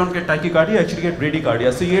you get? You don't get tachycardia, you actually get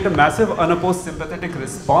bradycardia. So you get a massive unopposed sympathetic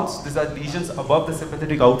response. These are lesions above the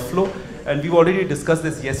sympathetic outflow. And we've already discussed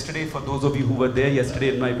this yesterday for those of you who were there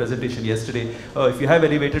yesterday in my presentation yesterday. If you have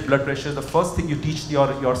elevated blood pressure, the first thing you teach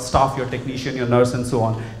your staff, your technician, your nurse and so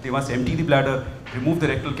on, they must empty the bladder, remove the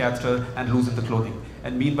rectal catheter and loosen the clothing.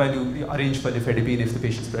 And meanwhile, you arrange for nifedipine if the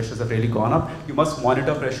patient's pressures have really gone up. You must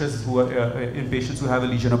monitor pressures who are, in patients who have a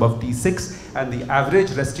lesion above T6, and the average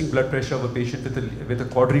resting blood pressure of a patient with a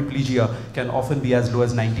quadriplegia can often be as low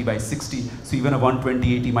as 90/60. So even a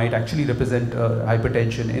 120/80 might actually represent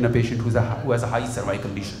hypertension in a patient who has a high cervical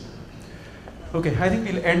lesion. Okay, I think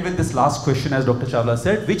we'll end with this last question, as Dr. Chawla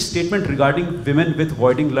said. Which statement regarding women with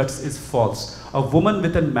voiding LUTs is false? A woman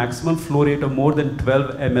with a maximum flow rate of more than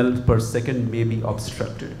 12 ml per second may be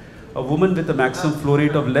obstructed. A woman with a maximum flow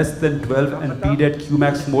rate of less than 12 and pDAT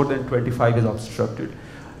Qmax more than 25 is obstructed.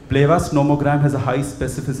 Blevas nomogram has a high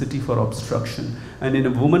specificity for obstruction. And in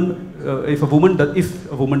a woman, if a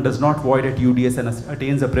woman does not void at UDS and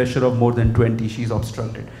attains a pressure of more than 20, she is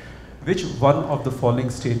obstructed. Which one of the following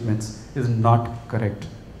statements is not correct?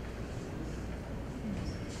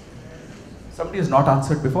 Somebody has not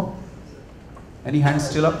answered before? Any hands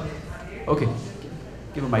still up? Okay,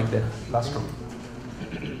 give a mic there, last row.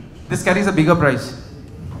 This carries a bigger prize.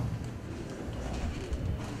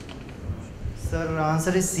 Sir,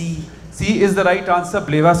 answer is C. C is the right answer.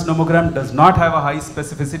 Blevas nomogram does not have a high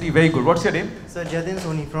specificity. Very good. What's your name? Sir, Jatin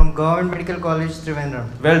Soni from Government Medical College, Trivandrum.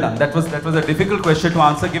 Well done. That was a difficult question to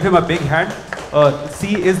answer. Give him a big hand.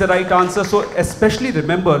 C is the right answer. So especially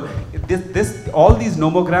remember, all these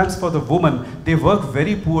nomograms for the woman, they work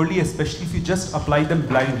very poorly, especially if you just apply them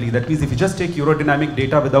blindly. That means if you just take urodynamic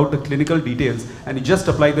data without the clinical details and you just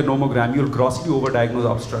apply the nomogram, you'll grossly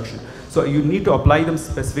overdiagnose obstruction. So you need to apply them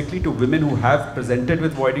specifically to women who have presented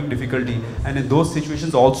with voiding difficulty, and in those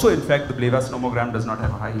situations also, in fact, the Blevas nomogram does not have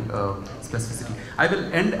a high specificity. I will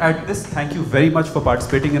end at this. Thank you very much for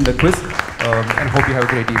participating in the quiz, and hope you have a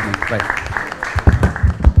great evening. Bye.